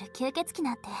たりする吸血鬼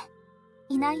なんて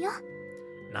いないよ。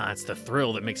Nah, it's the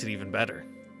thrill that makes it even better.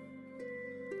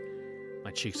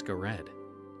 My cheeks go red.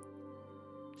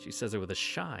 She says it with a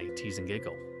shy, teasing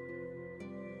giggle.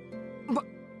 But...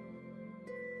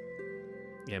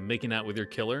 Yeah, making out with your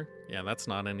killer? Yeah, that's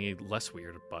not any less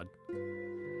weird, bud.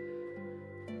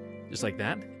 Just like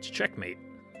that, it's checkmate.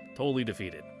 Totally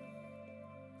defeated.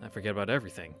 I forget about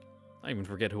everything. I even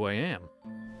forget who I am.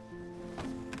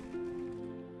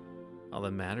 All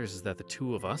that matters is that the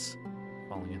two of us,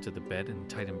 falling into the bed in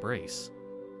tight embrace.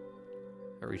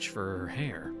 I reach for her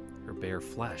hair, her bare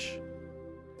flesh.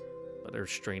 But I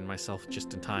restrain myself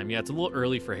just in time. Yeah, it's a little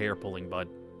early for hair pulling, bud.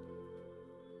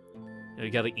 You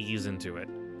gotta ease into it.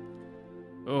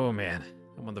 Oh man,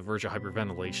 I'm on the verge of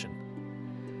hyperventilation.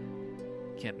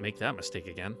 Can't make that mistake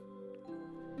again.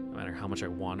 No matter how much I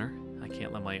want her, I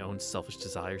can't let my own selfish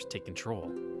desires take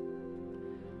control.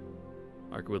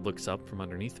 Arcueid looks up from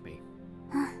underneath me.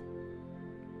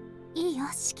 いいよ、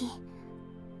シキ。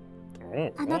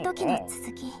あの時の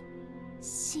続き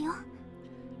しよう。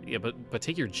Yeah, but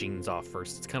take your jeans off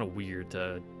first. It's kind of weird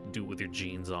to do it with your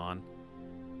jeans on.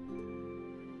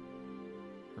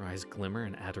 Her eyes glimmer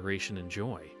in adoration and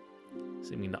joy,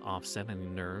 seeming to offset any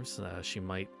nerves she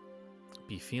might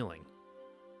be feeling.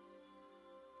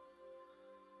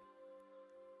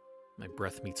 My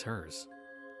breath meets hers.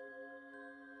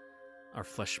 Our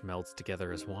flesh melds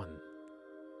together as one.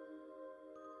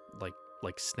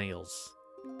 Like snails,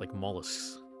 like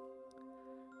mollusks.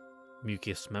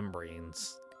 Mucous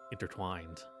membranes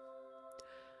intertwined.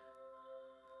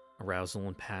 Arousal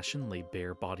and passion lay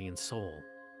bare body and soul.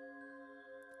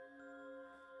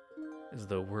 As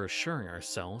though we're assuring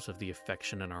ourselves of the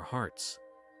affection in our hearts,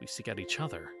 we seek out each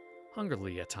other,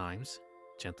 hungrily at times,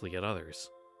 gently at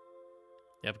others.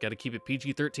 Yep, gotta keep it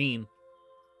PG-13.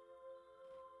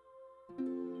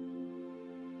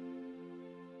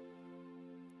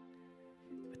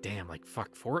 But damn, like,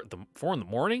 fuck, 4 in the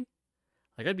morning?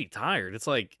 Like, I'd be tired. It's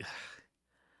like,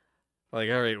 all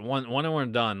right, one hour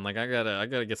and done. Like, I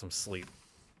gotta get some sleep.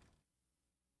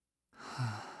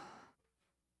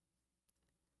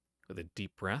 With a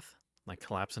deep breath, I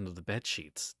collapse into the bed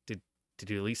sheets. Did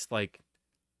you at least, like,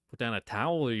 put down a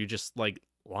towel, or are you just, like,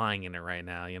 lying in it right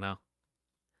now, you know?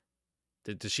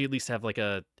 Does she at least have, like,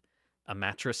 a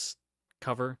mattress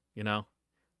cover, you know?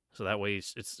 So that way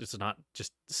it's not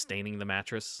just staining the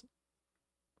mattress.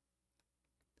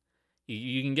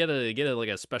 You can get a like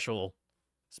a special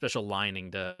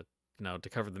lining to, you know, to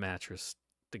cover the mattress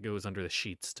that goes under the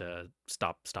sheets to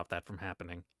stop that from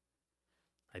happening.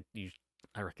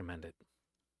 I recommend it.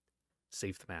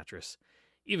 Save the mattress,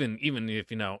 even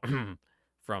if, you know,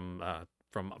 from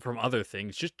other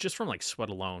things, just from like sweat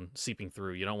alone seeping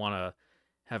through. You don't want to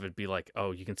have it be like,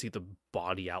 oh, you can see the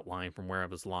body outline from where I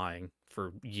was lying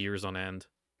for years on end.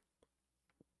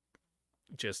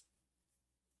 Just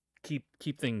keep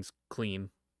things clean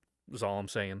is all I'm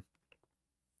saying.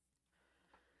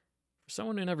 For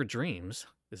someone who never dreams,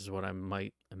 this is what I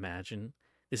might imagine.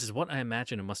 This is what I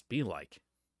imagine it must be like.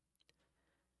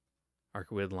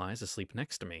 Arcueid lies asleep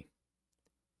next to me.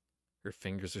 Her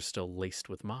fingers are still laced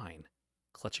with mine,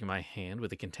 clutching my hand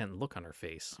with a content look on her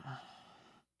face.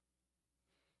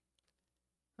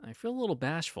 I feel a little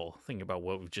bashful thinking about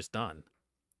what we've just done.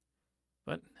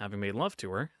 But having made love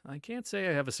to her, I can't say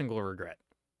I have a single regret.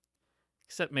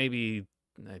 Except maybe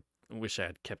I wish I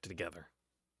had kept it together.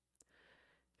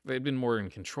 If I had been more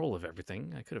in control of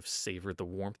everything, I could have savored the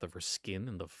warmth of her skin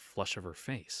and the flush of her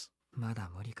face.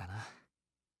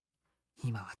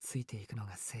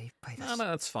 No,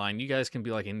 that's fine. You guys can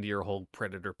be like into your whole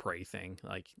predator-prey thing.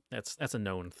 Like, that's a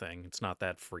known thing. It's not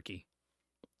that freaky.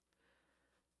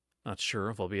 Not sure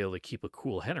if I'll be able to keep a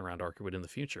cool head around Arcueid in the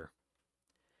future.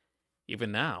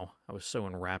 Even now, I was so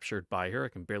enraptured by her, I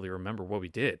can barely remember what we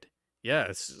did. Yeah,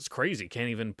 it's crazy. Can't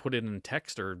even put it in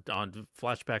text or on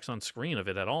flashbacks on screen of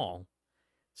it at all.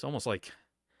 It's almost like,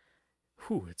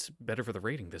 whew, it's better for the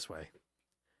rating this way.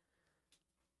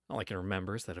 All I can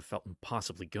remember is that it felt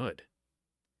impossibly good.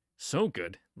 So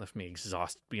good, left me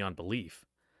exhausted beyond belief.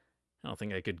 I don't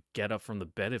think I could get up from the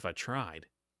bed if I tried.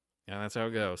 Yeah, that's how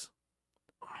it goes.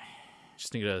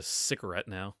 Just need a cigarette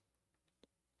now.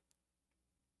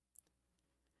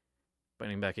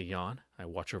 Biting back a yawn, I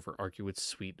watch over Arcueid's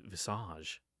sweet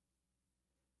visage.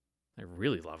 I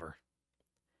really love her.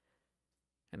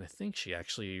 And I think she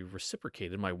actually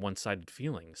reciprocated my one-sided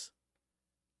feelings.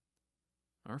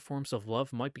 Our forms of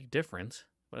love might be different,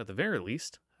 but at the very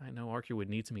least, I know Arcueid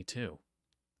needs me too.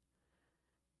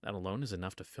 That alone is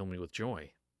enough to fill me with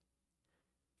joy.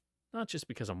 Not just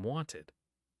because I'm wanted,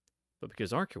 but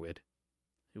because Arcueid,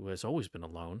 who has always been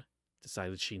alone,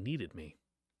 decided she needed me.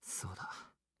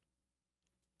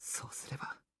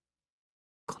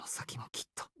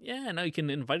 Yeah, now you can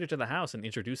invite her to the house and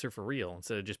introduce her for real,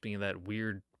 instead of just being that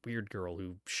weird girl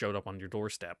who showed up on your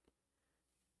doorstep.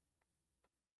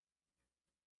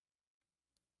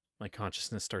 My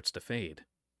consciousness starts to fade.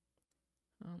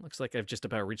 Well, looks like I've just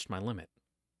about reached my limit.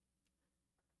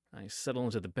 I settle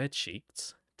into the bed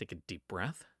sheets, take a deep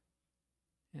breath,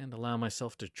 and allow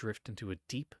myself to drift into a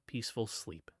deep, peaceful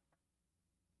sleep.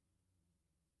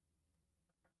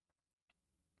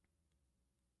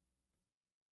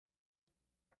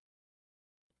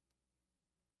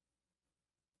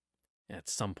 At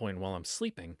some point while I'm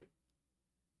sleeping,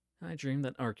 I dream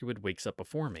that Arcueid wakes up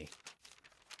before me.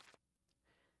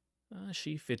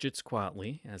 She fidgets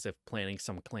quietly, as if planning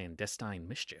some clandestine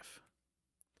mischief.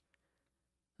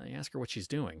 I ask her what she's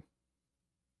doing.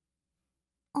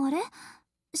 And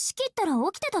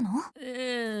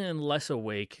less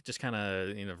awake, just kind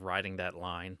of, you know, riding that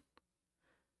line.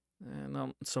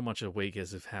 Not so much awake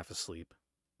as if half asleep.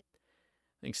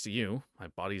 Thanks to you, my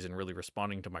body isn't really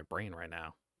responding to my brain right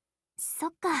now.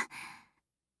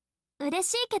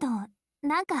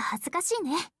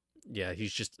 Yeah,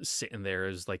 he's just sitting there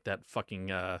as like that fucking,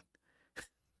 that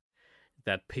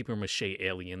paper mache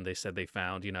alien they said they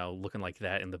found, you know, looking like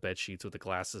that in the bed sheets with the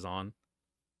glasses on.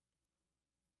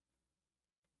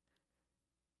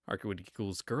 Arcueid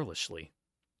giggles girlishly.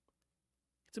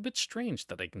 It's a bit strange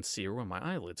that I can see her when my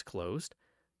eyelid's closed,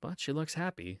 but she looks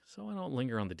happy, so I don't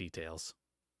linger on the details.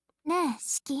 ねえ、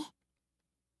四季。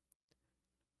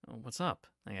 Oh, what's up?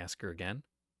 I ask her again.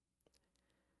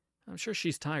 I'm sure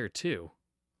she's tired too.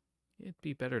 It'd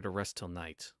be better to rest till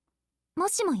night. も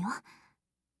しもよ。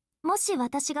もし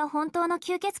私が本当の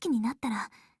吸血鬼になったら、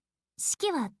四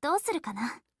季はどうするか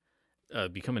な？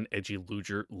 Become an edgy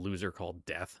loser called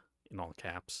Death, in all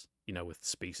caps. You know, with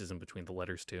spaces in between the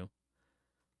letters too.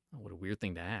 Oh, what a weird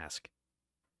thing to ask.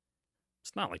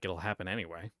 It's not like it'll happen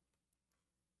anyway.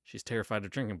 She's terrified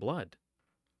of drinking blood.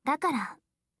 だから、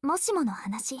もしもの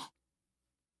話。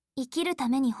生きるた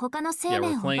めに他の生 Yeah,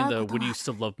 命 we're を奪 playing う the こと Would you は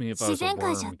still love me if I 自 was a 然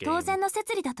界じゃ worm 当 game. 然の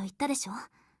摂理だと言ったでしょ。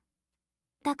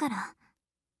だから、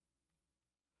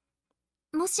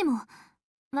もしも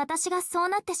私がそう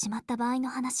なってしまった場合の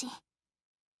話。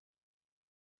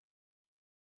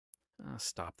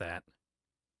Stop that.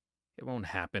 It won't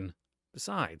happen.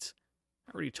 Besides,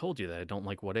 I already told you that I don't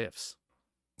like what ifs.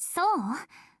 そう？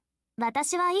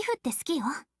私はイフって好きよ。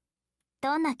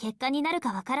どんな結果になる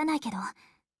かわからないけど、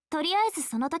とりあえず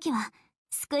その時は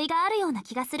救いがあるような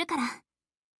気がするから。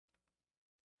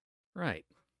Right.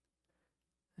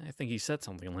 I think he said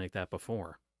something like that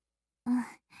before. うん。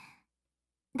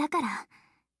だから、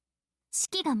四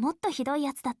季がもっとひどい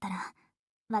やつだったら、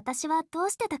私はどう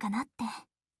してたかなって。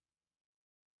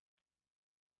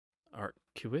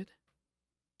Arcueid?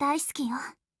 大好きよ、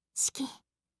四季。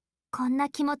こんな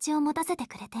気持ちを持たせて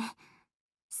くれて、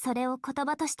それを言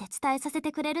葉として伝えさせ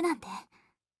てくれるなんて、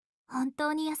本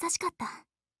当に優しかった。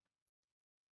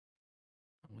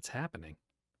What's happening?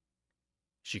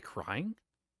 Is she crying?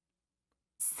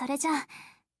 それじゃあ、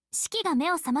四季が目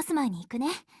を覚ます前に行くね。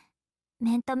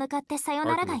面と向かってさよ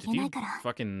ならが Arcueid, 言 did えな you いから、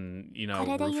 fucking, you こ know,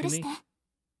 れで roofie 許して。me?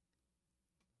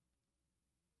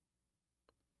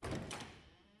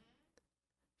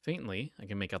 Faintly, I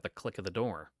can make out the click of the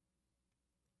door.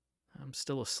 I'm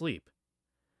still asleep,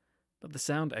 but the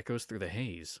sound echoes through the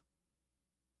haze.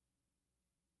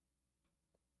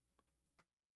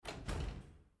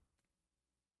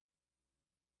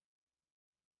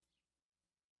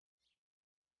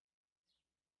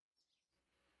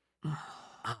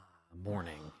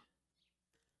 Morning.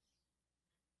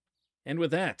 And with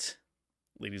that,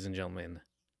 ladies and gentlemen,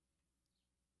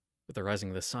 with the rising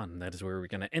of the sun, that is where we're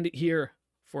going to end it here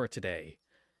for today.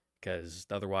 Because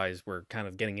otherwise we're kind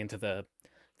of getting into the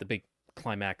big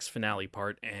climax finale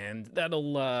part, and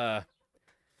that'll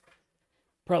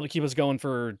probably keep us going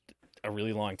for a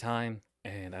really long time,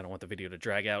 and I don't want the video to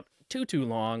drag out too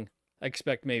long. I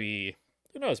expect maybe,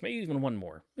 who knows, maybe even one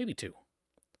more, maybe two.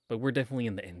 But we're definitely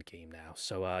in the end game now,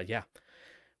 so yeah.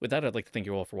 With that, I'd like to thank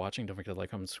you all for watching. Don't forget to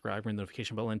like, comment, subscribe, ring the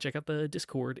notification bell, and check out the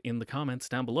Discord in the comments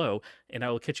down below, and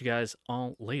I will catch you guys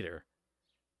all later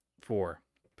for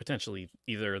potentially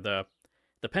either the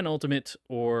penultimate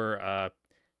or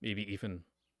maybe even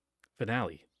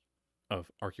finale of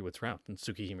Arcueid's Route and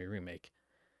Tsukihime Remake.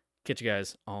 Catch you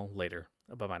guys all later.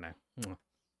 Bye-bye now. Mwah.